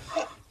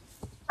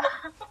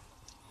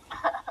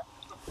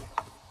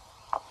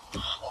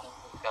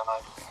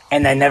 God.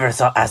 And I never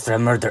saw Astra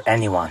murder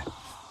anyone.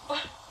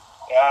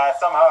 Yeah,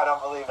 somehow I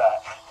don't believe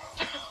that.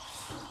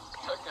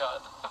 Oh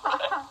God.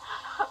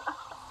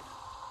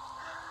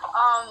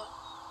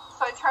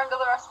 So I turn to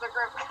the rest of the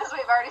group because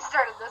we've already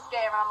started this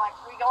game, and I'm like,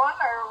 we going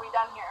or are we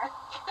done here?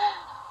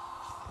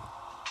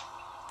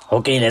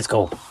 Okay, let's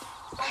go.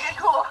 Okay,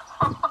 cool.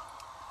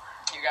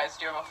 You guys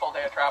do have a full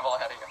day of travel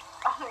ahead of you.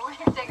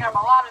 We've taken up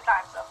a lot of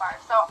time so far.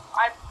 So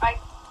I like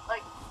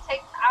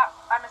take.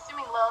 I'm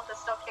assuming Lilith is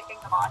still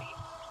kicking the body.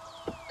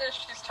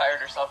 She's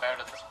tired herself out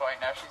at this point.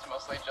 Now she's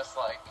mostly just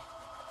like,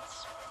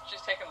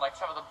 she's taken like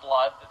some of the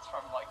blood that's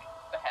from like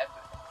the head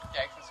that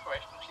Gags and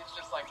squished, and she's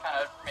just like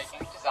kind of making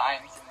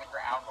designs in the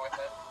ground with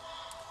it.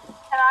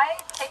 Can I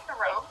take the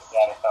ropes?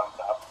 Got a thumbs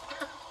up.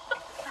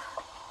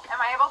 Am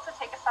I able to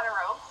take a set of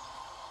ropes?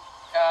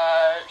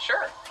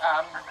 Sure.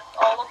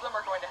 All of them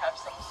are going to have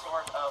some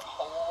sort of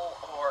hole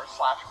or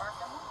slash mark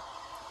in them.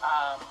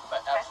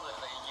 But Okay.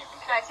 absolutely, you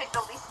can Can I take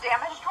the least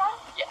damaged one?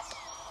 Yes.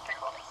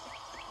 Take one.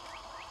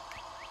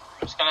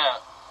 I'm just gonna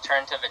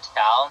turn to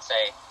Vital and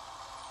say,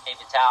 "Hey,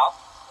 Vital,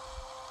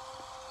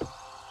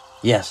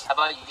 Yes. how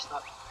about you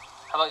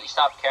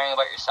stop caring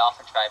about yourself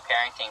and try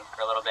parenting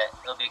for a little bit?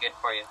 It'll be good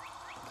for you."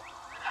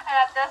 And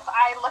at this,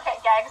 I look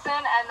at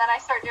Gagson, and then I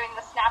start doing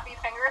the snappy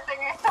finger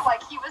thing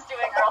like he was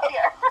doing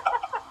earlier.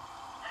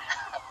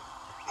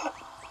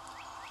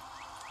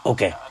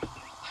 Okay.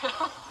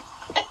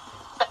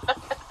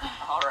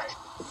 Alright,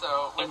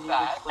 so Can with you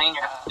that, explain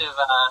your active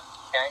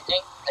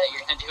parenting that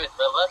you're gonna do with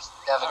Lilith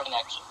to have a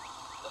connection?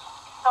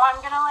 So I'm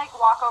gonna like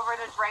walk over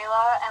to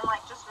Drayla and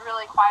like just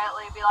really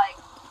quietly be like,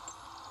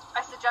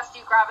 I suggest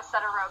you grab a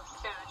set of ropes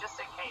too, just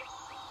in case.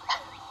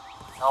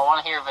 I don't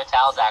want to hear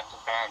Vital's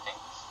active parenting.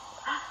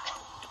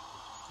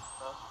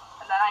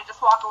 And then I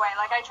just walk away.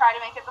 Like I try to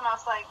make it the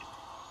most like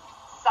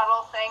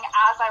subtle thing.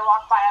 As I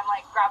walk by, I'm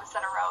like, grab a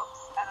set of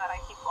ropes, and then I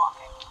keep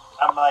walking.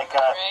 I'm like,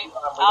 Right.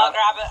 I'll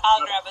grab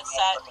a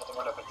set.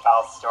 One of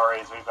Vital's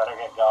stories. We better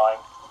get going.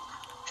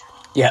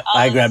 Yeah,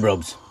 I grab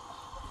robes.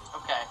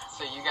 okay,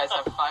 so you guys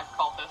have 5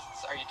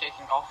 cultists. Are you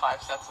taking all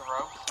 5 sets of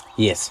ropes?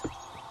 Yes.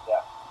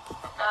 Yeah.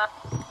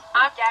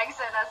 I'm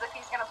Gagson as if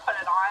he's gonna put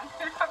it on.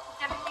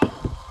 Kidding me?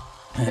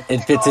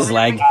 It fits his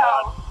leg.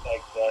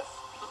 Take this.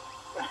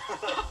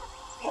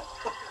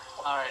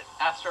 Alright,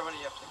 Astra, what are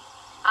you up to?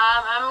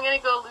 I'm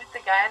gonna go loot the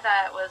guy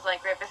that was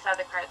like right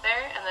beside the cart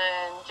there, and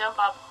then jump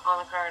up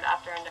on the cart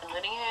after I'm done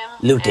looting him.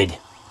 Looted.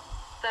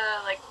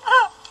 The like.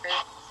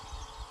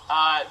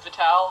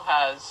 Vital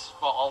has,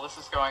 while all this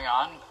is going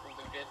on,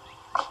 looted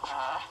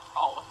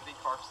all of the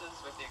corpses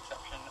with the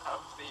exception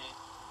of the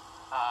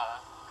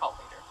cult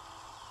leader.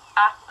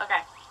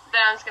 Okay.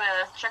 Then I'm just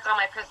gonna check on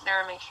my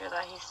prisoner and make sure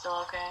that he's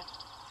still okay.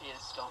 He is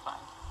still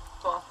fine.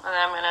 Cool. And then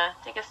I'm gonna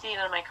take a seat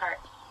on my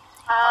cart.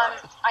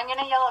 I'm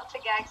gonna yell up to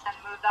Gags and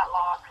move that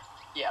log.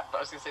 Yeah, but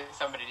I was gonna say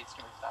somebody needs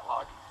to move that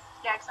log.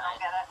 Gags will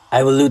get it.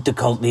 I will loot the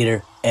cult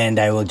leader, and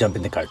I will jump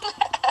in the cart.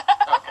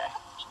 Okay.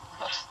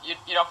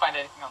 You don't find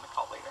anything on the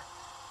cult leader.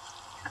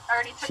 I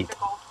already took the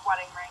gold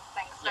wedding ring.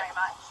 Thanks very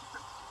much.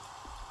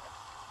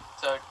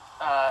 So,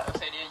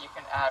 Osadia, you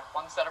can add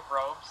one set of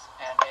robes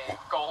and a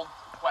gold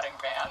wedding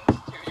band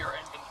to your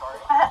inventory.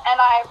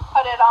 And I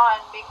put it on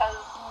because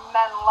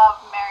men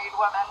love married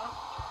women.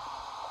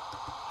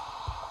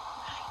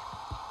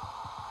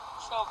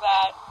 So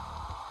bad.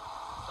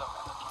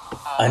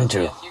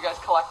 Untrue. Yes, you guys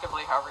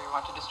collectively, however you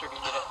want to distribute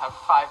it, have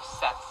 5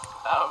 sets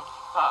of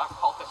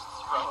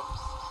cultists'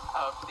 robes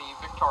of the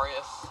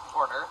victorious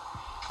order.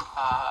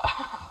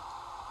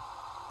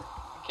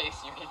 In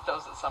case you need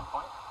those at some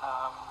point.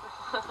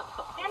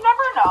 You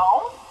never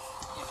know.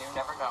 You do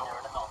never know.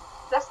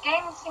 This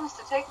game seems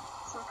to take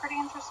some pretty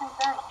interesting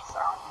turns,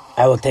 so.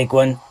 I will take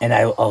one, and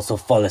I will also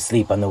fall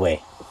asleep on the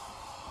way.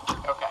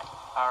 Okay.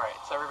 Alright,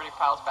 so everybody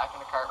piles back in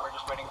the cart. We're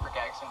just waiting for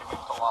Gagson to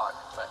move the log,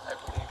 but I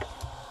believe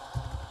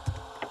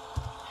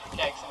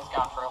Gagson has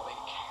gone for a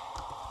leak.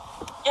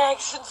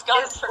 Gagson's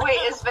gone for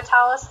Wait, is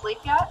Vital asleep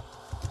yet?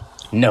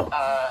 No.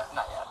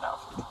 Not yet, no.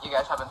 You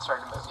guys haven't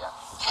started to move yet.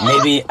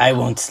 Maybe I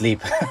won't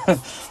sleep.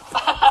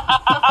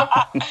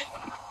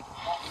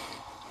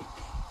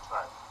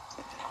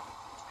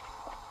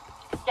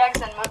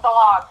 Gagson, move the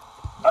log.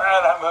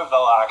 Alright, I moved the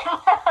log.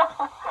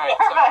 Alright,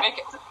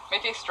 so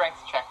make a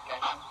strength check,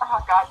 Gagson. Oh,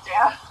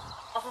 goddamn.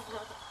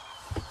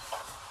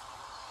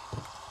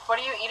 What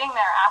are you eating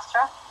there,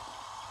 Astra?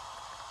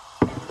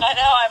 I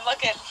know, I'm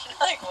looking.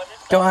 Like, what is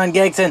that? Come on,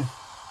 Gagson.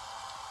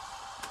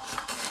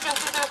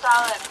 Just do a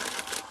salad.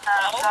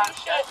 Oh,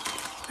 shit.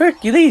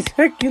 Hercules,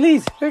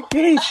 Hercules,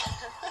 Hercules.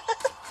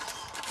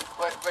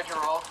 What'd you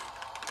roll?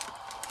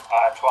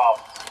 12.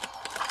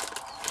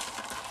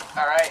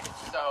 Alright,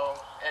 so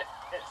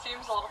it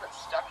seems a little bit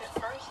stuck at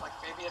first, like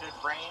maybe it had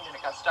rained and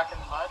it got stuck in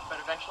the mud, but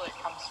eventually it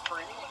comes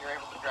free and you're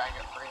able to drag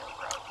it free of the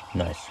road.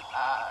 Nice.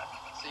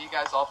 So you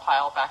guys all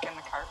pile back in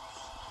the carts,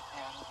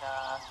 and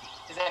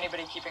is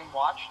anybody keeping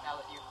watch now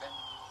that you've been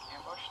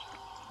ambushed?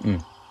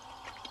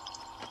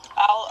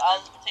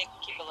 I'll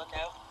keep a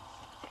lookout.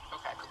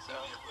 Okay, so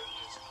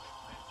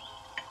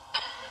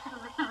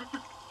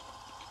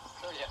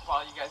yeah,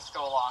 while you guys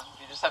go along,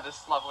 you just have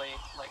this lovely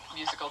like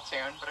musical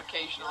tune, but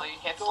occasionally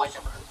hits like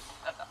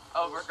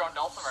we're going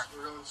dulcimer.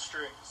 We're going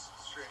strings.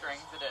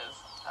 Strings it is.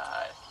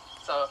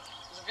 So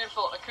there's a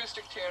beautiful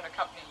acoustic tune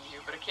accompanying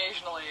you, but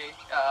occasionally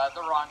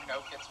the wrong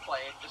note gets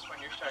played just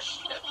when you're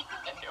starting to get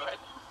into it.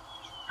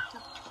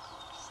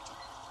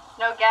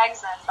 No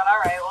gags in, but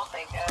alright, we'll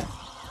take it.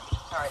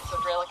 Alright, so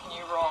Drayla, can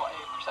you roll a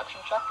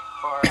perception check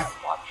for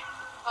watch?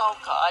 Oh,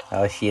 God.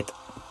 Oh, shit.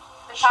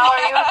 How are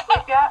you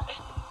asleep yet?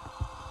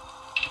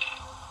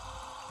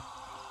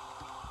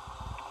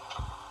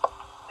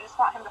 I just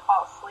want him to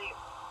fall asleep.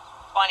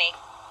 20.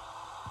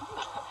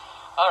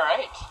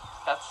 Alright,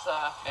 that's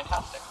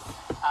fantastic.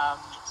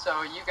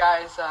 So you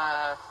guys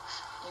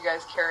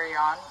carry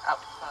on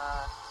up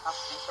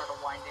the sort of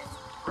winding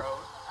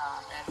road,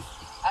 and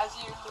as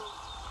you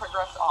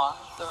progress on,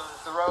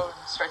 the road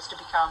starts to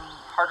become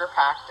harder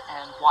packed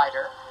and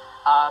wider,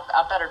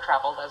 better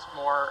traveled as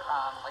more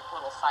like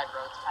little side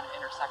roads kind of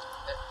intersect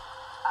with it,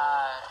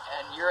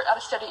 and you're at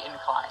a steady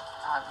incline.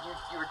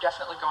 You were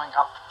definitely going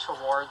up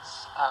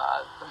towards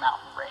the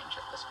mountain range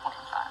at this point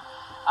in time.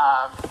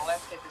 The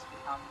landscape has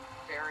become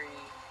very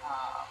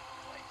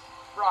like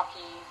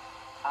rocky,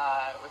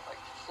 with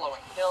like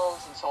flowing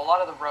hills, and so a lot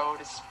of the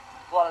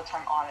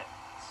time on it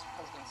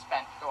has been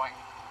spent going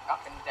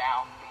up and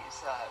down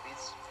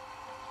these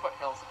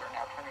foothills that are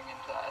now turning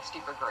into a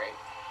steeper grade.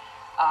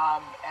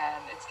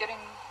 And it's getting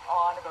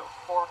on about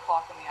 4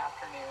 o'clock in the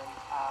afternoon,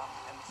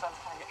 and the sun's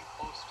kind of getting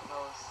close to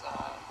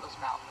those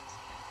mountains.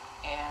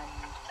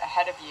 And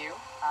ahead of you,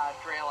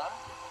 Drayla,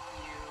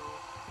 you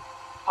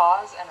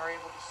pause and are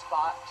able to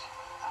spot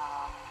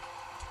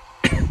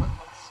what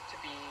looks to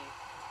be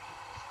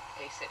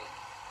a city.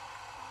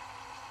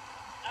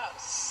 Oh,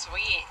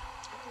 sweet.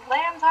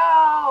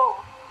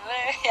 Lando!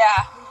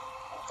 Yeah.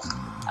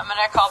 I'm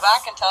gonna call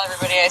back and tell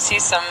everybody I see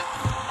a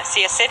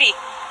city.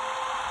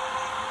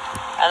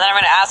 And then I'm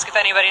gonna ask if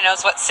anybody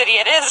knows what city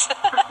it is.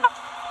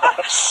 Where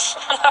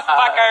the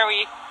fuck are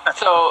we?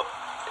 So,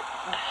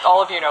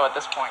 all of you know at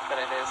this point that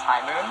it is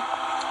High Moon.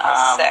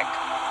 Sick.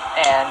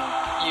 And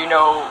you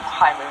know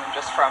High Moon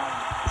just from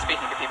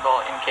speaking to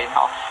people in Caden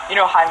Hall. You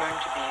know High Moon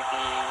to be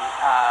the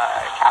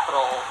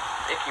capital,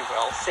 if you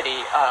will,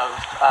 city of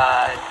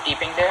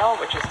Deepingdale,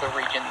 which is the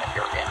region that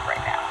you're in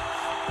right now.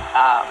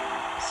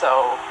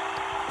 So,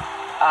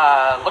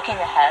 looking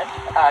ahead,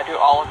 do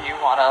all of you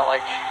want to,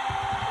 like,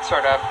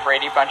 sort of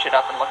Brady bunch it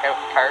up and look out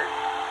the cart?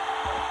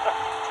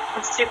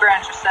 I'm super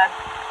interested.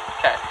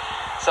 Okay.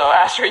 So,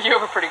 Astra, you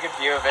have a pretty good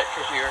view of it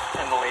because you're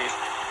in the lead.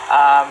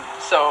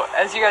 So,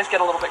 as you guys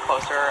get a little bit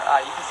closer,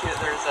 you can see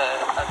that there's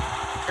a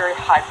very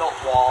high-built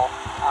wall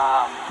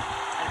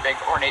and a big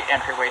ornate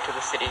entryway to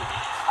the city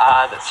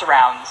that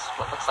surrounds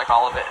what looks like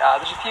all of it.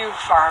 There's a few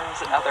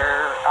farms and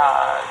other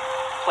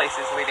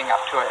places leading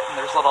up to it, and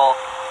there's little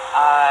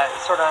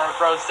sort of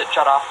roads that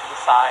jut off to the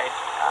side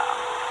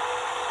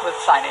with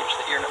signage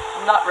that you're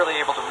not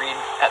really able to read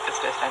at this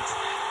distance.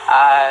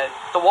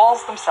 The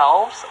walls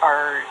themselves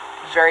are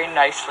very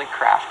nicely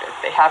crafted.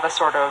 They have a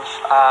sort of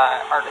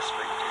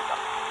artistry to them.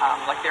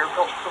 Like they were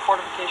built for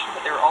fortification,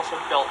 but they were also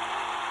built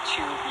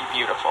to be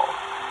beautiful.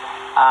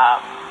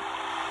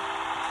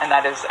 And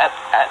that is, at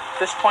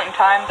this point in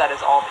time, that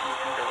is all that you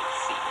can really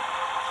see.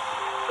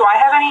 Do I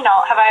have any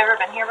knowledge? Have I ever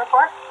been here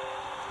before?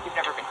 You've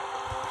never been here.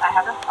 I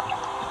haven't? Okay.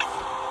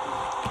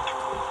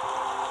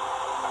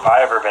 Have I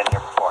ever been here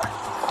before?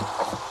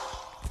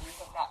 You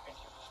have not been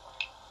here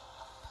before.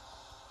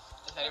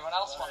 Does anyone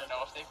else want to know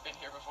if they've been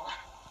here before?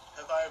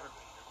 Have I ever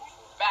been here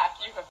before? Back,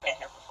 you have been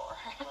here before.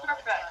 My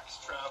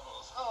tax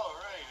travels. Oh,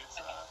 right. It's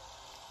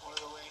one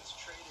of the lane's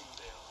trading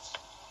deals.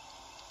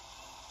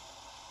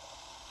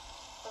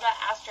 What about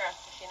Astra?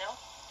 Does she know?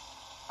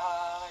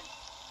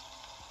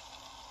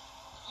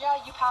 Yeah,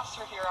 you passed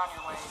through here on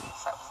your way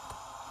south.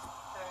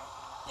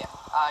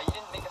 Yeah. You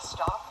didn't make a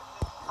stop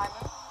in High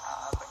Moon,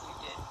 but you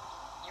did.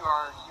 You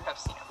have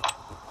seen it.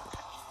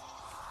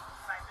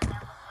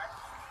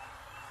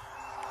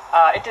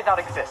 It did not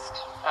exist.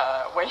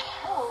 When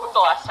the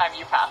last time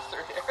you passed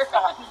through here.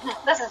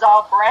 This is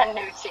all brand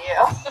new to you.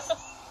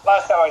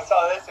 Last time I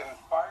saw this, it was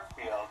farm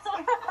fields.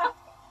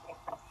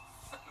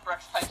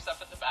 Rex pipes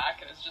up at the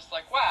back and is just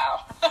like,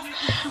 wow.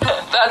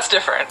 That's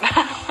different.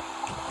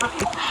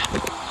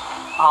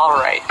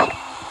 Alright.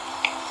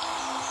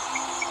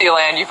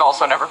 Elan, you've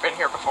also never been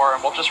here before,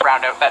 and we'll just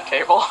round out that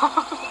table.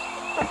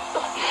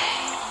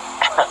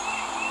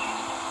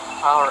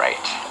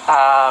 Alright.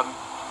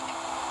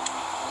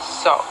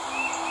 So,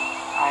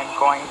 I'm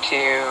going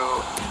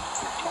to...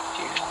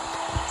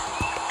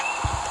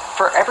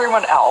 For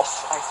everyone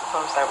else, I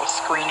suppose I will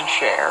screen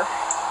share,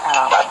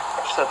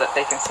 so that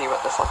they can see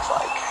what this looks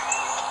like.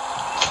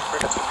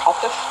 Rid of the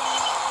cultist.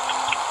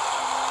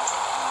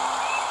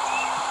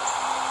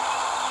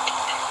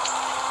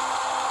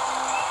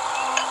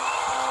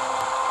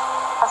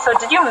 Also,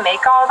 did you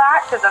make all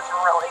that? Because that's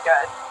really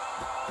good.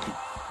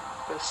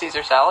 The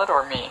Caesar salad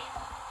or me?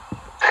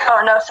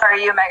 Oh, no,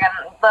 sorry, you, Megan.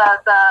 The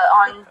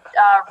on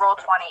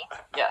Roll20.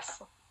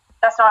 Yes.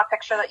 That's not a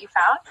picture that you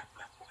found?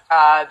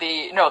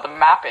 The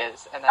map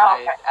is, and then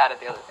okay. I added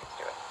the other things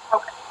to it.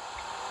 Okay.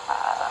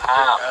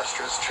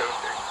 Astra's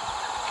choking.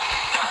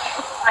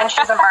 And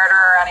she's a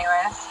murderer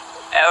anyways.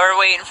 Yeah, we're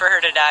waiting for her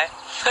to die.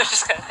 I'm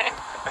just kidding.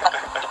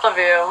 Love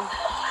you.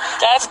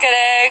 Just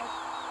kidding.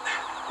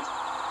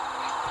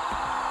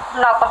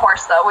 Not the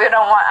horse, though. We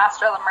don't want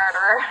Astra the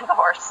murderer, the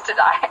horse, to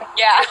die.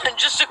 Yeah,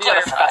 just to You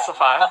gotta clarify.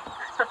 specify.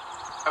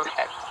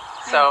 Okay.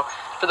 So,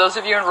 for those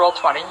of you in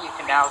Roll20, you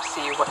can now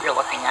see what you're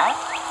looking at.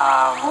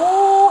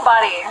 Ooh,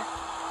 buddy.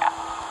 Yeah.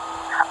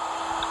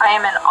 I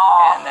am in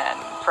awe. And then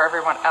for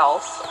everyone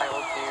else, I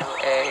will do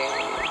a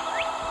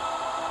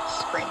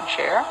screen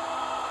share.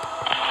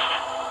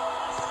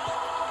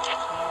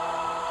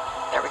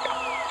 There we go.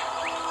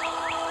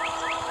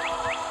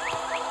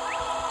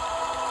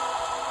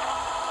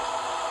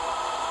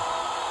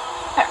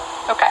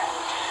 Okay.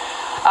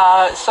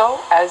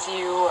 So as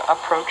you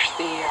approach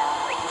the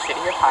city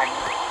of High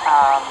Moon,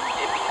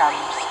 it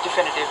becomes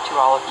definitive to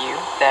all of you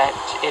that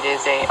it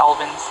is a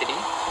elven city,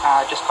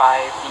 just by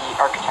the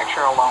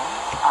architecture alone,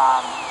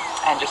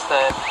 and just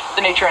the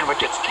nature in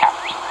which it's kept.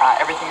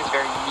 Everything is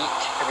very neat.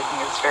 Everything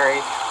is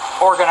very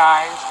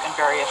organized and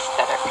very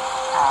aesthetic.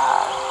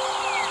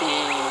 The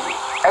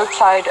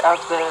outside of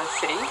the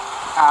city,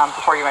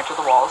 before you enter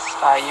the walls,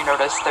 you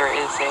notice there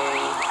is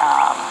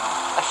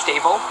a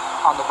stable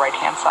on the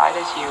right-hand side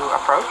as you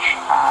approach.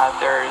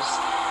 There's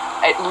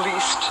at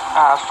least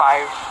 5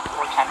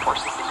 or 10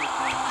 horses that you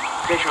can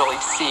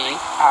visually see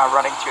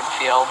running through the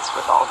fields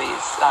with all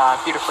these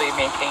beautifully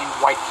maintained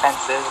white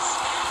fences.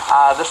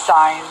 The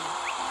sign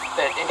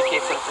that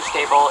indicates that the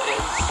stable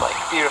is like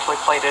beautifully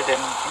plated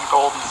in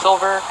gold and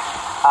silver.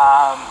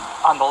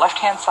 On the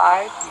left-hand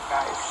side, you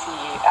guys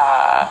see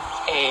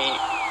a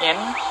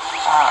inn.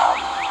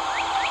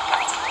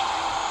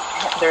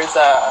 There's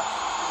a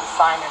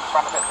sign in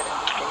front of it that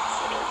indicates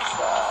it is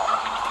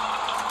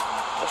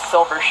the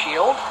Silver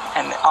Shield,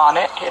 and on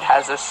it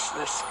has this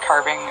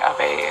carving of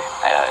a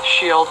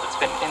shield that's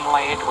been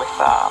inlaid with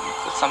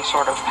some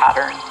sort of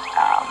pattern.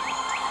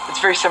 It's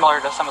very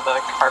similar to some of the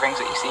carvings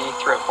that you see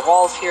throughout the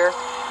walls here.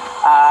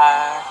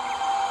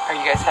 Are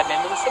you guys heading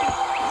into the city?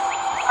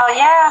 Oh,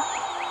 yeah.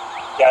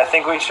 Yeah, I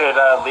think we should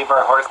leave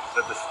our horses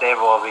at the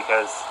stable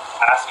because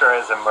Astra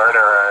is a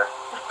murderer.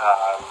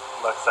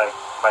 Looks like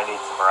might need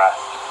some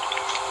rest.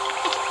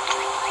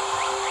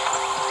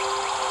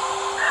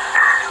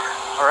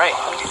 All right.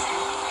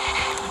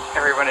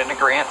 Everyone in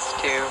agreement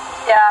to.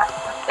 Yeah.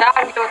 Yeah,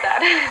 I can go with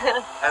that.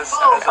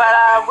 Ooh,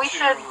 but we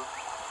should,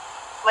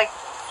 like,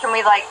 can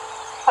we, like,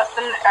 put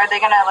them, are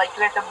they gonna, like,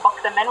 do we have to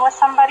book them in with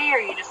somebody, or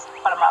you just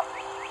put them up?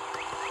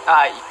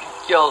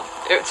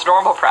 It's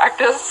normal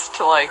practice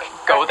to, like,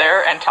 go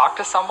there and talk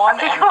to someone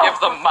and give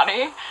them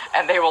money,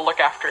 and they will look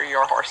after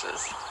your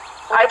horses.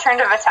 I turn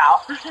to Vital.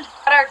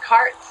 What are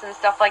carts and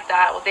stuff like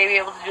that? Will they be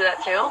able to do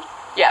that too?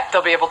 Yeah,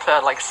 they'll be able to,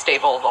 like,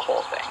 stable the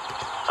whole thing.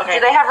 Okay. Do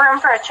they have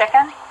room for a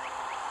chicken?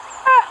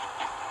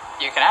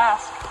 You can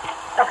ask.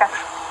 Okay.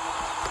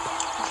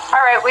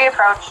 Alright, we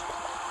approach.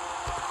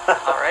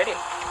 Alrighty.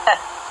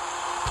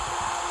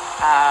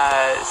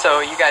 So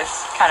you guys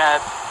kind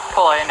of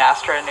pull in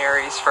Astra and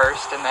Ares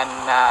first, and then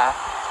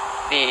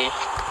the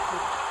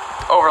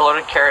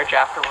overloaded carriage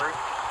afterward.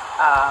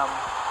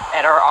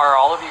 And are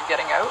all of you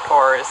getting out,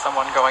 or is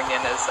someone going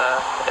in as a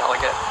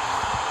delegate?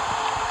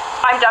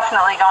 I'm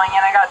definitely going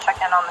in. I gotta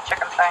check in on the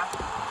chicken thing.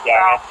 Yeah,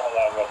 I'm gonna tell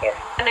that with her.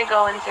 I'm gonna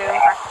go into.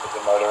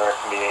 The murderer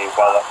can be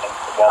well.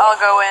 I'll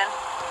go in.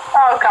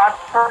 Oh god,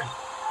 we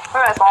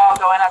might as well all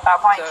go in at that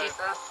point. So-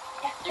 Jesus.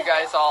 You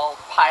guys all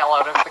pile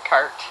out of the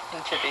cart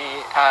into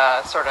the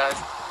sort of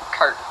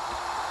cart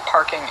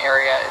parking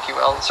area, if you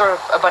will. Sort of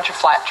a bunch of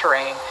flat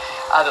terrain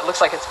that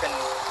looks like it's been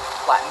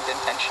flattened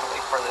intentionally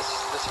for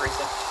this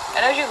reason.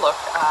 And as you look,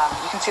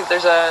 you can see that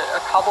there's a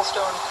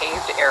cobblestone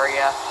paved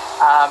area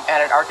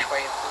and an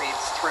archway that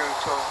leads through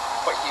to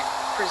what you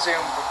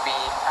presume would be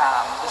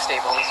the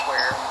stables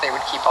where they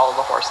would keep all of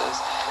the horses.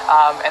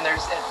 And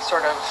there's a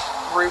sort of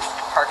roofed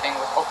parking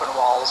with open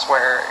walls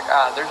where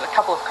there's a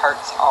couple of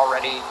carts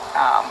already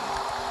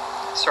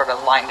sort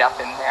of lined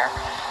up in there.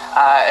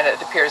 And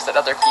it appears that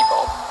other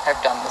people have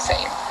done the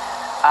same.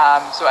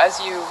 So as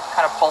you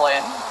kind of pull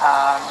in,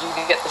 you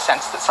get the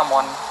sense that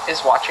someone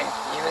is watching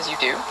you as you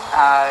do.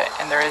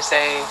 And there is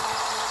a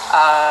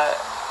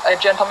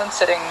gentleman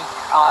sitting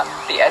on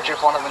the edge of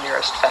one of the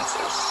nearest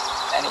fences.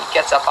 And he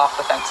gets up off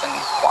the fence and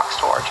walks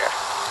towards you.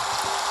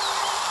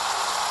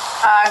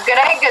 Good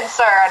day, good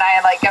sir. And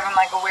I, like, give him,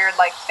 like, a weird,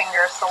 like,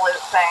 finger salute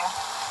thing.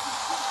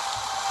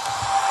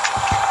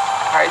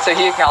 Alright, so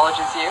he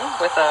acknowledges you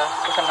with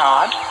a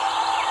nod.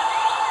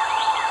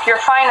 Your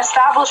fine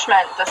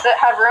establishment, does it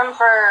have room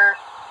for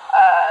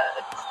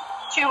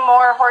 2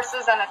 more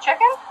horses and a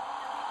chicken?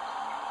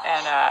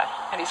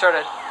 And he sort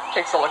of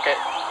takes a look at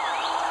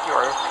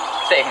your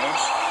things,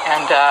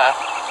 and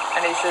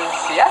he says,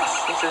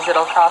 yes. He says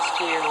it'll cost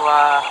you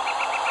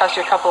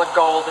a couple of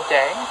gold a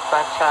day,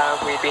 but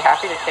we'd be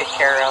happy to take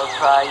care of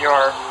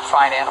your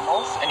fine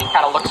animals. And he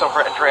kind of looks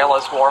over at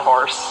Drela's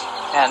warhorse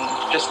and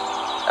just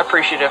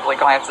appreciatively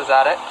glances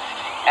at it.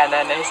 And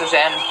then he says,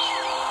 and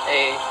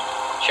a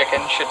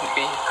chicken shouldn't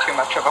be too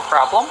much of a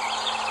problem.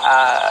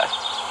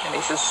 And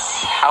he says,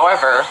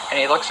 however, and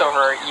he looks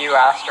over at you,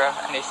 Astra,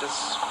 and he says,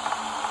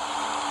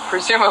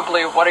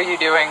 presumably, what are you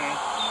doing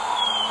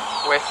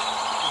with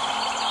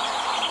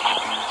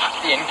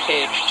the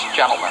encaged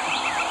gentleman?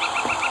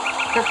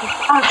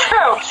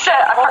 Oh, shit,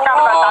 I forgot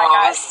about that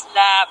guy.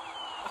 Snap.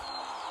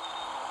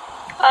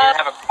 You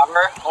have a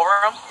cover over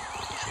him?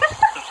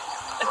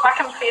 If I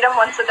can feed him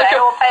once a day,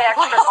 we'll pay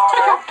extra for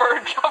Like it. a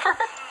bird cover?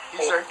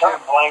 You start put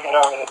a blanket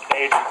over the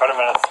cage and put him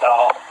in a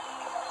stall.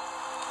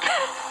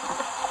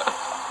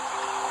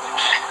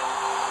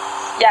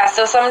 Yeah,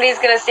 so somebody's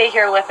gonna stay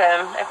here with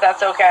him, if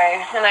that's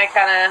okay. And I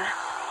kind of,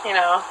 you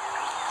know,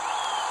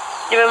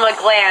 give him a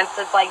glance.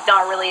 It's like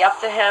not really up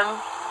to him.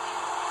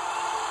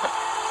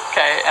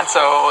 Okay, and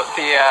so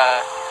the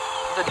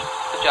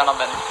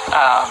gentleman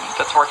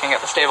that's working at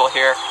the stable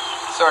here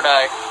sort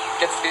of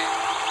gets the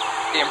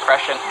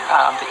impression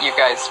that you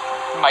guys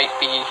might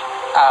be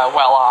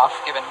well off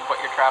given what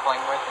you're traveling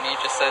with, and he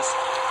just says,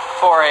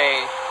 for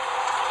a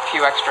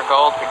few extra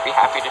gold, we'd be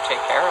happy to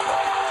take care of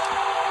it.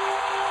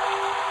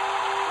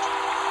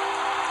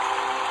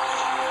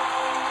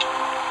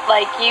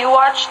 Like, you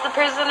watch the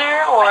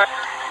prisoner, or?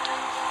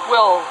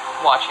 We'll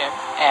watch him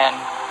and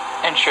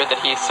ensure that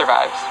he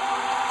survives.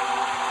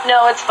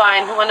 No, it's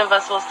fine. One of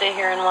us will stay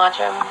here and watch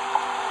him.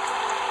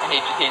 And he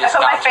I just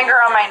put my nods, finger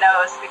on my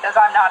nose because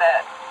I'm not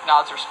it.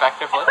 nods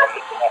respectively.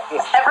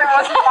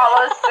 Everyone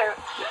follows suit.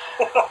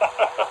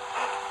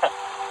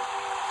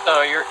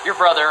 So your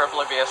brother,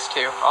 oblivious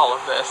to all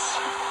of this,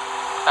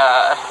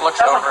 looks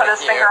Doesn't over put at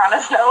his you finger on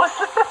his nose.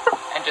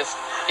 and just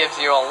gives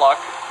you a look,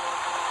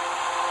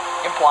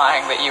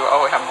 implying that you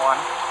owe him one.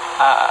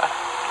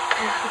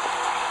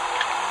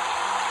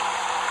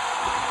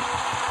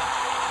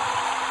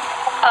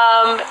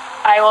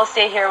 I will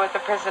stay here with the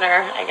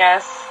prisoner, I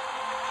guess,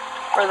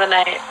 for the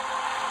night.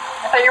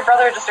 I thought your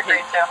brother just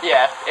agreed to.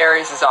 Yeah,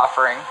 Ares is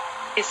offering.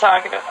 He's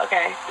talking to,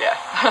 okay. Yeah.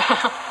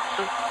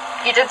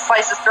 He did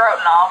slice his throat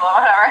and all, but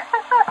whatever.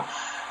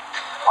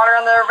 Water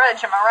on the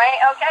ridge, am I right?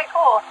 Okay,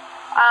 cool.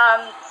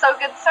 So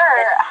good sir.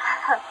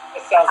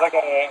 It sounds like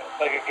a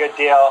good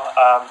deal.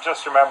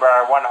 Just remember,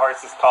 our one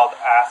horse is called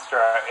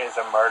Astra, is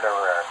a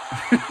murderer.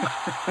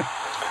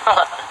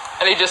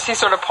 And he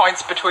sort of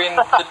points between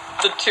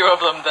the two of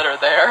them that are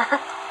there.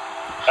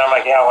 And I'm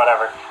like, yeah,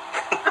 whatever.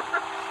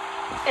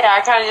 Yeah,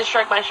 I kind of just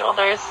shrug my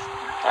shoulders.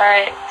 All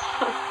right.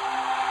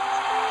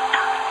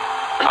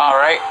 All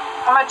right.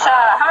 How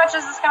much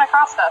is this gonna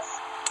cost us?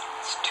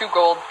 It's 2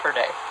 gold per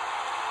day.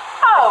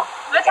 Oh,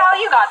 Vital,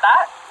 you got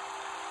that.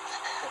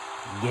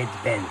 Get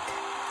bent.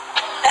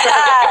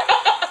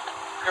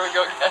 Here we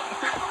go again.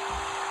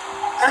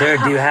 Sir,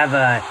 do you have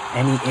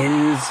any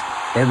inns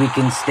that we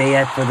can stay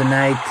at for the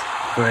night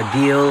for a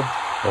deal?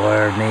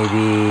 Or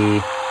maybe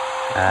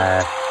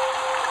a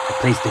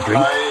place to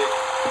drink?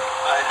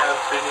 I have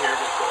been here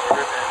before,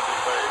 and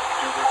if I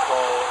do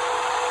recall,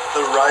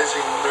 the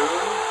Rising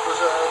Moon was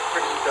a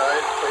pretty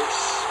dive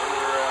place in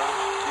and around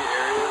the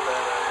area that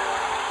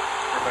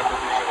I remember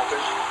being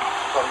open.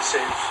 Probably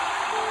save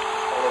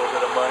a little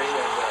bit of money,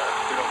 and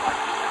we don't mind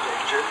being in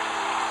danger.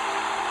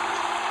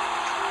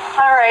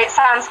 Alright,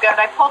 sounds good.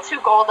 I pull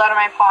 2 gold out of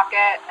my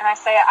pocket, and I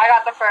say, I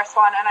got the first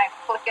one, and I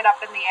flick it up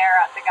in the air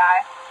at the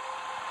guy.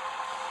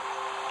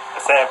 I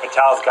say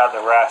Vital's got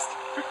the rest.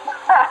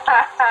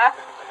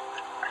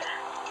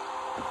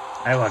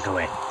 I walk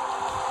away.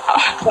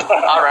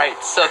 All right,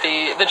 so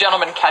the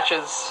gentleman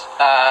catches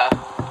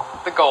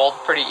the gold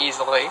pretty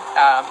easily,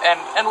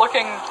 and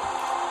looking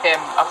him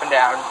up and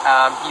down,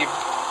 you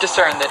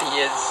discern that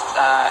he is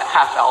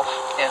half elf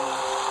in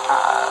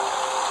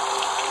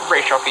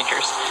racial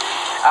features,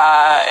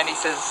 and he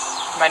says,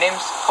 "My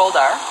name's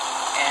Koldar,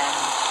 and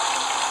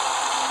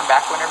come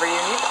back whenever you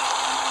need it."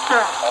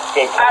 That's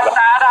good. At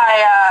that,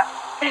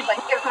 I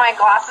give my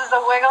glasses a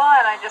wiggle,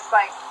 and I just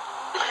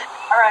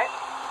all right.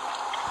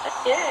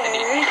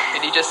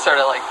 And he just sort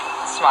of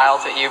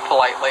smiles at you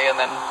politely and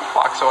then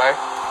walks away.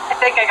 I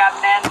think I got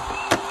an in.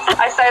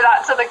 I say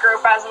that to the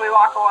group as we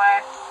walk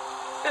away.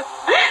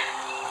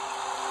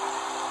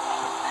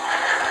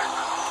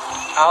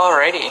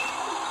 Alrighty.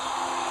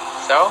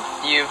 So,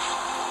 you've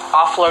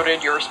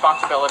offloaded your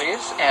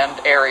responsibilities and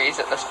Ares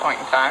at this point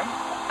in time.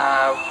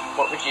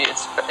 What would you...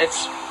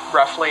 It's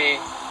roughly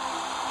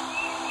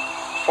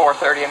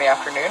 4:30 in the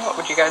afternoon. What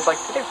would you guys like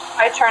to do?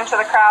 I turn to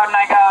the crowd and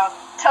I go,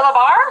 to the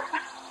bar?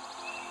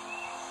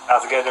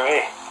 Sounds good to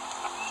me.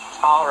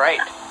 Alright.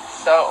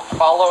 So,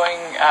 following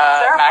Is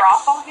there a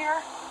Max brothel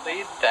here?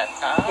 lead, then...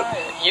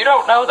 you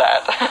don't know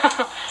that.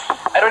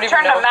 I don't even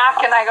Turn know. to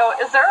Mac and I go,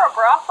 is there a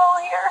brothel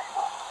here?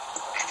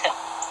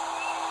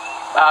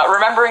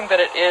 Remembering that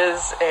it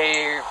is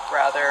a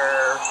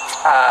rather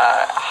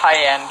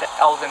high-end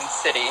elven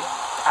city.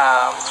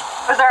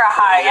 Is there a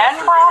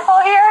high-end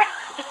brothel here?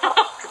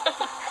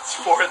 It's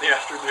 4 in the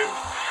afternoon.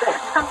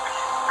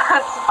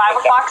 It's 5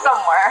 o'clock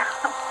somewhere.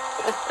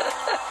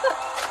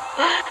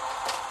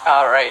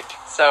 Alright,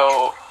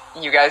 so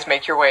you guys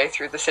make your way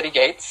through the city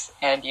gates,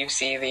 and you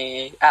see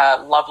the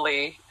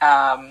lovely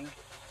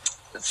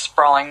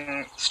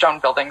sprawling stone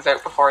buildings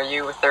out before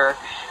you with their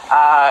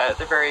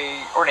very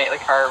ornately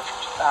carved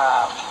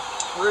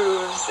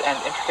roofs and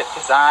intricate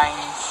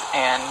designs,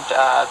 and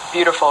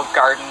beautiful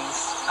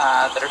gardens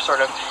that are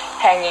sort of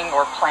hanging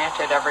or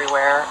planted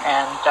everywhere.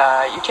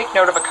 And you take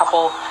note of a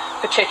couple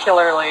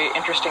particularly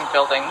interesting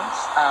buildings.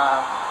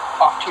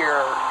 Off to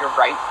your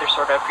right, there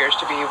sort of appears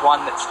to be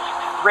one that's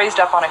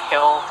raised up on a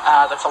hill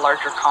that's a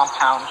larger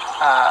compound,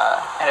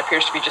 and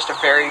appears to be just a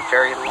very,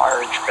 very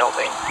large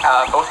building,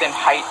 both in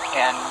height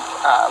and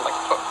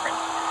footprint.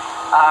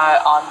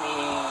 On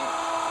the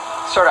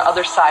sort of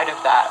other side of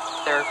that,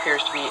 there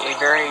appears to be a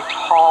very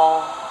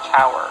tall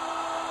tower,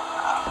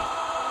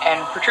 and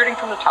protruding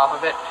from the top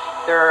of it,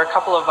 there are a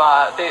couple of,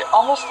 they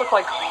almost look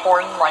like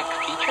horn-like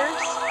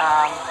features,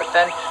 but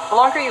then the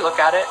longer you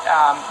look at it,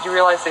 you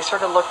realize they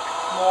sort of look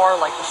more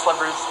like the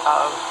slivers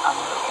of a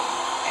moon.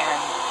 And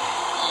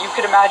you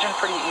could imagine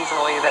pretty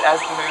easily that as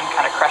the moon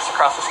kind of crests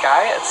across the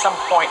sky, at some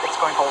point it's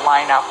going to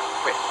line up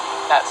with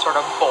that sort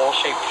of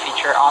bowl-shaped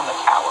feature on the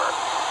tower.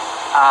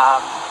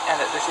 And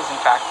that this is in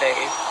fact a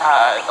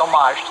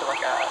homage to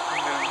like a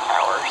moon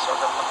tower sort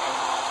of looking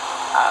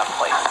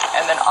place.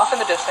 And then off in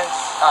the distance,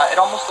 it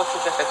almost looks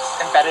as if it's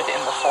embedded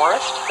in the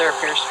forest. There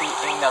appears to be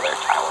another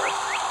tower.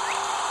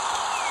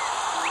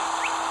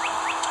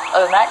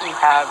 Other than that, you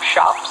have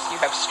shops,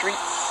 you have streets.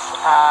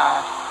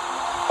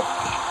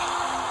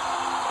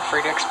 You're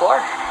free to explore.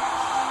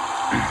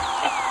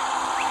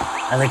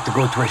 I like to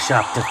go to a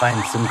shop to find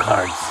some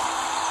cards.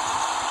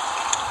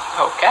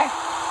 Okay.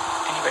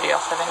 Anybody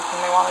else have anything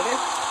they want to do?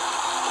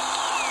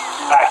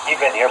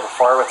 You've been here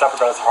before. What's up with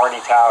those horny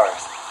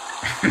towers?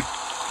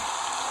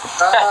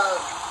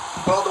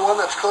 Well, the one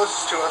that's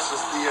closest to us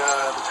is the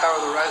Tower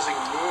of the Rising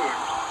Moon,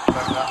 if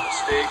I'm not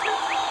mistaken.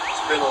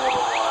 It's been a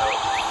little while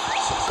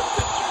since I've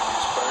been through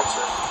these parts,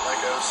 and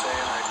like I was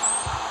saying, I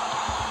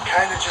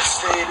kind of just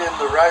stayed in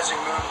the Rising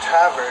Moon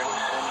Tavern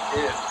and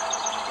inn,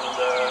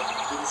 and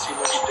didn't see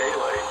much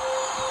daylight.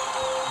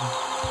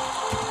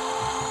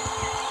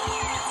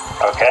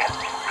 Okay.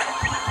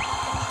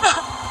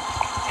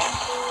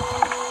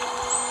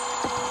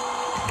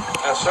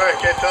 I'm sorry, I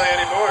can't tell you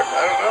anymore.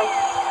 I don't know.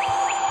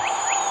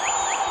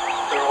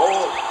 They're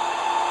old.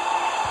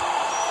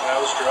 And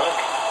I was drunk.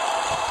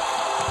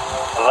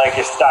 I like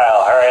your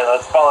style. Alright,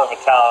 let's follow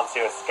Vital and see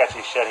what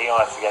sketchy shit he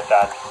wants to get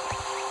done.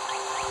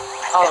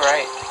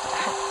 Alright.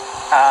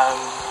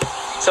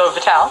 So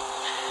Vital,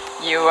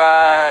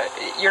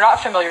 you're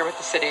not familiar with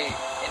the city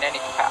in any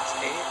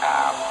capacity.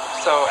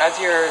 So as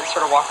you're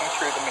sort of walking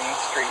through the main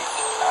street,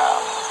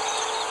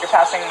 you're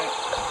passing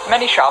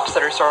many shops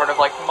that are sort of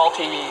like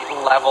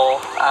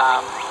multi-level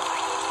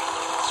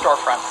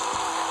storefronts,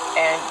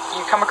 and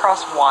you come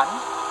across one,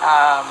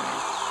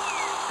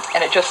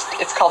 and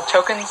it's called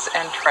Tokens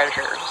and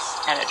Treasures,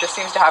 and it just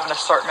seems to have an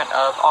assortment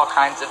of all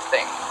kinds of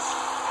things,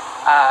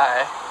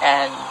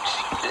 and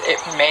it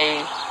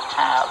may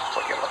have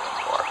what you're looking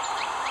for.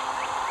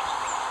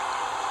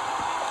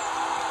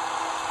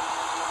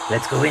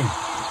 Let's go in.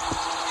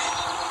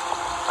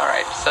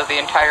 Alright, so the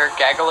entire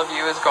gaggle of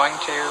you is going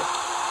to...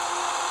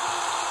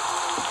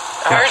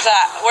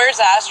 Where's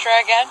Astra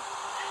again?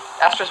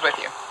 Astra's with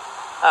you.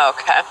 Oh,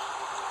 okay.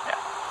 Yeah.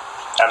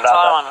 I'm That's all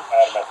I not wanna-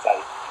 out of my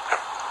sight.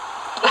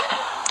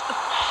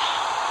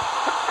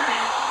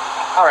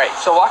 Alright,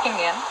 so walking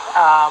in,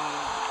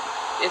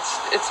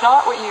 it's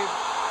not what you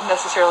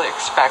necessarily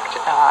expect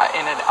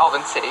in an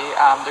elven city.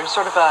 There's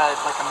sort of a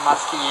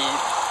musky,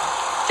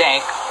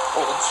 dank,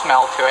 old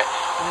smell to it.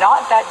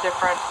 Not that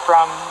different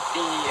from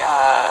the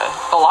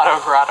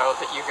Bellotto Grotto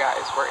that you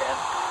guys were in.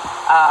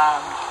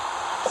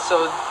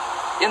 So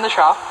in the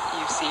shop,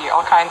 you see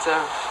all kinds of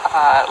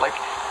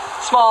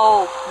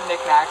small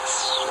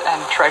knickknacks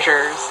and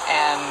treasures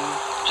and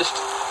just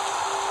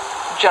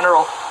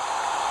general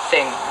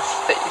things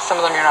that some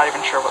of them you're not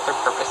even sure what their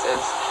purpose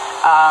is.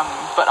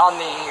 But on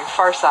the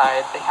far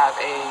side, they have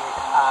a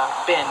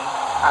bin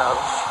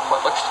of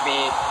what looks to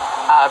be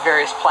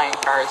various playing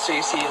cards. So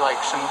you see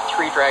like some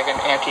Three Dragon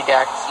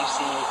anti-decks, you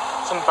see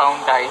some bone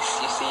dice,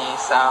 you see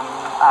some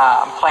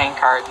playing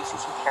cards, you see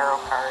some tarot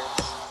cards.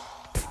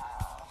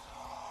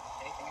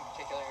 Anything in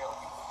particular you're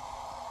looking for?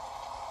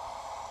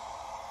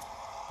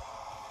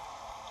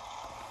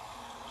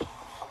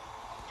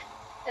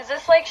 Is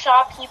this like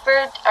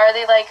shopkeeper? Are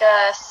they like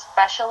a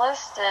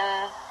specialist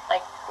in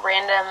like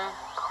random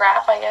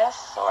crap, I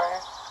guess, or?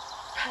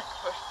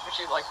 Would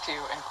you like to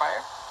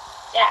inquire?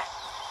 Yeah.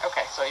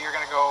 Okay, so you're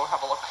gonna go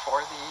have a look for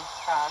the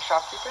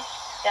shopkeeper?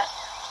 Yeah.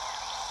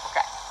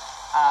 Okay.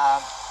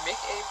 Make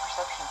a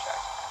perception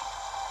check.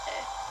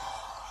 Okay.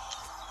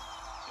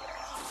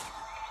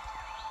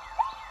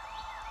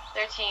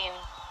 13.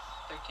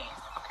 13.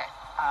 Okay.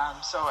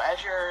 So as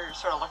you're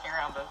sort of looking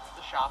around the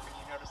shop and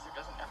you notice there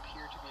doesn't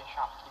appear to be a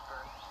shopkeeper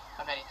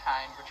of any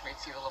kind, which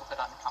makes you a little bit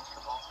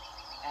uncomfortable.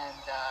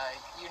 And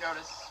you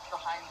notice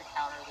behind the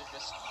counter there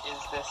just is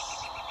this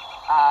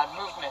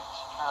movement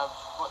of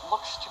what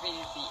looks to be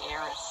the air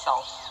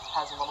itself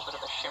has a little bit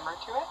of a shimmer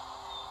to it.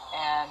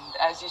 And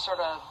as you sort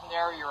of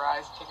narrow your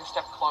eyes and take a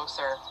step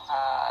closer,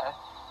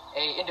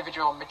 a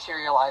individual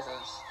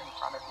materializes in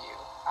front of you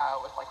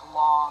with like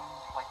long,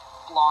 like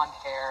blonde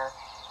hair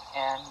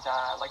and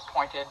like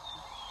pointed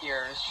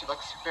ears. She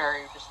looks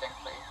very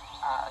distinctly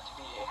to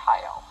be a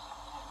high elf.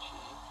 And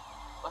she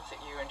looks at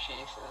you and she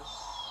says,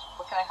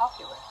 "What can I help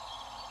you with?"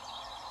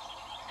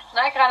 And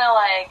I kind of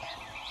like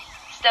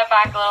step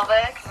back a little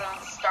bit because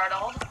I'm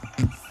startled.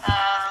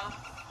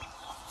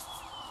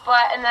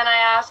 And then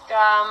I ask,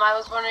 I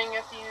was wondering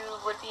if you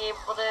would be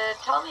able to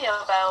tell me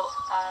about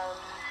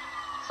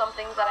some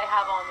things that I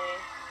have on me.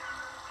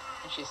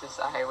 And she says,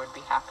 "I would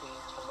be happy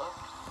to look."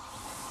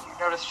 You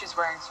notice she's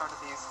wearing sort of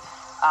these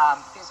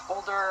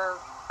older,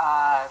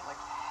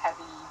 like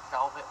heavy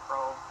velvet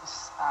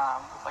robes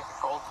with like a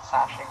gold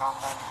sashing on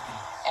them,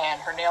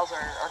 and her nails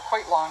are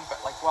quite long but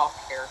like well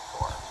cared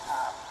for,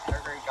 and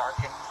are very dark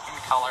in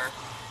color.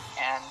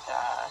 And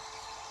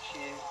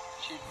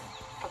she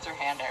puts her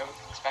hand out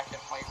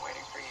expectantly,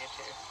 waiting for you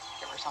to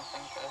give her something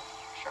to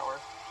show her.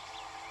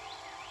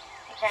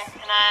 Okay,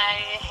 and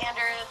I hand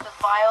her the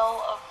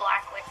vial of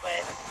black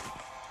liquid.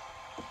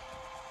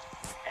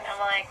 And I'm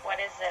like, "What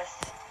is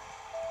this?"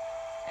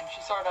 And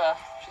she sort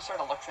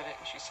of looks at it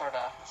and she sort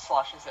of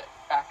sloshes it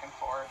back and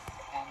forth,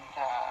 and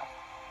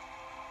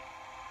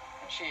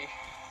she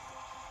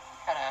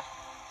kind of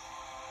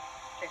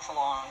takes a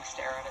long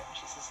stare at it, and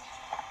she says,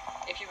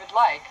 "If you would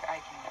like, I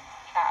can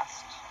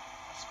cast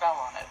a spell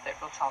on it that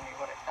will tell me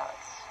what it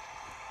does.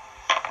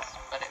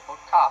 But it will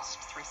cost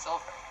 3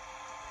 silver."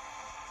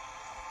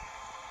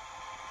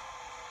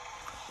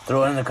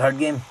 Throw it in the card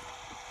game.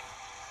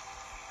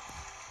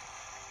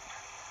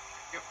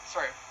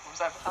 Sorry, what was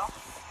that, Vital?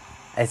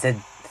 I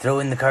said throw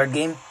in the card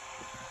game.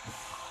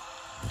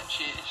 And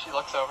she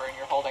looks over and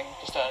you're holding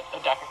just a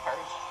deck of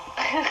cards.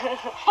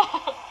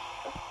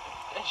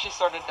 And she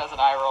sort of does an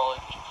eye roll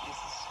and she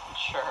says,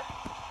 "Sure."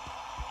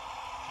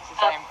 She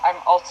says,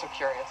 I'm also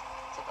curious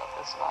about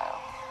this vial.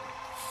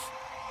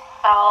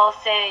 I'll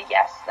say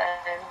yes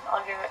then.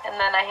 I'll give it, and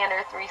then I hand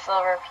her 3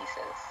 silver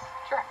pieces.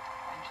 Sure.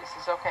 And she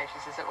says, "Okay." She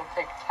says, "It will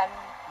take 10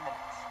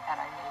 minutes and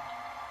I need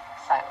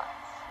silence."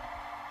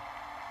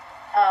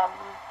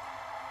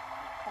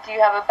 Do you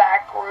have a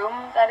back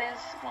room that is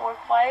more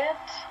quiet,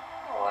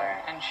 or?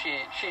 And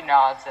she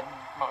nods and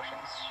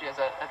motions. She has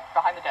a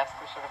behind the desk.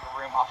 There's sort of a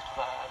room off to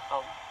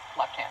the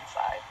left-hand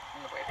side,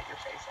 in the way that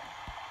you're facing.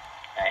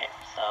 Alright,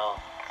 so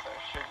So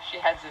she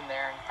heads in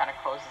there and kind of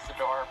closes the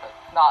door, but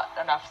not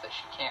enough that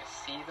she can't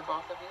see the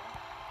both of you.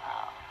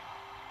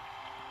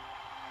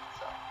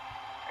 So,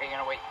 are you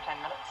gonna wait 10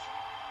 minutes?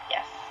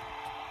 Yes.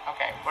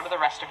 Okay, what are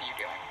the rest of you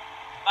doing?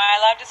 Am I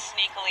allowed to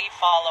sneakily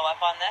follow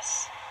up on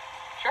this?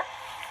 Sure.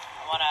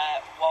 I want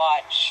to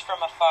watch from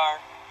afar.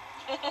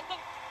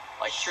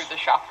 Like through the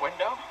shop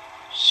window?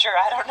 Sure,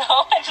 I don't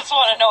know. I just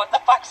want to know what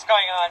the fuck's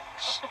going on.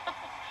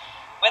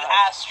 With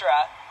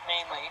Astra,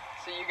 mainly.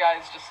 So you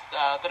guys just,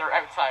 that are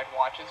outside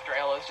watch as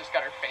Drayla's just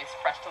got her face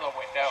pressed to the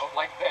window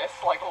like this,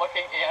 like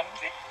looking in.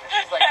 And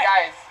she's like,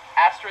 guys,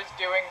 Astra's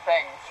doing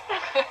things.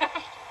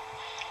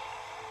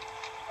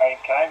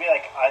 Alright, can I be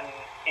like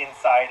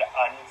inside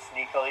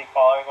unsneakily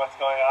following what's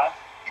going on?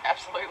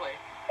 Absolutely.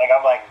 Like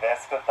I'm like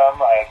this with them,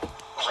 like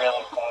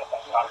really close,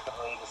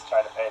 uncomfortably, just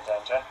trying to pay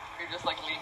attention. You're just like leaning